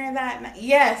to dinner that night.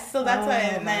 Yes, so that's why.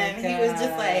 And then he was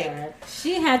just like,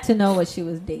 she had to know what she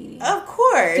was dating, of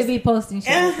course, to be posting shit.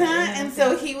 And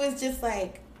so he was just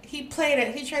like, he played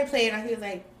it. He tried playing it. He was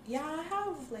like, yeah, I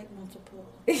have like multiple.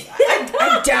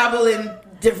 I dabble in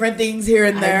different things here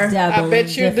and there. I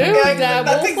bet you do. Dabble.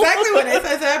 That's exactly what I said.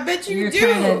 I said, I bet You're do.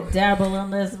 trying to dabble in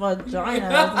this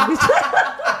vagina.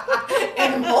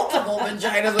 And multiple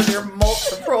vaginas with your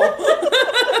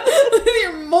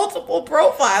multiple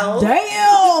profiles.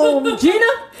 Damn, Gina.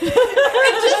 And just when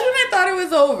I thought it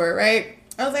was over, right?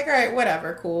 I was like, all right,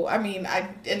 whatever, cool. I mean, I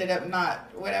ended up not,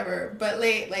 whatever. But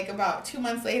like about 2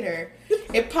 months later,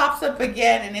 it pops up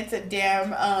again, and it's a damn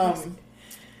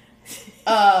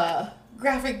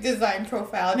graphic design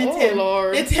profile. And it's him.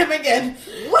 Lord. It's him again.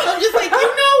 I'm just like,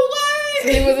 you know what?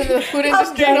 He was in the food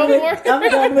industry no more. I'm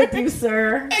done with you,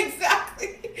 sir.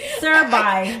 Exactly. Sir,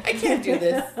 bye. I can't do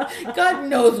this. God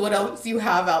knows what else you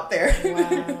have out there.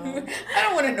 Wow. I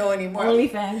don't want to know anymore.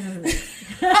 OnlyFans, isn't it?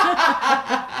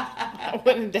 I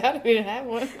wouldn't doubt if we didn't have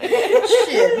one.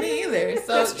 Shit, me either.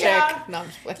 So Let's yeah, check. No, I'm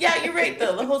just playing. yeah, you're right.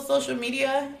 The whole social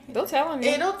media, They'll tell on you.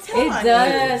 it'll tell It on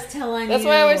does tell on you. That's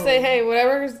why I always say, hey,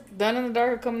 whatever's done in the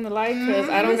dark will come in the light, because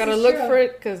I don't This gotta is look true. for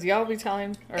it, because y'all be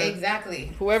telling. Or you.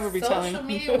 Exactly. Whoever be social telling. Social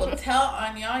media will tell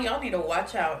on y'all. Y'all need to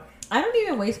watch out. I don't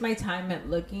even waste my time at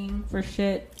looking for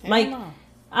shit. Hell Like, no.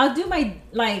 I'll do my,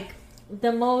 like,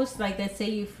 the most, like, let's say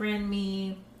you friend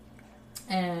me,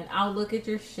 and I'll look at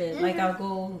your shit. Like, I'll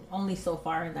go only so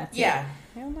far, and that's Yeah.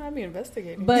 Hell no, I'd be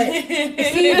investigating. But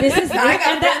see, this is I got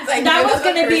and friends like that you, was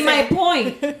going to be my 100%.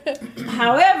 point.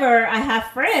 However, I have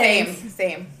friends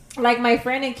Same. like my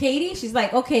friend and Katie. She's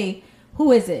like, okay,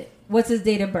 who is it? What's his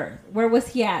date of birth? Where was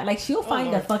he at? Like, she'll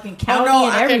find the fucking county no,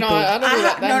 and I everything. I don't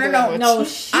do that. No. No,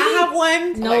 she I have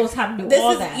one. knows how to do This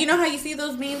all is, that. you know how you see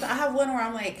those memes? I have one where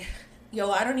I'm like,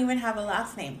 yo, I don't even have a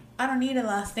last name. I don't need a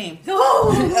last name.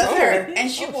 That's her.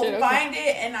 And she will shit, okay. find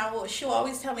it, and she'll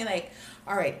always tell me, like,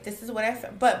 all right, this is what I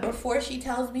found. But before she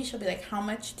tells me, she'll be like, how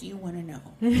much do you want to know?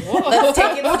 Let's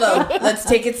take it slow. Let's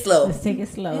take it slow. Let's take it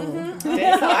slow. So I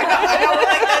got one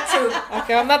like that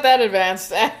Okay, I'm not that advanced.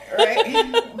 too,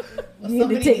 right? Well, You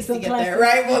need to somebody take needs some to get there, classes.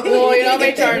 right? Well, you know, I'm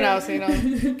get there. HR now, so, you know,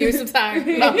 give me some time.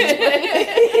 No, I'm just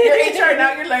You're HR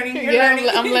now. You're learning. You're Yeah, learning.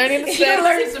 I'm learning the You're steps.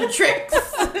 learning some tricks.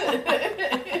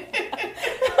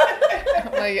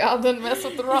 like, y'all didn't mess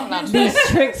with the wrong. No, I'm just These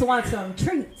tricks want some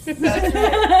treats.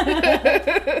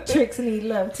 Tricks need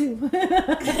love too. No,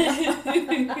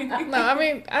 I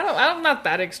mean, I'm not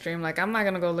that extreme. Like, I'm not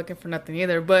gonna go looking for nothing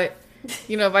either. But,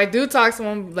 you know, if I do talk to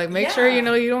someone, like, make sure, you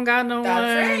know, you don't got no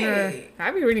That's one. Or, right.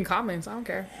 I be reading comments. I don't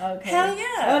care. Okay. Hell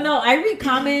yeah. Oh no, I read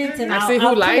comments and I see who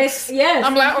I'll likes. click- Yes.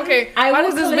 I'm like, okay, I why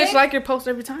will does this click- bitch like your post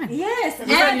every time? Yes.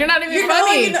 You're not even You know,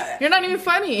 funny. you know- You're not even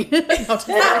funny. You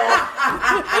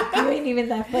ain't even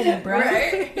that funny, bro.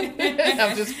 Right?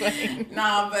 I'm just playing.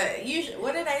 Nah, but usually,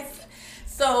 what did I?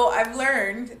 So I've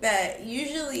learned that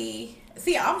usually,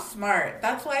 see, I'm smart.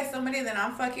 That's why somebody that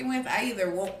I'm fucking with, I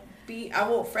either won't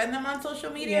friend them on social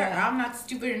media, or I'm not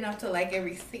stupid enough to like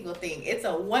every single thing. It's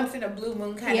a once in a blue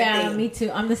moon kind of Yeah, thing. me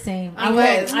too. I'm the same.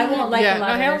 Because- I won't like Yeah, a lot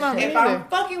no, of hell that no. shit. If I'm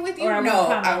fucking with you, Or I won't no,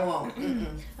 comment. I won't.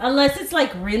 Mm-mm. Unless it's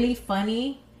like really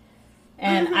funny,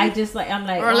 and I just like I'm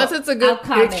like, Or unless oh, it's a I'll good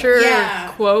comment. picture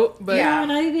Yeah. quote, but Yeah.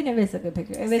 No, not even if it's a good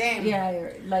picture. If it's, Same.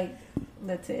 you're, like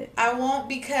that's it. I won't,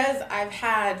 because I've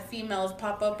had females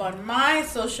pop up on my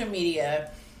social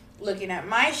media looking at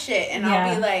my shit, and I'll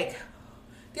Yeah. be like,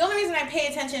 the only reason I pay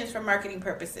attention is for marketing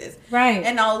purposes. Right.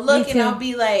 And I'll look Me and too. I'll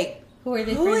be like, Who are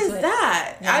they who friends is with?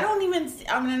 that? Yeah. I don't even,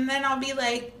 and then I'll be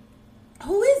like,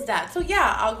 who is that? So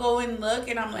yeah, I'll go and look,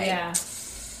 and I'm like, Yeah.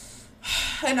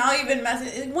 and I'll even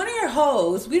message, one of your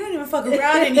hoes, we don't even fuck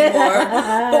around anymore,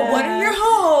 but one of your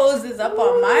hoes is up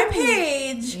on my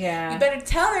page. Yeah. You better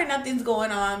tell her nothing's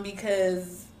going on,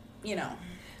 because, you know.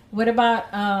 What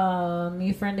about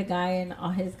you friend a guy and all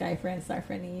his guy friends start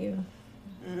friending you?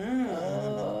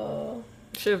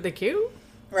 Shit, if they cute.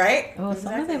 Right? Well,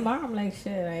 some of them are. I'm like,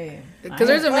 shit. Because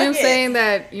there's a meme Fuck it. saying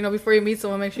that, you know, before you meet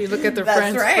someone, make sure you look at their That's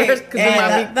friends right. first. Because they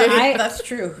might be good. That's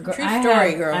true. True I story,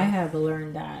 have, girl. I have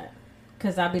learned that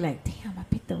because I'll be like, damn, I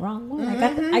picked the wrong one.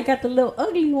 Mm-hmm. I got the little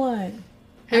ugly one.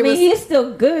 Hey, I mean, was- he's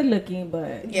still good looking,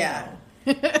 but Yeah.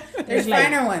 you There's it's like,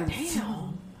 finer ones.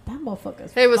 Damn, that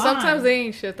motherfucker's Hey, but fine. sometimes they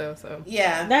ain't shit, though, so.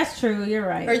 Yeah. That's true. You're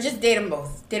right. Or just date them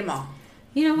both. Date them all.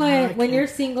 You know what? When you're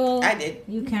single, I did.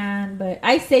 You can, but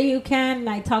I say you can, and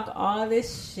I talk all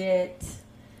this shit,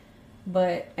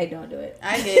 but I don't do it.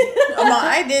 I did. Well,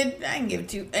 I did. I didn't give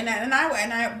two. But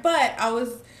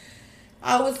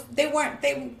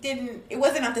they didn't, it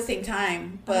wasn't at the same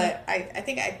time, but I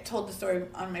think I told the story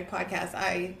on my podcast.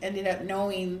 I ended up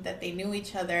knowing that they knew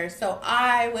each other. So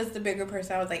I was the bigger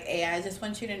person. I was like, hey, I just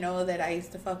want you to know that I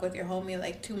used to fuck with your homie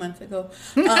like 2 months ago.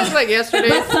 That's like yesterday.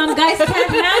 But some guys can't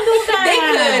handle that.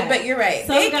 They could, but you're right.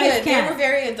 Some They guys could. can't. They were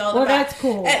very adult Well, about that's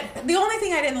cool. And the only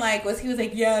thing I didn't like was he was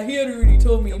like, yeah, he had already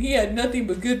told me and he had nothing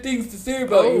but good things to say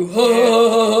about you.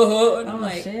 And I'm Oh,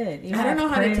 like, shit. You I don't have know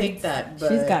how to creds. take that, but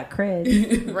She's got cred.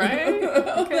 Right?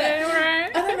 Okay,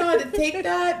 right. I don't know how to take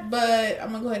that, but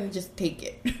I'm gonna go ahead and just take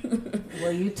it.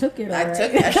 Well, you took it. I all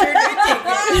took right. it. I sure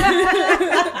did take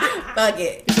it. Fuck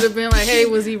it. You should have been like, hey,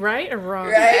 was he right or wrong?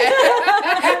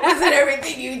 Right? Was it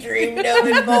everything you dreamed of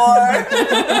and more?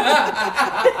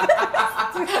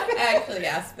 I actually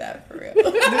asked that for real. I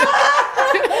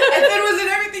said, was it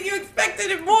everything you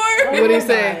expected and more? What do you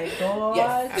say? Oh, my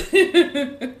gosh.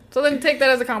 Yes. So then take that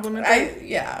as a compliment.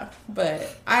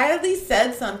 But I at least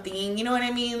said something. You know what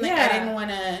I mean? Like, I Yeah. didn't want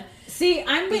to. See,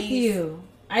 I'm with Beef. you.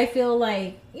 I feel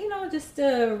like, just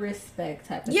a respect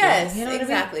type of Yes, thing. You know what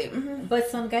exactly. I mean? Mhm. But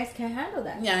some guys can't handle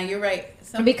that. Yeah, you're right.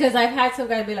 Because I've had some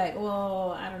guys be like,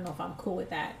 well, I don't know if I'm cool with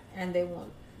that. And they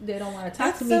don't want to talk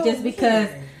That's to me so just because,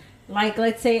 weird. like,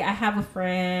 let's say I have a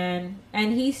friend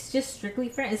and he's just strictly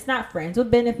friend. It's not friends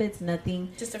with benefits,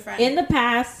 nothing. Just a friend. In the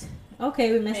past,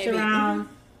 okay, we messed Maybe. around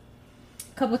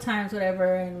a couple times,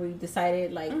 whatever, and we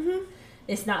decided, like,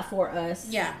 it's not for us.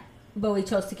 Yeah. But we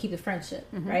chose to keep the friendship,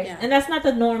 right? Yeah. And that's not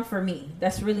the norm for me.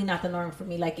 That's really not the norm for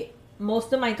me. Like,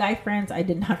 most of my guy friends, I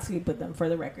did not sleep with them, for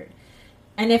the record.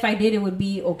 And if I did, it would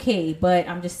be okay. But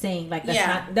I'm just saying, like,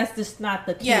 that's just not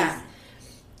the case. Yeah.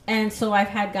 And so I've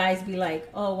had guys be like,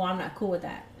 oh, well, I'm not cool with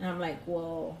that. And I'm like,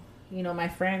 well, my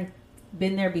friend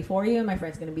been there before you, and my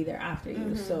friend's going to be there after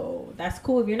you. So that's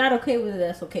cool. If you're not okay with it,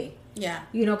 that's okay. Yeah.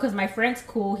 Because my friend's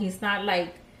cool. He's not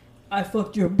like, I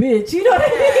fucked your bitch. You know what I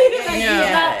mean?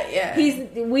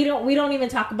 Yeah. We don't even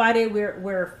talk about it.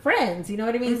 We're friends. You know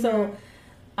what I mean? So,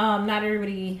 not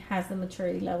everybody has the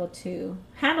maturity level to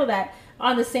handle that.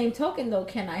 On the same token, though,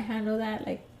 can I handle that?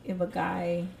 Like, if a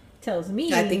guy tells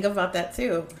me, I think about that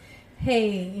too.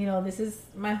 hey, this is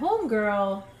my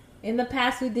homegirl. In the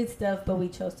past, we did stuff, but we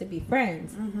chose to be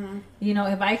friends.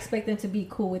 If I expect them to be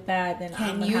cool with that, then I'm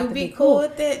Can gonna you have to be be cool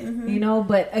with it? Mm-hmm.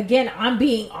 But again, I'm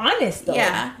being honest though.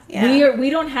 Yeah. We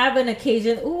don't have an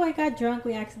occasion. Oh, I got drunk.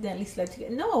 We accidentally slept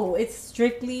together. No, it's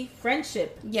strictly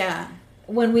friendship. Yeah.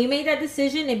 When we made that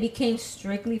decision, it became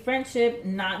strictly friendship,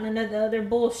 not none of the other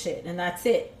bullshit, and that's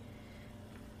it.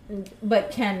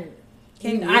 But Can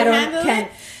you handle it?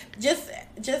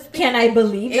 Just can I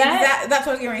believe that? That's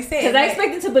what you're going to say. Because I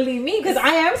expected to believe me because I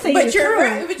am saying But the you're truth.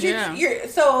 right. But you're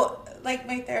so, like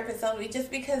my therapist told me, just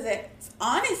because it's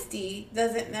honesty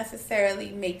doesn't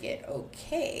necessarily make it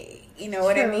okay. You know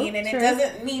what I True, mean? And true. it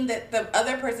doesn't mean that the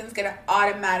other person's going to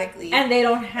automatically And they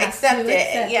don't have accept to it.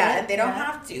 accept Yeah, it. they don't Yeah.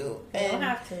 have to. They don't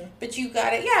have to. But you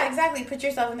got to, yeah, exactly. Put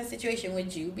yourself in a situation.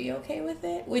 Would you be okay with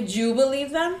it? Would you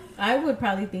believe them? I would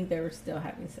probably think they were still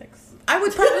having sex. I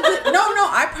would probably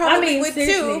I probably would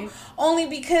seriously. too. Only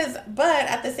because, but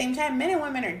at the same time, men and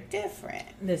women are different.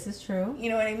 This is true. You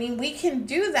know what I mean? We can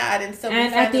do that and still be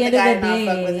And friends at the with end the of guy the and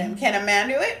not fuck with day- him. Can a man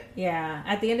do it? Yeah.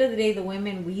 At the end of the day, the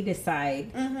women, we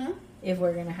decide Mm-hmm. if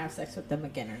we're going to have sex with them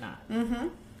again or not. Mm-hmm.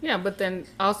 Yeah, but then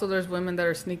also there's women that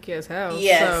are sneaky as hell.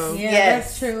 Yes. So Yeah, Yes.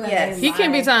 that's true. And Yes. they he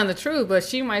can be lie. telling the truth, but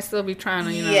she might still be trying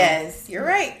to, Yes, you're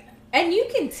right. And you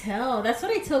can tell. That's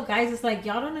what I tell guys. It's like,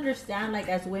 y'all don't understand. Like,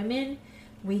 as women,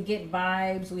 we get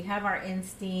vibes. We have our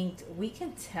instinct. We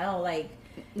can tell. Like,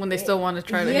 when they still want to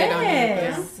try to hit on you.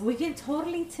 Yeah. yes, we can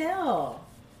totally tell.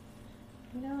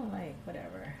 Like,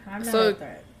 whatever. I'm not So- a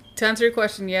threat. To answer your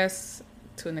question, yes,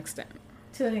 to an extent.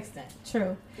 To an extent.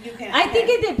 True. You can. I think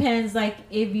it depends. Like,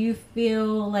 if you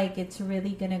feel like it's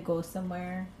really going to go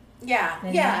somewhere, Yeah.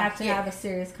 then Yeah. you have to yeah. have a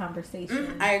serious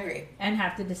conversation. I agree. And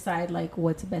have to decide, like,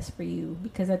 what's best for you.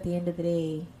 Because at the end of the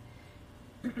day,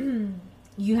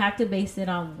 you have to base it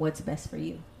on what's best for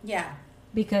you. Yeah.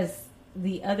 Because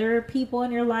the other people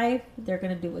in your life, they're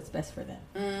gonna do what's best for them.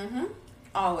 Mm-hmm.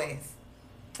 Always.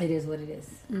 It is what it is.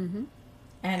 Mm-hmm.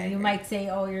 And I you agree. might say,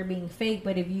 "Oh, you're being fake,"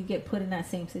 but if you get put in that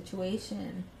same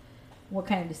situation, what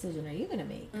kind of decision are you gonna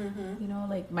make? Mm-hmm. You know,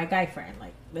 like my guy friend,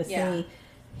 like let's Yeah. say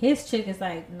his chick is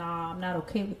like, "Nah, I'm not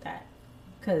okay with that,"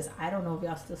 because I don't know if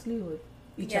y'all still sleep with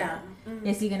each Yeah. other. Mhm.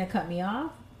 Is he gonna cut me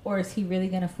off, or is he really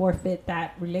gonna forfeit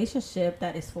that relationship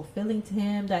that is fulfilling to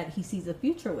him, that he sees a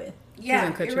future with? Yeah,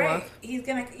 gonna cut you're you right. off. He's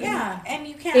gonna, yeah, and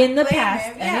you can't. In the blame past,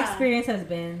 him. an Yeah. experience has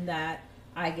been that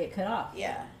I get cut off.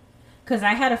 Yeah. Because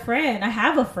I have a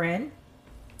friend,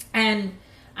 and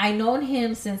I known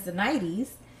him since the 90s.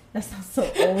 That sounds so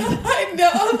old. I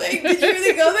know. Like, did you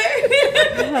really go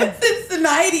there? Since the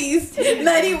 90s.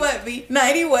 90 what, B?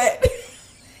 90 what?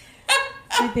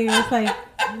 I think it was like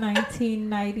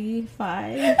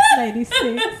 1995,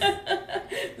 96,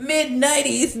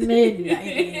 Mid-90s. mid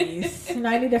 90s. And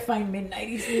I need to find mid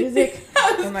 90s music.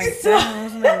 I'm like, damn, I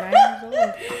was like 9 years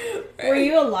old. Were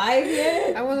you alive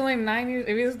yet? I was only 9 years.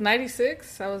 If it was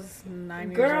 96, I was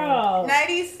 9 years old. Girl.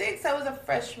 96, I was a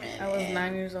freshman. I was in-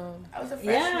 9 years old. I was a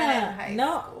freshman in Yeah. high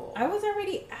No, school. I was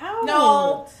already out.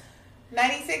 No.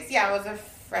 96, yeah, I was a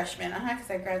freshman. Because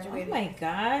I Oh graduated. my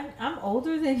God. I'm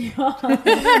older than y'all.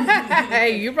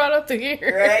 Hey, you brought up the year.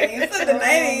 Right? You said the Oh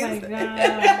 90s. my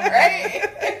God.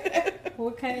 Right?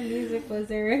 What kind of music was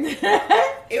there in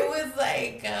that? It was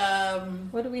like,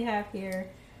 What do we have here?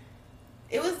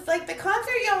 it was like the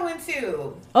concert y'all went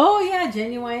to. Oh, yeah.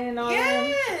 Genuine and all that.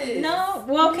 Yes. No?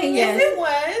 Well, okay, Yes, yes. it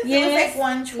was. It Yes. was like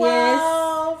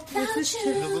 112. This is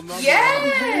true.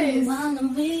 Yes. While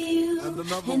I'm with you, And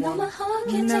another and one. my heart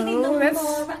can't No, take it no that's-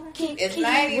 more. I can't It's keep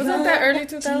 90s. Wasn't that early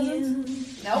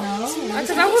 2000s? Nope. No. Because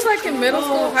I was like in middle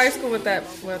school, high school with that,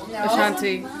 with No.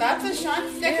 Ashanti. That's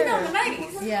Ashanti. That came out in the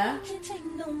 90s. Yeah. can't take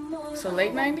no more. So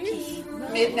late 90s?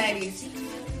 Mid 90s.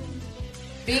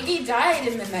 Biggie died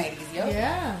in the 90s, yo.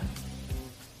 Yeah.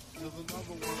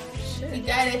 He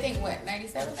died, I think, what,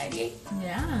 97, 98?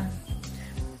 Yeah.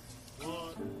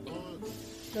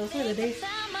 Those were the days.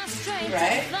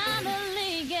 Right?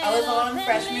 I was all a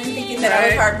freshman thinking that I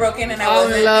was heartbroken and I All in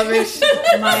wasn't. love-ish.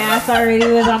 My ass already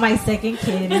was on my second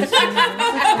kid. And shit.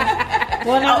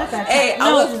 Well, not at that time. Hey, I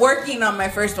No, was working on my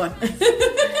first one.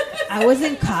 I was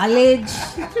in college.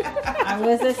 I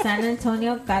was at San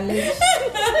Antonio College.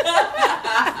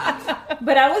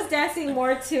 But I was dancing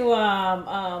more to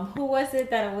who was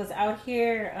it that was out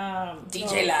here?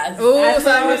 DJ Laz. Ooh, That's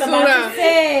what I was about to Sabrosura.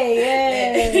 say.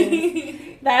 Yes.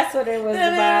 That's what it was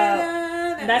about.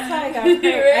 That's how I got pregnant.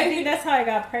 I think that's how I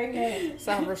got pregnant.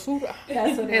 Sabrosura.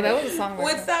 That's what it Hey, that was. was a song. like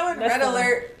What's that. that one? That's Red the one.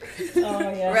 Alert.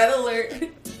 Oh, yeah. Red Alert.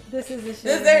 This is the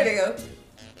shit. There they go.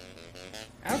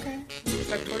 Okay. It's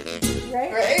like 14.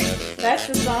 Right? Right? That's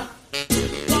the song.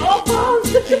 Oh,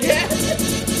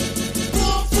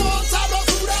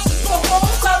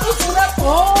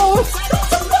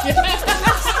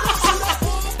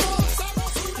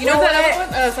 You know What's what? that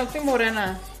other one? Something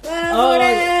Morena. Oh,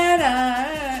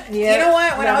 You know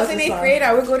what? When that I was was in the 8th song. grade,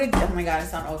 I would go to. Oh my god, I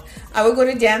sound old. I would go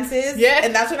to dances. Yeah.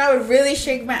 And that's when I would really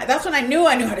shake my. That's when I knew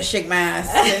how to shake my ass.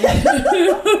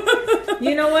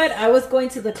 You know what? I was going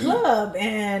to the club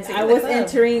and To I the was club.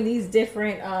 entering these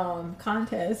different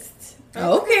contests.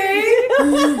 Okay.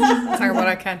 Talking about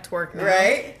I can't twerk now.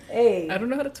 Right? Hey, I don't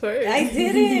know how to twerk. I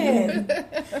didn't.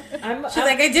 She's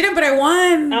like, I did it, but I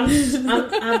won.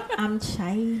 I'm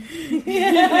shy.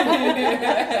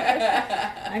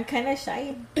 I'm kind of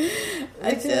shy.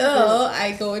 Until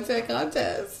I go into a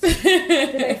contest.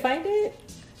 Did I find it?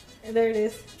 There it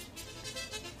is.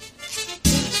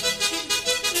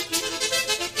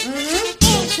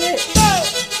 Oh, shit.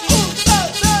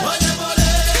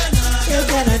 You're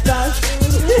gonna toss me.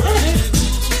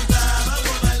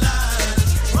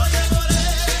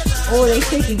 Oh,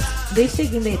 they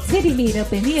shaking their titty meat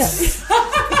up in here.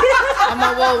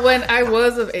 Well, when I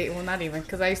was of 8, well, not even,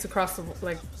 because I used to cross the,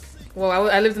 like, well,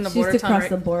 I lived in the She used border to town, cross right?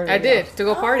 the border, I did, yeah. to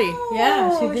go party.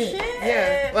 Yeah, she Oh, did. shit.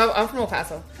 Yeah. Well, I'm from El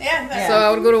Paso. Yeah. So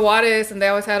I would go to Juarez, and they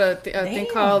always had a thing Damn.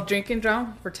 called Drink and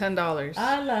Drown for $10.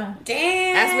 Allah.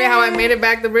 Damn. Ask me how I made it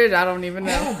back the bridge. I don't even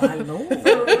know. Oh, my Lord.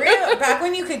 For real. Back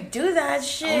when you could do that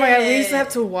shit. Oh my god, we used to have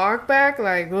to walk back.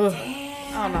 Like, ugh.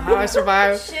 I don't know how I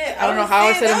survived. Shit. I don't know how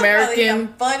I said American.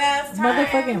 Fun ass time.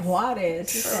 Motherfucking Juarez.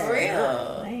 She said, For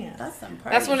real. Damn. That's some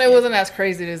party That's when shit. it wasn't as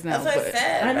crazy as now. That's what I But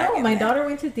said. I back know. in My the- daughter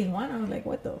went to Tijuana. I was like,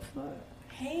 what the fuck?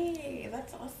 Hey,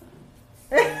 that's awesome.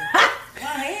 Well,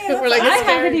 hey, that's We're like, I it's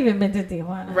scary. haven't even been to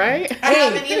Tijuana. right? I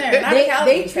haven't either. Not They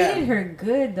Cali, treated child. her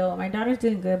good though. My daughter's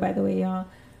doing good, by the way, y'all.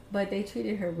 But they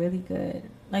treated her really good.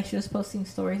 Like she was posting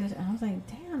stories, and I was like,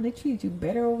 "Damn, they treated you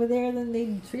better over there than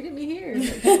they treated me here.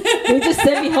 Like, they just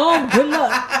sent me home. Good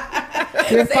luck.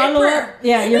 Your follow up,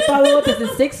 your follow up is in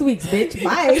 6 weeks, bitch.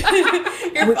 Bye.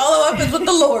 Your follow up is with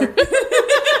the Lord.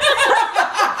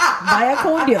 Vaya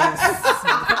con Dios.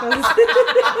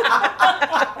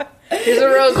 Here's a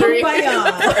rosary.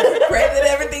 Kumbaya. Pray that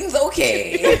everything's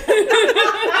okay.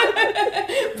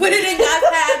 Put it in God's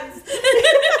hands.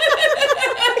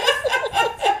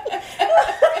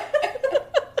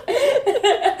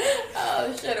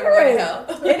 Oh, shit, I'm going to hell.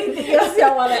 Anything else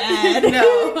y'all want to add?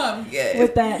 No, I'm good.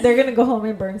 With that, they're gonna go home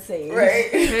and burn sage. Right.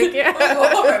 Yeah. I'm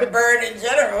going to burn in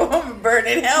general. I'm burn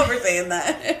in hell for saying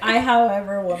that. I,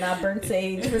 however, will not burn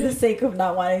sage for the sake of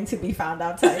not wanting to be found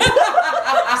outside.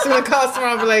 So the customer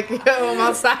will be like, yo, I'm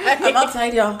outside. I'm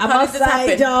outside, y'all. I'm How did this outside,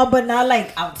 happen? y'all, but not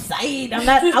like outside. I'm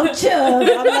not out you.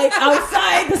 I'm like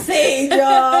outside the sage,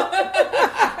 y'all.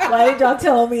 Why did y'all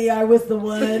tell me I was the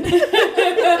one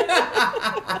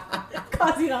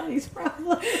causing all these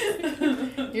problems?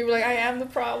 You be like, I am the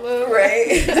problem.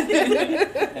 Right.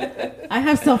 I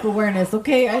have self-awareness,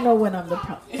 okay? I know when I'm the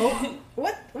problem. Oh,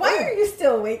 what? Why are you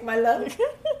still awake, my love?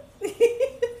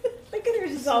 Look at her,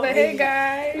 she's all But hey, waving.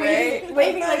 guys. Right.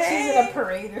 Waving like she's in a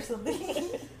parade or something.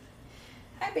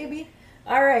 Hi, baby.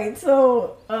 All right,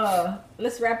 so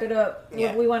let's wrap it up. Yeah.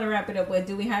 What we want to wrap it up with?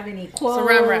 Do we have any quotes?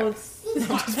 Saran wrap.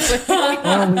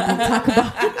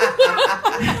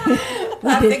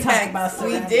 Oh, we did talk about. we did talk about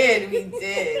We saran wrap.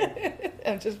 did.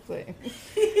 I'm just playing.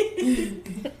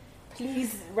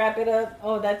 Please wrap it up.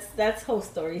 Oh, that's whole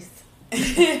stories.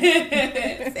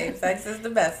 Same sex is the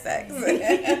best sex. No,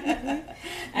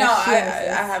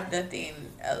 I have nothing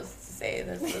else to say.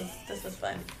 This was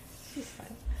fun. She's fine.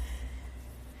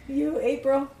 You,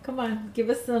 April, come on, give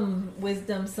us some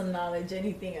wisdom, some knowledge,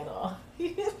 anything at all.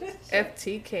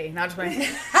 FTK. Not just playing.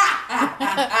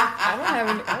 I don't have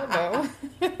any. I don't know.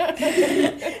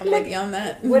 I'm with you on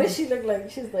that. What does she look like?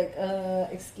 She's like,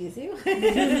 excuse you?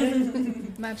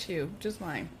 Not you. Just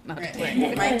mine. Not just Right.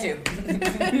 playing. Mine too.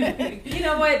 You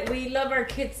know what? We love our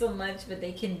kids so much, but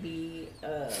they can be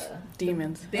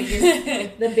Demons.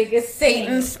 the biggest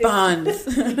Satan thing. spawns.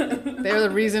 They're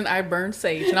the reason I burn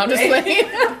sage. And I'm just playing.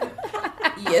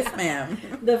 Yes, ma'am.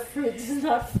 The fruit is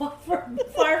not far from this.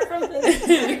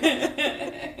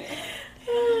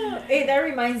 Hey, that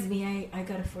reminds me, I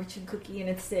got a fortune cookie and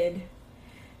it said,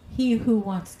 "He who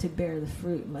wants to bear the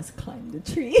fruit must climb the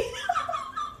tree."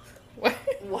 What?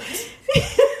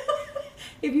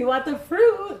 If you want the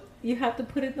fruit, you have to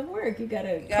put in the work. You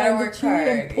gotta climb the work tree hard,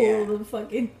 and pull yeah. the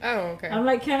fucking. Oh, okay. I'm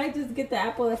like, can't I just get the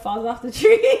apple that falls off the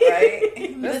tree?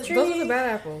 Right? Those are the bad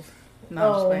apples. No,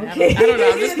 Oh, I'm just okay. playing. I don't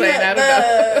know. I'm just playing. I don't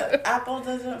know. The apple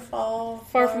doesn't fall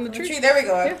Far from the tree. There we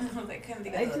go. Yeah. I couldn't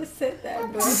think I of just said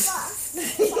that.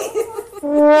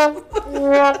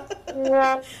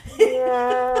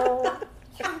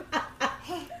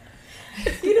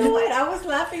 You know what? I was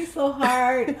laughing so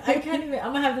hard. I can't even.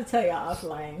 I'm gonna have to tell you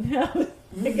offline.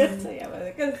 I gotta tell you about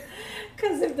it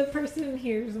because if the person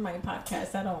hears my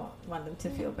podcast, I don't want them to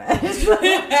feel bad. So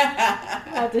I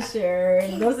have to share.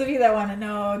 And those of you that want to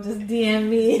know, just DM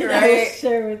me. And I will Right.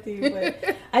 share with you.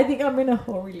 But I think I'm in a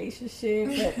whole relationship,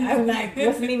 but I'm like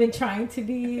wasn't even trying to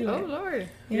be. Oh, Like, Lord.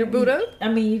 You're boot up? I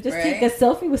mean, you just take a Right.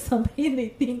 selfie with somebody and they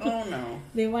think Oh no.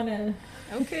 they want to.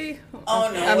 Okay. Oh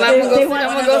no. I'm They- gonna they go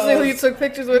want see who you took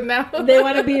pictures with now. They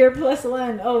want to be your plus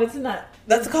one. Oh, it's not.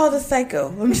 That's called a psycho.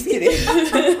 I'm just kidding.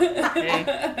 Hey.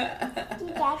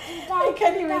 I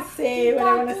can't even say what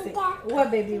I want to say.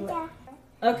 What, baby? What?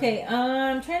 Okay,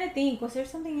 I'm trying to think. Was there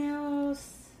something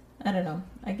else? I don't know.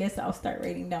 I guess I'll start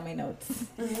writing down my notes.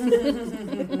 I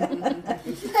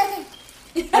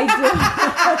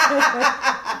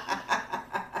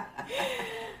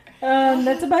do.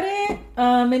 That's about it.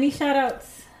 Any shout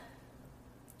outs?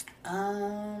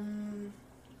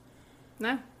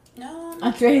 No. No.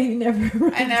 Andre, you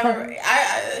never. I never.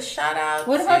 I shout out.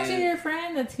 What about to- your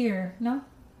friend that's here? No?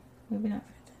 Maybe not.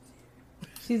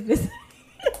 She's busy.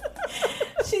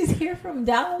 She's here from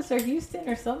Dallas or Houston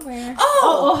or somewhere.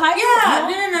 Oh, Ohio.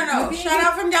 Yeah, no. Maybe- Shout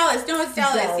out from Dallas. No, it's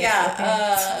Dallas. Dallas,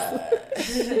 Yeah.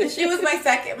 She was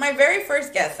my very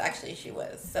first guest, actually, she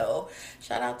was. So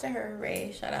shout out to her,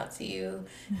 Ray. Shout out to you.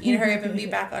 You and her even be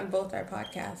back on both our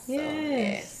podcasts. So,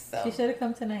 Yes. so. She should have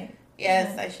come tonight.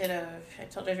 Yes, I should have. I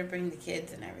told her to bring the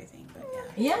kids and everything, but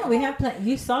yeah. Yeah, we have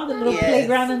you saw the little Yes.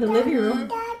 playground in the living room.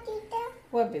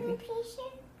 What, baby?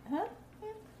 Huh?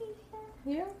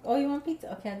 Yeah? Oh, you want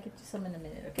pizza? Okay, I'll get you some in a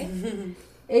minute, okay?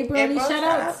 April, any April, shout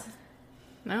outs?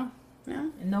 No.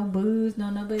 No? No booze, no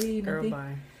nobody, Girl, nothing.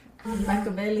 bye.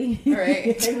 Machiavelli.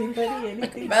 Right. Anybody,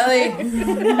 anything. Belly.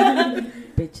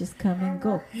 Bitches come and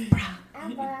go.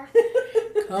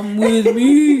 Come with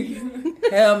me.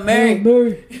 Hail Mary. You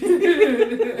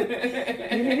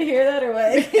didn't hear that or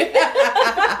what?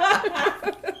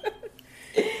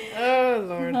 Oh,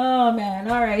 Lord. Oh,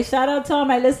 man. All right. Shout out to all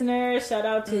my listeners. Shout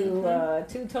out to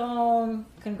Two Tone.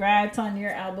 Congrats on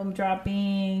your album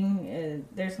dropping.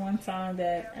 There's one song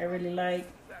that I really like.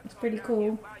 It's pretty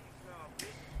cool.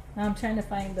 I'm trying to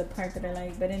find the part that I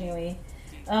like. But anyway,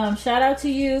 shout out to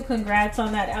you. Congrats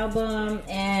on that album.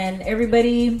 And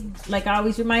everybody, like I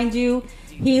always remind you,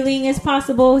 healing is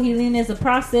possible. Healing is a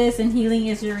process. And healing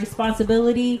is your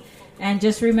responsibility. And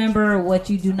just remember, what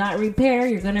you do not repair,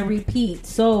 you're going to repeat.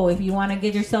 So if you want to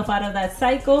get yourself out of that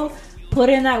cycle, put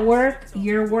in that work.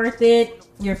 You're worth it.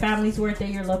 Your family's worth it.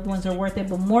 Your loved ones are worth it.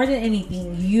 But more than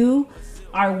anything, you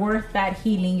are worth that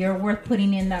healing. You're worth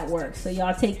putting in that work. So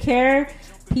y'all take care.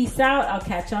 Peace out. I'll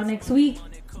catch y'all next week.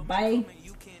 Bye.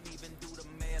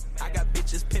 I got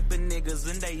bitches pimping niggas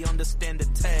and they understand the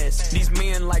task. These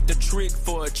men like the trick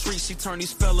for a treat. She turn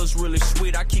these fellas really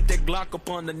sweet. I keep that Glock up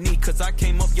underneath, cause I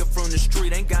came up here from the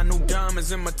street. Ain't got no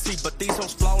diamonds in my teeth, but these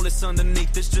hoes flawless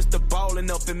underneath. It's just a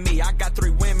ballin' up in me. I got 3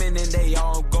 women and they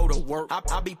all go to work.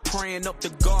 I be praying up to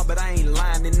God, but I ain't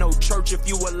lying in no church. If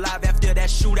you alive after that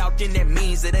shootout, then that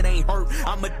means that it ain't hurt.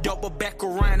 I'ma double back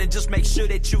around and just make sure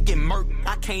that you get murked.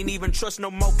 I can't even trust no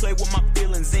more, play with my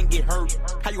feelings and get hurt.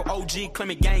 How you OG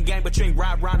claiming gang, but you ain't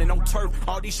ride round in no turf.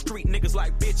 All these street niggas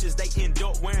like bitches, they end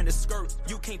up wearing a skirt.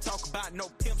 You can't talk about no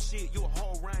pimp shit, you a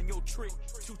whole round your trick.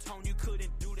 Two Tone, you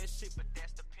couldn't do that shit, but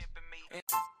that's the pimpin' me.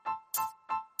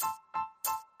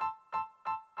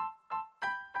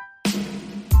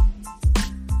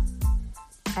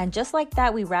 And just like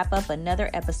that, we wrap up another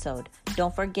episode.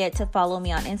 Don't forget to follow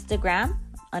me on Instagram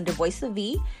under Voice of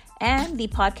V, and the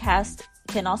podcast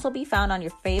can also be found on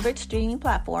your favorite streaming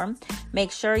platform.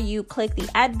 Make sure you click the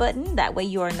add button. That way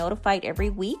you are notified every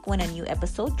week when a new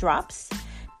episode drops.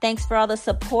 Thanks for all the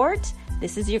support.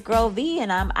 This is your girl V,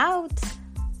 and I'm out.